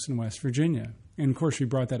Charleston, West Virginia. And, of course, we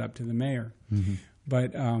brought that up to the mayor.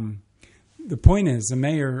 But the point is, the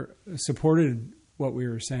mayor supported what we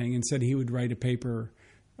were saying and said he would write a paper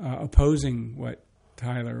opposing what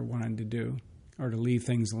Tyler wanted to do, or to leave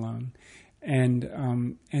things alone.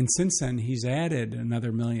 And since then, he's added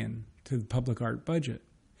another $1 million to the public art budget.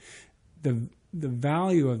 The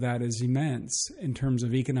value of that is immense in terms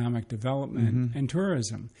of economic development and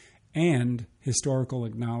tourism and historical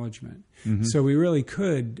acknowledgement. So we really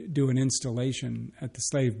could do an installation at the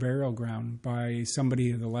slave burial ground by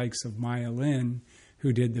somebody of the likes of Maya Lin,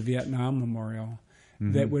 who did the Vietnam Memorial,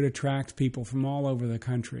 that would attract people from all over the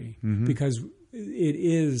country because it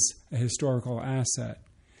is a historical asset.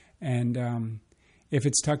 And if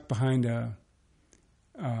it's tucked behind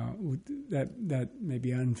that may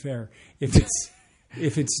be unfair.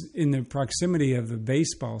 If it's in the proximity of the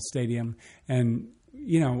baseball stadium, and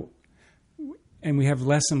and we have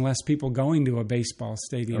less and less people going to a baseball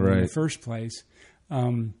stadium in the first place,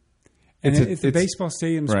 and if the baseball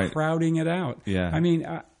stadium's crowding it out, I mean,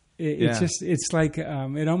 it's like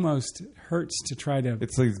it almost hurts to try to.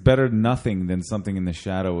 It's like it's better nothing than something in the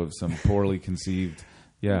shadow of some poorly conceived.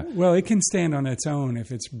 Yeah. Well, it can stand on its own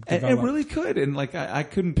if it's developed. It really could. And like I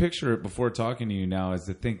couldn't picture it before talking to you now, as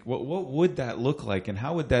to think what would that look like, and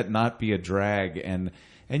how would that not be a drag? And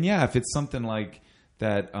yeah, if it's something like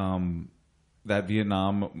that that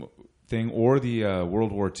Vietnam thing or the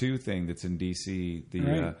World War II thing that's in DC,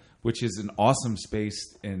 right. Which is an awesome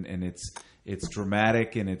space, and it's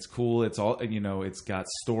dramatic and it's cool. It's all, it's got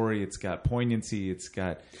story, it's got poignancy, it's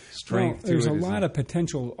got strength. Well, there's a lot of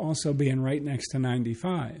potential also being right next to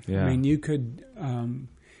 95. Yeah. I mean, you could.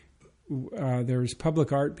 There's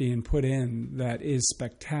public art being put in that is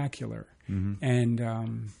spectacular, and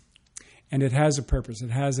it has a purpose.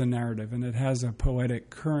 It has a narrative, and it has a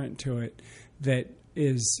poetic current to it that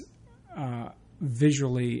is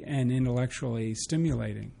visually and intellectually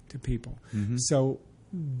stimulating to people. So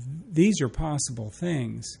these are possible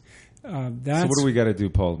things. So what do we got to do,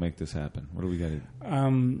 Paul, to make this happen? What do we got to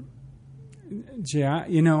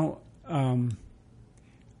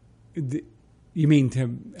do? You mean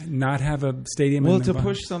to not have a stadium? Well, to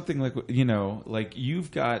push something like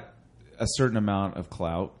you've got a certain amount of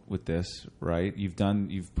clout with this, right? You've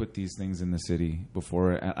put these things in the city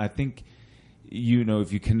before. I think,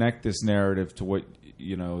 if you connect this narrative to what,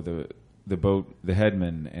 the boat, the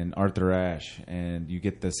Headman and Arthur Ashe, and you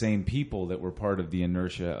get the same people that were part of the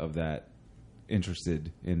inertia of that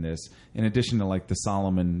interested in this, in addition to like the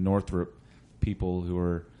Solomon Northrop people who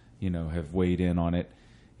are, have weighed in on it,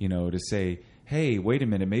 to say, hey, wait a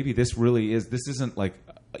minute, maybe this isn't like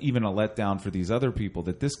even a letdown for these other people,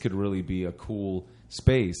 that this could really be a cool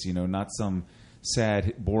space, not some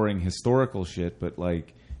sad, boring historical shit, but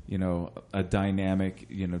like, a dynamic,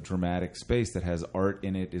 dramatic space that has art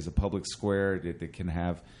in it, is a public square that can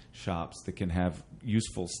have shops, that can have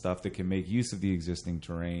useful stuff, that can make use of the existing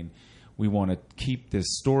terrain. We want to keep this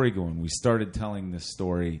story going. We started telling this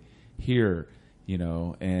story here,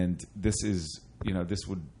 and this is, this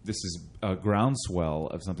is a groundswell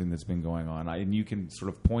of something that's been going on. And you can sort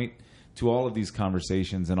of point to all of these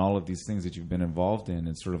conversations and all of these things that you've been involved in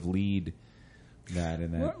and sort of lead that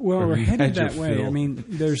and that. Well, we're headed that way. I mean,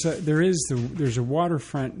 there's a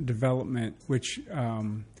waterfront development, which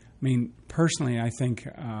personally, I think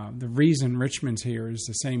the reason Richmond's here is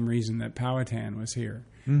the same reason that Powhatan was here,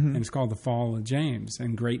 and it's called the Fall of James,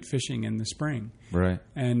 and great fishing in the spring. Right.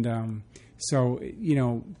 And so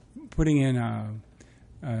putting in a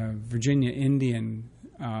Virginia Indian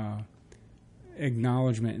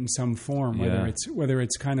acknowledgement in some form, whether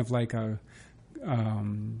it's kind of like a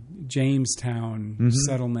Jamestown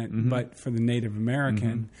settlement, but for the Native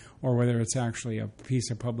American, or whether it's actually a piece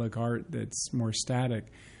of public art that's more static.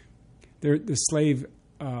 The slave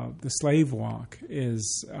walk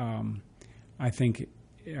is, I think,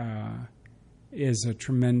 is a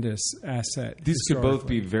tremendous asset. These could both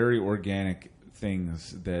be very organic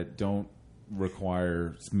things that don't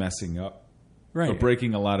require messing up, right, or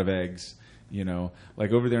breaking a lot of eggs.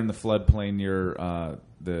 Like over there in the floodplain near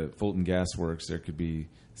the Fulton Gas Works, there could be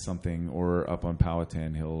something, or up on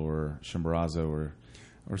Powhatan Hill or Chimborazo,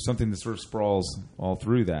 or something that sort of sprawls all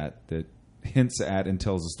through that hints at and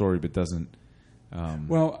tells a story, but doesn't.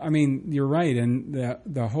 Well, I mean, you're right, and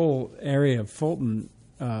the whole area of Fulton,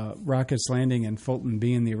 Rocket's Landing, and Fulton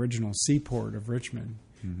being the original seaport of Richmond,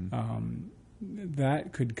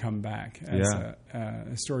 that could come back as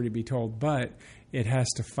a story to be told, but it has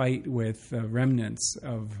to fight with the remnants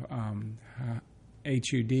of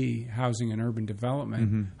HUD, Housing and Urban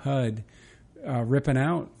Development, HUD, ripping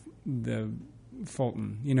out the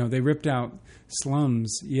Fulton. They ripped out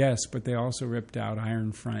slums, yes, but they also ripped out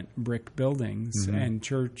iron front brick buildings and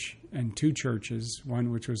two churches,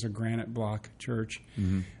 one which was a granite block church,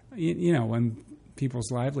 and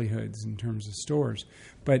people's livelihoods in terms of stores.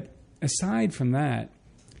 But aside from that,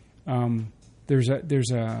 there's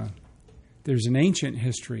an ancient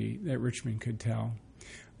history that Richmond could tell.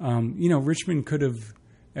 Richmond could have,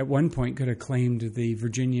 at one point, claimed the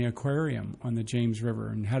Virginia Aquarium on the James River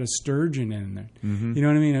and had a sturgeon in there. You know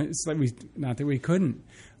what I mean? It's like not that we couldn't,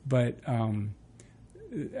 but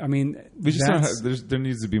I mean, we just there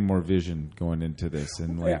needs to be more vision going into this,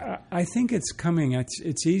 and I think it's coming.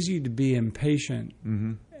 It's easy to be impatient,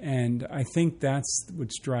 and I think that's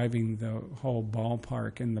what's driving the whole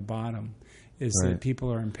ballpark in the bottom. Is that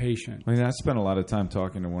people are impatient. I spent a lot of time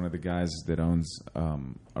talking to one of the guys that owns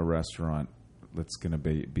a restaurant that's going to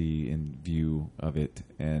be in view of it,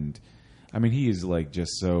 and I mean, he is like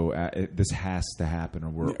just so this has to happen,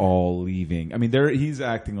 or we're all leaving. I mean, he's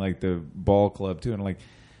acting like the ball club too, and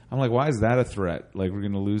I'm like, why is that a threat? Like, we're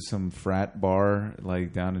going to lose some frat bar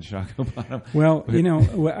like down in Shockoe Bottom? Well,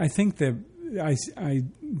 I think that I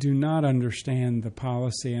do not understand the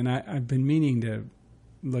policy, and I've been meaning to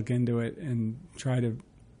look into it and try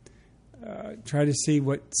to see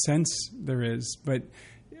what sense there is. But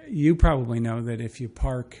you probably know that if you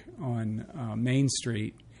park on Main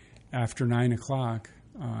Street after 9 o'clock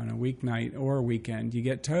on a weeknight or a weekend, you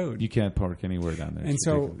get towed. You can't park anywhere down there. And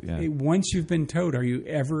so once you've been towed, are you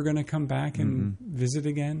ever going to come back and visit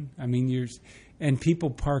again? I mean, and people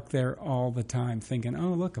park there all the time thinking,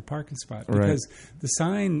 oh, look, a parking spot. Because the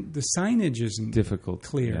signage isn't difficult,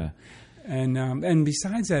 clear. Yeah. And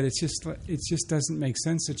besides that, it just doesn't make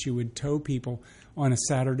sense that you would tow people on a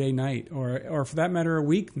Saturday night or for that matter a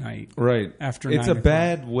weeknight. Right. After it's 9 a o'clock.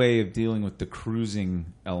 bad way of dealing with the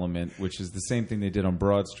cruising element, which is the same thing they did on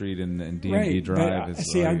Broad Street and D&D Drive.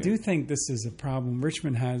 But, I do think this is a problem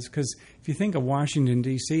Richmond has, because if you think of Washington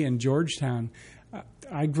D.C. and Georgetown,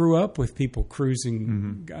 I grew up with people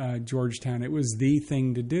cruising Georgetown. It was the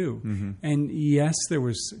thing to do. And yes, there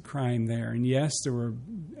was crime there. And yes, there were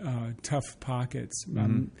tough pockets,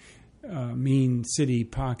 mean city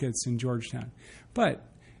pockets in Georgetown. But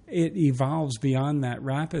it evolves beyond that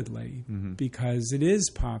rapidly because it is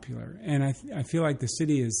popular. And I feel like the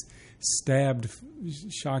city has stabbed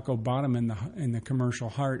Shockoe Bottom in the commercial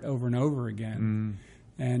heart over and over again.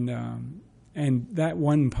 And that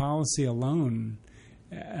one policy alone,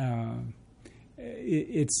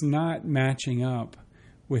 it's not matching up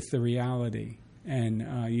with the reality.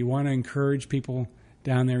 And you want to encourage people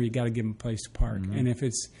down there, you got to give them a place to park. And if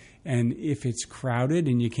it's crowded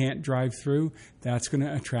and you can't drive through, that's going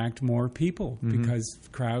to attract more people because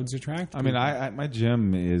crowds attract people. I mean, my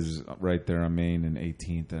gym is right there on Main and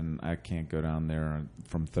 18th, and I can't go down there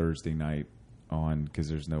from Thursday night on because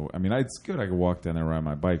there's no. I mean, it's good I could walk down there ride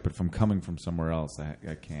my bike, but if I'm coming from somewhere else,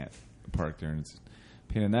 I can't park there, and it's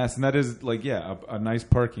a pain in the ass. And that is like, a nice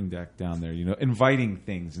parking deck down there, inviting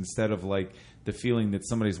things instead of like the feeling that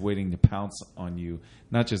somebody's waiting to pounce on you,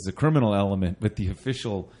 not just the criminal element, but the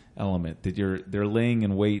official element that they're laying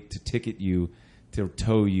in wait to ticket you, to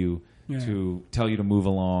tow you, to tell you to move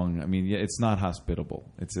along. I mean, it's not hospitable.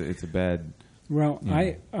 It's a bad. Well,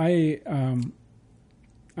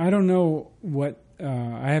 I don't know what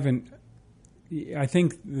I haven't. I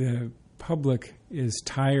think the public is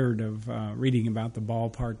tired of reading about the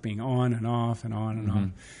ballpark being on and off and on and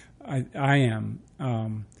on. I am.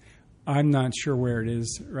 I'm not sure where it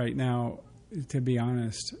is right now, to be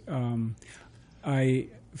honest. I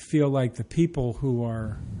feel like the people who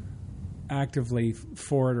are actively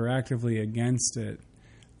for it or actively against it,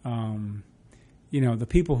 the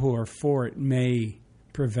people who are for it may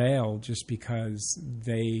prevail just because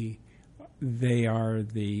they are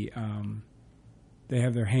the they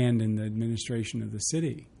have their hand in the administration of the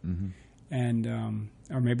city, and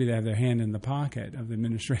or maybe they have their hand in the pocket of the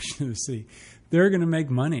administration of the city. They're going to make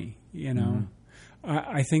money,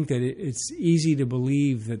 I think that it's easy to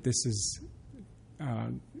believe that this is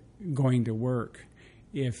going to work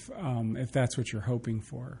if that's what you're hoping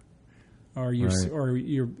for, or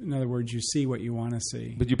in other words, you see what you want to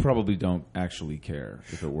see. But you probably don't actually care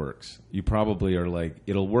if it works. You probably are like,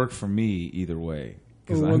 it'll work for me either way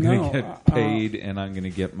because I'm going to get paid and I'm going to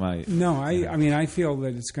get my. No, I mean, I feel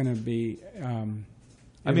that it's going to be.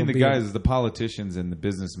 The politicians and the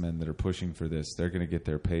businessmen that are pushing for this, they're going to get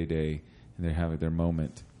their payday and they're having their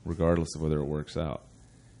moment, regardless of whether it works out.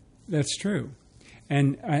 That's true,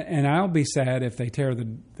 and I'll be sad if they tear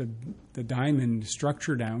the diamond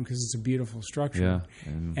structure down because it's a beautiful structure,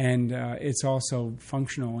 and it's also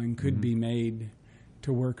functional and could be made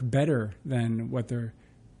to work better than what they're.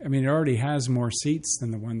 I mean, it already has more seats than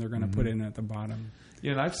the one they're going to put in at the bottom.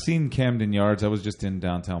 Yeah, and I've seen Camden Yards. I was just in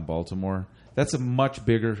downtown Baltimore. That's a much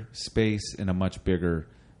bigger space and a much bigger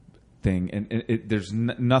thing. And there's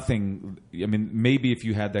nothing. I mean, maybe if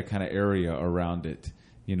you had that kind of area around it,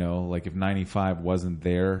 like if 95 wasn't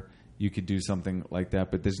there, you could do something like that.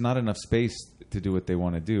 But there's not enough space to do what they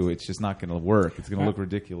want to do. It's just not going to work. It's going to look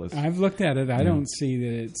ridiculous. I've looked at it. I don't see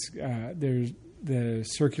that it's there's the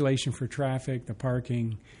circulation for traffic, the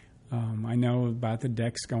parking. I know about the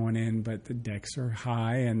decks going in, but the decks are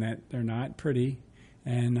high and that they're not pretty.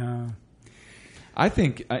 And I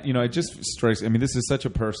think, it just strikes. I mean, this is such a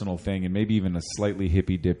personal thing, and maybe even a slightly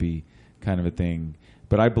hippy dippy kind of a thing.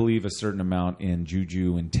 But I believe a certain amount in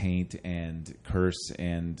juju and taint and curse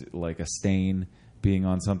and like a stain being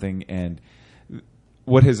on something. And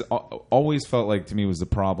what has always felt like to me was the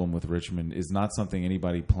problem with Richmond is not something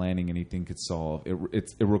anybody planning anything could solve.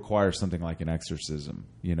 It requires something like an exorcism,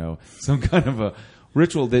 some kind of a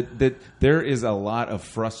ritual that there is a lot of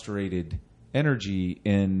frustrated energy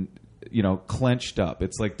in, clenched up.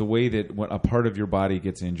 It's like the way that when a part of your body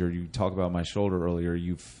gets injured, you talk about my shoulder earlier,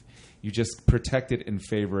 you just protect it and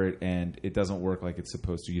favor it, and it doesn't work like it's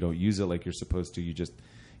supposed to. You don't use it like you're supposed to. You just,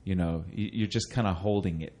 you're just kind of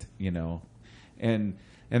holding it, and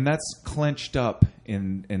that's clenched up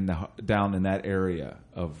down in that area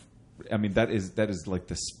of, that is like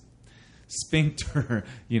the sphincter,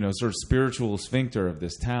 sort of spiritual sphincter of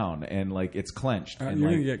this town, and like it's clenched. And you're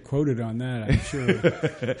gonna get quoted on that, I'm sure.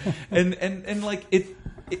 and like it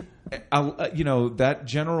that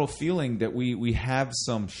general feeling that we have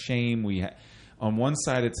some shame. On one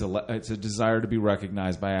side, it's a desire to be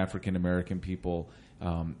recognized by African American people,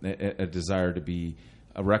 a desire to be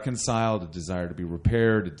reconciled, a desire to be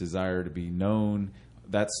repaired, a desire to be known.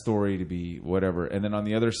 That story to be whatever. And then on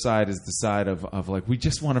the other side is the side of like, we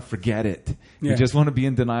just want to forget it. Yeah. We just want to be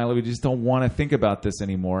in denial. We just don't want to think about this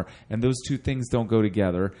anymore. And those two things don't go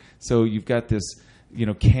together. So you've got this,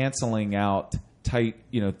 canceling out tight,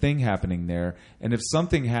 thing happening there. And if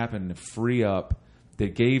something happened to free up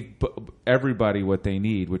that gave everybody what they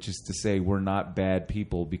need, which is to say we're not bad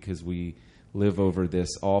people because we live over this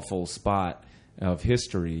awful spot of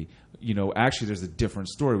history, actually there's a different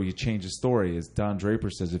story. We could change the story. As Don Draper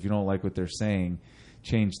says, if you don't like what they're saying,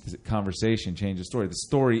 change the conversation, change the story. The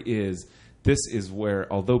story is, this is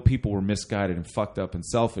where, although people were misguided and fucked up and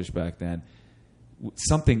selfish back then,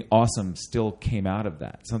 something awesome still came out of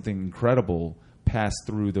that. Something incredible passed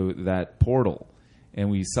through that portal, and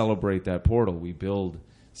we celebrate that portal. We build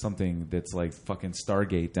something that's like fucking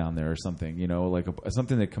Stargate down there or something, like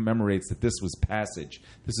something that commemorates that this was passage.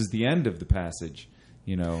 This is the end of the passage.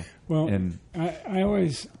 Well, and I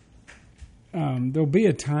always there'll be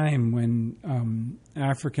a time when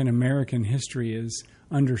African American history is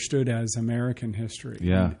understood as American history.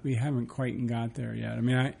 Yeah, and we haven't quite got there yet.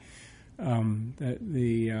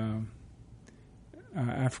 The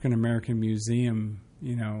African American Museum,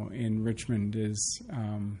 in Richmond is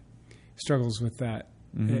struggles with that.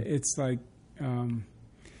 Mm-hmm. It's like,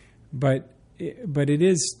 but it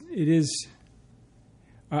is.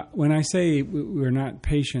 When I say we're not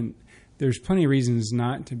patient, there's plenty of reasons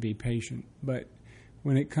not to be patient. But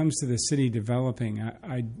when it comes to the city developing,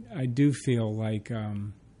 I do feel like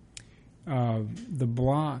the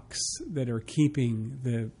blocks that are keeping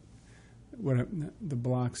the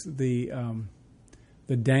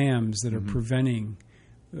dams that are preventing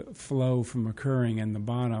the flow from occurring in the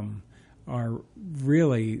bottom are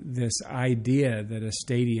really this idea that a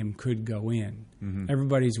stadium could go in. Mm-hmm.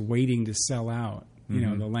 Everybody's waiting to sell out.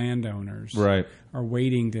 The landowners are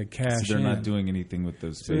waiting to cash in. So they're not doing anything with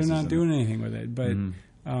those spaces. So they're not doing anything with it. But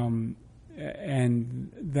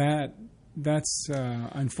and that's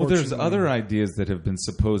unfortunately. Well, there's other ideas that have been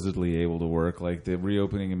supposedly able to work, like the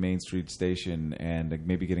reopening of Main Street Station and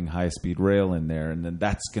maybe getting high-speed rail in there, and then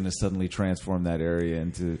that's going to suddenly transform that area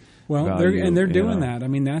into they're doing that.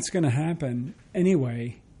 That's going to happen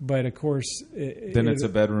anyway. But of course, then it's a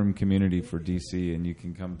bedroom community for DC, and you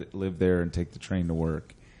can come live there and take the train to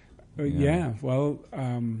work. Yeah, well,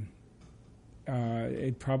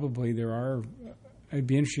 it probably there are. It'd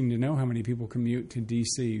be interesting to know how many people commute to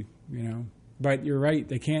DC. But you're right;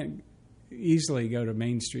 they can't easily go to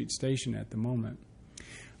Main Street Station at the moment.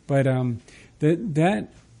 But that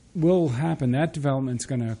will happen. That development's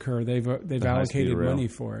going to occur. They've allocated money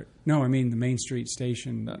for it. No, I mean the Main Street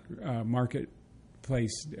Station market.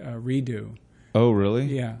 Place redo. Oh, really?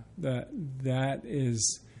 Yeah, that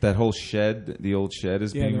is that whole shed. The old shed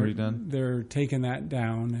is being redone. They're taking that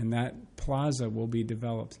down, and that plaza will be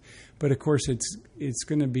developed. But of course, it's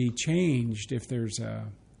going to be changed if there's a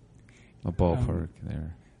ballpark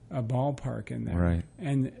there. A ballpark in there, right?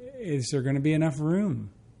 And is there going to be enough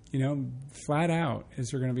room? Flat out, is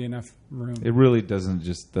there going to be enough room? It really doesn't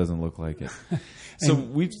look like it. So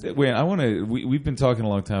we've been talking a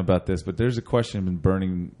long time about this, but there's a question I've been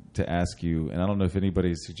burning to ask you, and I don't know if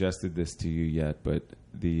anybody's suggested this to you yet, but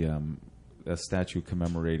a statue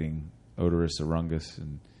commemorating Oderus Urungus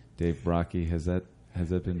and Dave Brockie, has that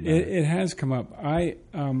been? It has come up. I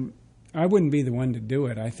wouldn't be the one to do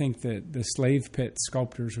it. I think that the slave pit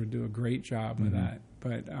sculptors would do a great job with that,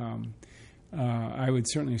 but. I would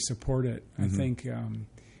certainly support it. I think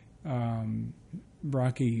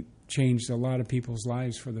Brockie changed a lot of people's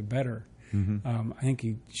lives for the better. I think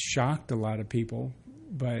he shocked a lot of people,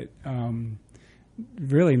 but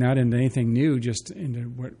really not into anything new, just into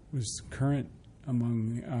what was current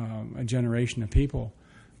among a generation of people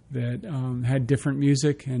that had different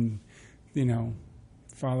music and,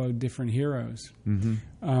 followed different heroes.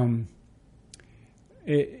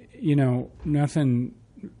 Nothing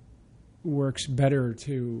works better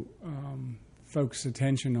to folks'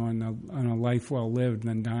 attention on a life well lived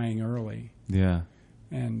than dying early. Yeah.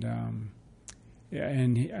 And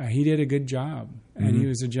he did a good job, and he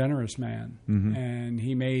was a generous man, and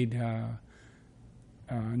he made a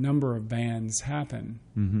number of bands happen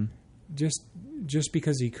just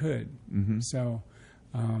because he could. So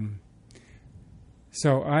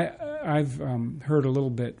I've heard a little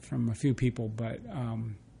bit from a few people, but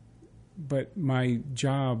my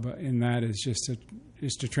job in that is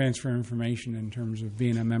just to transfer information in terms of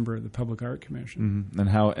being a member of the Public Art Commission. And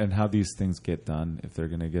how these things get done, if they're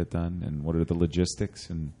going to get done, and what are the logistics?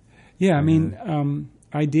 And yeah, I mean,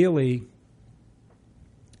 ideally,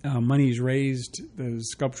 money's raised, the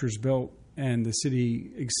sculpture's built, and the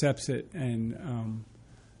city accepts it and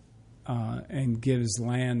gives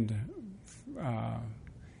land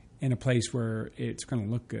in a place where it's going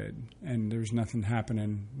to look good, and there's nothing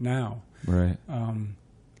happening now. Right.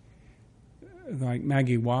 Like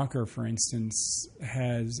Maggie Walker, for instance,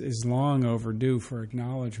 is long overdue for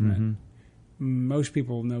acknowledgement. Most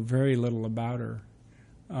people know very little about her,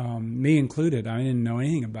 me included. I didn't know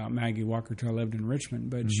anything about Maggie Walker till I lived in Richmond,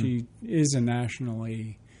 but she is a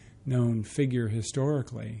nationally known figure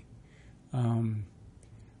historically.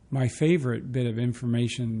 My favorite bit of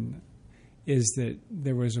information is that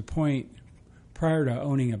there was a point prior to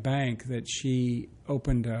owning a bank that she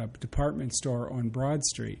opened a department store on Broad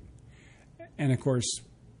Street. And of course,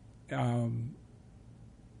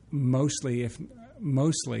 mostly, if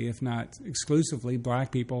not exclusively,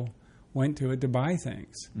 black people went to it to buy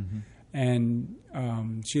things. And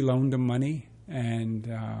she loaned them money, and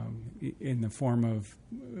in the form of,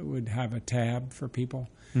 would have a tab for people.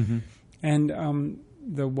 And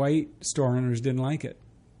the white store owners didn't like it,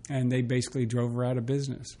 and they basically drove her out of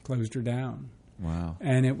business, closed her down. Wow.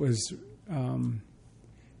 And it was...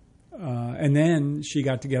 and then she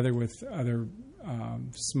got together with other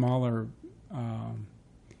smaller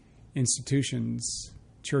institutions,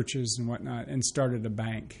 churches and whatnot, and started a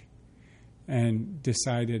bank, and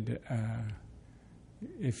decided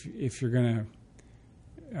if you're going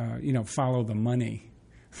to follow the money,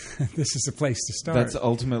 this is the place to start. That's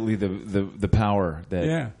ultimately the power that.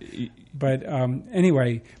 Yeah. But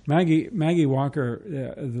anyway, Maggie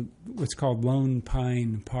Walker, what's called Lone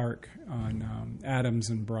Pine Park on Adams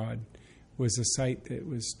and Broad, was a site that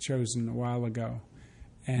was chosen a while ago,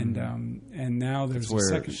 and now there's That's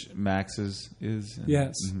where a second. Max's is.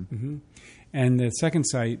 Yes, and the second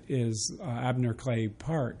site is Abner Clay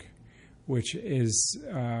Park, which is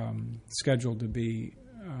scheduled to be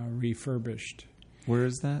refurbished. Where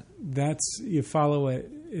is that? You follow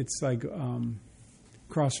it. It's like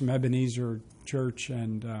across from Ebenezer Church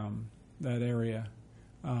and that area.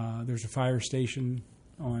 There's a fire station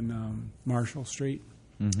on Marshall Street.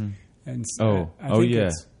 And I know what you're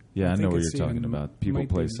it's talking about. People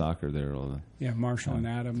play soccer there all the. Yeah, Marshall and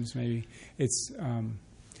Adams, maybe. It's.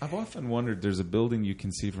 I've often wondered. There's a building you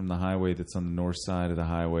can see from the highway that's on the north side of the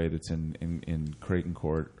highway that's in Creighton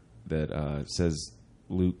Court that says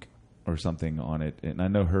Luke or something on it, and I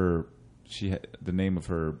know her. The name of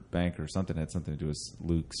her bank or something had something to do with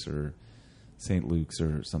Luke's or St. Luke's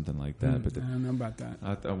or something like that. But I don't know about that.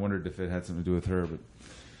 I wondered if it had something to do with her. But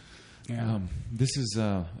yeah, this has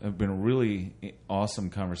been a really awesome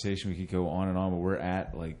conversation. We could go on and on, but we're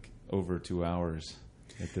at like over 2 hours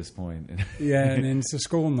at this point. Yeah, and it's a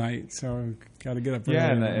school night, so got to get up early.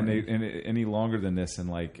 Yeah, and any longer than this, and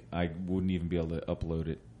like I wouldn't even be able to upload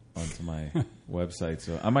it onto my website.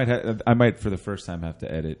 So I might for the first time have to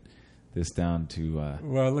edit this down to.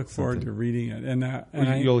 Well, I look forward to reading it,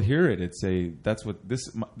 and you'll hear it. This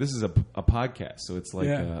is a podcast, so it's like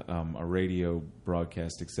a radio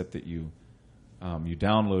broadcast, except that you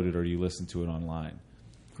download it or you listen to it online.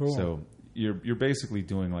 Cool. So you're basically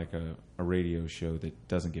doing like a radio show that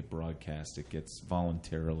doesn't get broadcast; it gets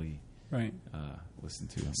voluntarily listened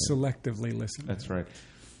to. Selectively listened. That's right.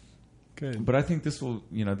 Good. But I think this will,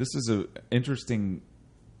 this is a interesting.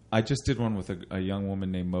 I just did one with a young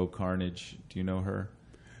woman named Mo Carnage. Do you know her?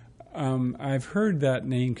 I've heard that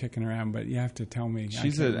name kicking around, but you have to tell me.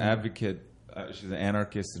 She's an advocate. She's an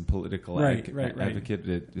anarchist and political advocate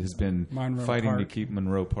that has been Monroe fighting Park. to keep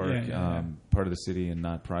Monroe Park part of the city and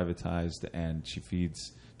not privatized. And she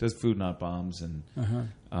does food, not bombs, and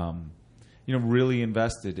really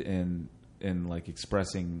invested in like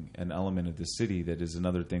expressing an element of the city that is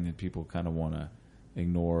another thing that people kind of want to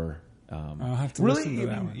ignore. I'll have to listen to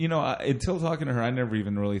that one. Until talking to her, I never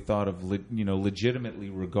even really thought of legitimately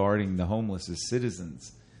regarding the homeless as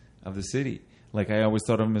citizens of the city. Like I always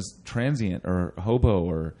thought of them as transient or hobo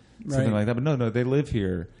or something like that. But no, they live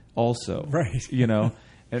here also. Right.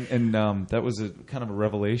 And that was a kind of a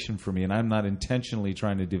revelation for me. And I'm not intentionally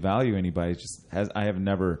trying to devalue anybody. It's just I have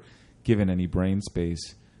never given any brain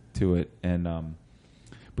space to it. And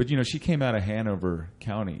but she came out of Hanover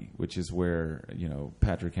County, which is where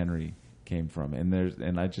Patrick Henry came from. And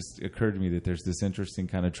it just occurred to me that there's this interesting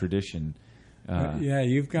kind of tradition.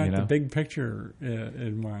 You've got the big picture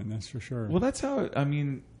in mind. That's for sure. Well, that's how.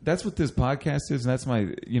 That's what this podcast is, and that's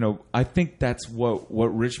my. I think that's what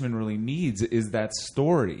Richmond really needs is that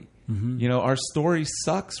story. Mm-hmm. Our story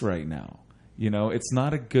sucks right now. It's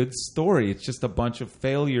not a good story. It's just a bunch of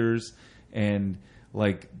failures, and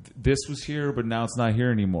like this was here, but now it's not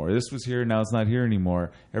here anymore. This was here, now it's not here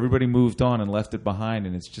anymore. Everybody moved on and left it behind,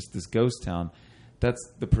 and it's just this ghost town. That's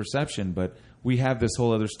the perception, but we have this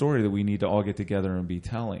whole other story that we need to all get together and be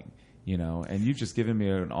telling, and you've just given me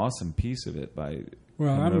an awesome piece of it by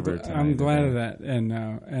I'm glad of that,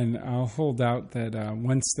 and I'll hold out that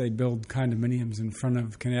once they build condominiums in front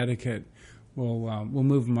of Connecticut, we'll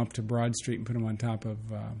move them up to Broad Street and put them on top of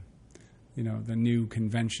the new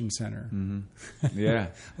convention center, yeah,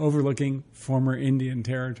 overlooking former Indian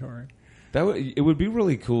territory. It would be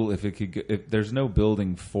really cool if it could. If there's no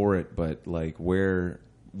building for it, but like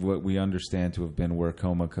what we understand to have been where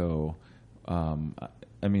Comacao.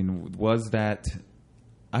 Was that?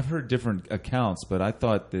 I've heard different accounts, but I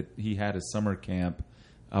thought that he had a summer camp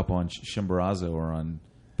up on Chimborazo or on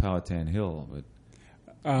Powhatan Hill, but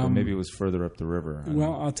maybe it was further up the river.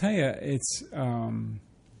 I'll tell you, it's.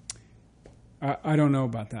 I don't know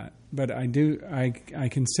about that, but I do. I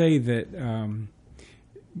can say that.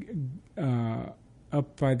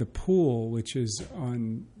 Up by the pool, which is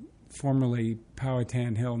on formerly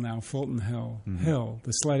Powhatan Hill, now Fulton Hill,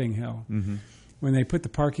 the sledding hill. Mm-hmm. When they put the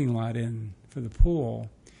parking lot in for the pool,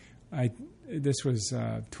 this was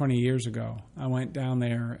 20 years ago. I went down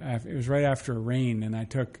there. It was right after a rain, and I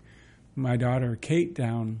took my daughter Kate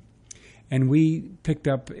down, and we picked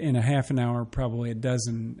up in a half an hour probably a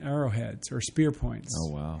dozen arrowheads or spear points.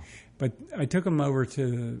 Oh, wow. But I took them over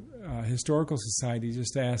to the Historical Society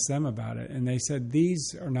just to ask them about it. And they said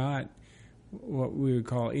these are not what we would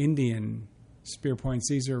call Indian spear points.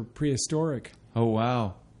 These are prehistoric. Oh,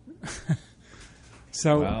 wow.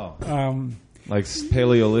 So, wow. Like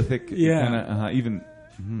Paleolithic? Yeah. Even...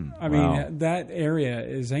 that area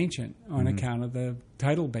is ancient on account of the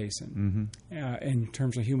tidal basin in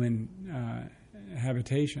terms of human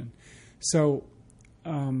habitation. So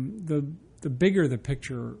the bigger the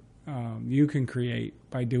picture you can create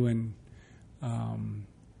by doing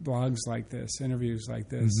blogs like this, interviews like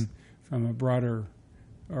this, from a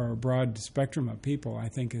broad spectrum of people, I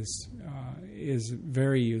think is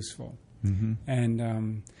very useful. Mm-hmm.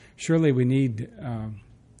 And surely we need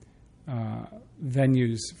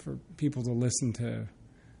venues for people to listen to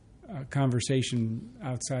conversation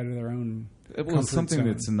outside of their own comfort something zone.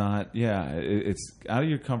 That's not, it's out of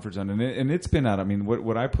your comfort zone, and it's been out. I mean,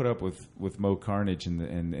 what I put up with Mo Carnage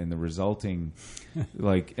and the resulting,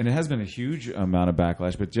 like, and it has been a huge amount of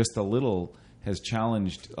backlash, but just a little has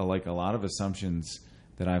challenged like a lot of assumptions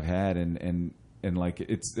that I've had, and like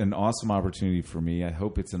it's an awesome opportunity for me. I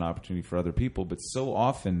hope it's an opportunity for other people, but so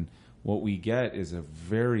often what we get is a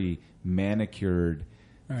very manicured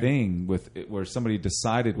thing where somebody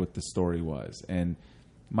decided what the story was, and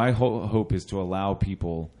my whole hope is to allow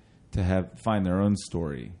people to find their own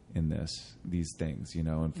story in these things,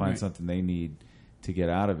 and find something they need to get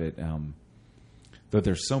out of it. Though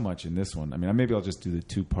there's so much in this one. I mean, maybe I'll just do the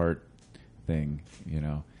 2-part thing,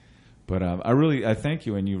 But I thank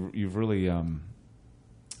you, and you've really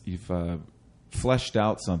you've fleshed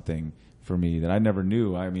out something for me that I never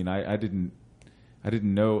knew. I mean, I didn't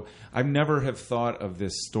know. I never have thought of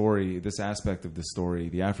this story, this aspect of the story,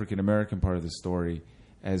 the African American part of the story,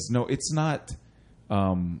 as it's not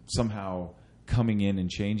somehow coming in and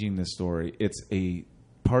changing the story. It's a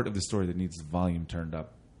part of the story that needs the volume turned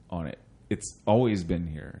up on it. It's always been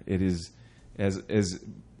here. It is as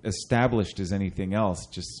established as anything else.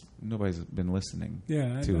 Just nobody's been listening.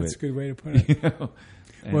 Yeah, to that's it. a good way to put it.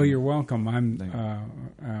 Well, you're welcome. I'm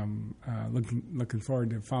looking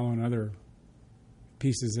forward to following other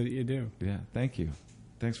pieces that you do. Yeah, thank you.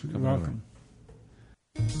 Thanks for coming. You're welcome.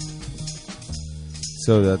 Over.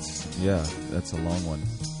 So that's a long one.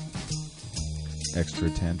 Extra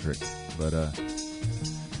tantric, but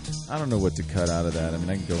I don't know what to cut out of that. I mean,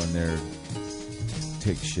 I can go in there,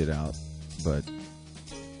 take shit out, but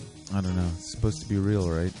I don't know. It's supposed to be real,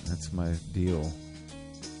 right? That's my deal.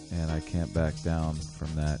 And I can't back down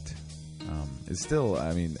from that. It's still,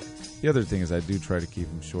 I mean, the other thing is I do try to keep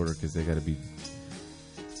them shorter because they got to be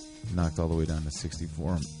knocked all the way down to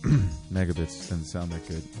 64 megabits. Doesn't sound that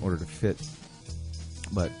good in order to fit.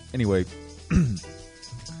 But anyway,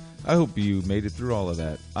 I hope you made it through all of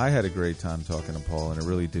that. I had a great time talking to Paul, and it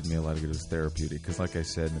really did me a lot of good. It was therapeutic because, like I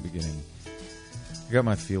said in the beginning, I got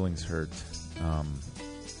my feelings hurt.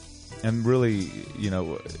 And really,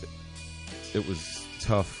 it was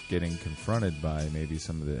tough getting confronted by maybe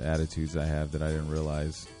some of the attitudes I have that I didn't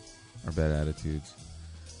realize are bad attitudes.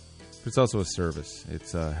 But it's also a service.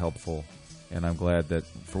 It's helpful, and I'm glad that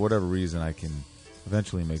for whatever reason I can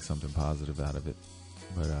eventually make something positive out of it.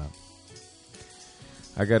 But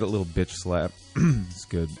I got a little bitch slap. It's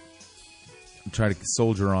good. I'm trying to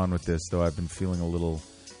soldier on with this, though I've been feeling a little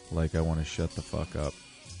like I want to shut the fuck up.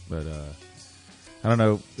 But I don't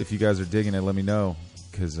know if you guys are digging it. Let me know,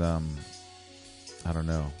 because I don't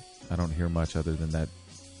know. I don't hear much other than that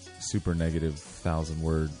super negative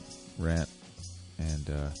 1,000-word rant, and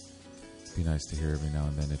it'd be nice to hear every now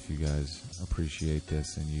and then if you guys appreciate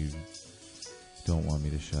this and you don't want me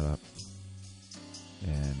to shut up,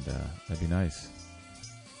 and that'd be nice.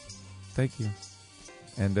 Thank you.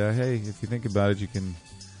 And hey, if you think about it, you can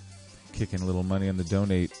kick in a little money on the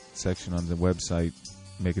donate section on the website.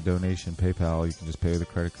 Make a donation, PayPal. You can just pay with a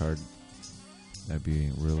credit card. That'd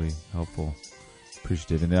be really helpful.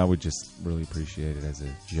 Appreciative. And I would just really appreciate it as a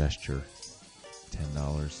gesture. $10,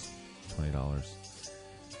 $20.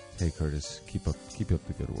 Hey, Curtis, keep up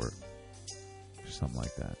the good work. Or something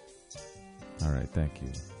like that. All right, thank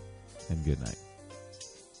you. And good night.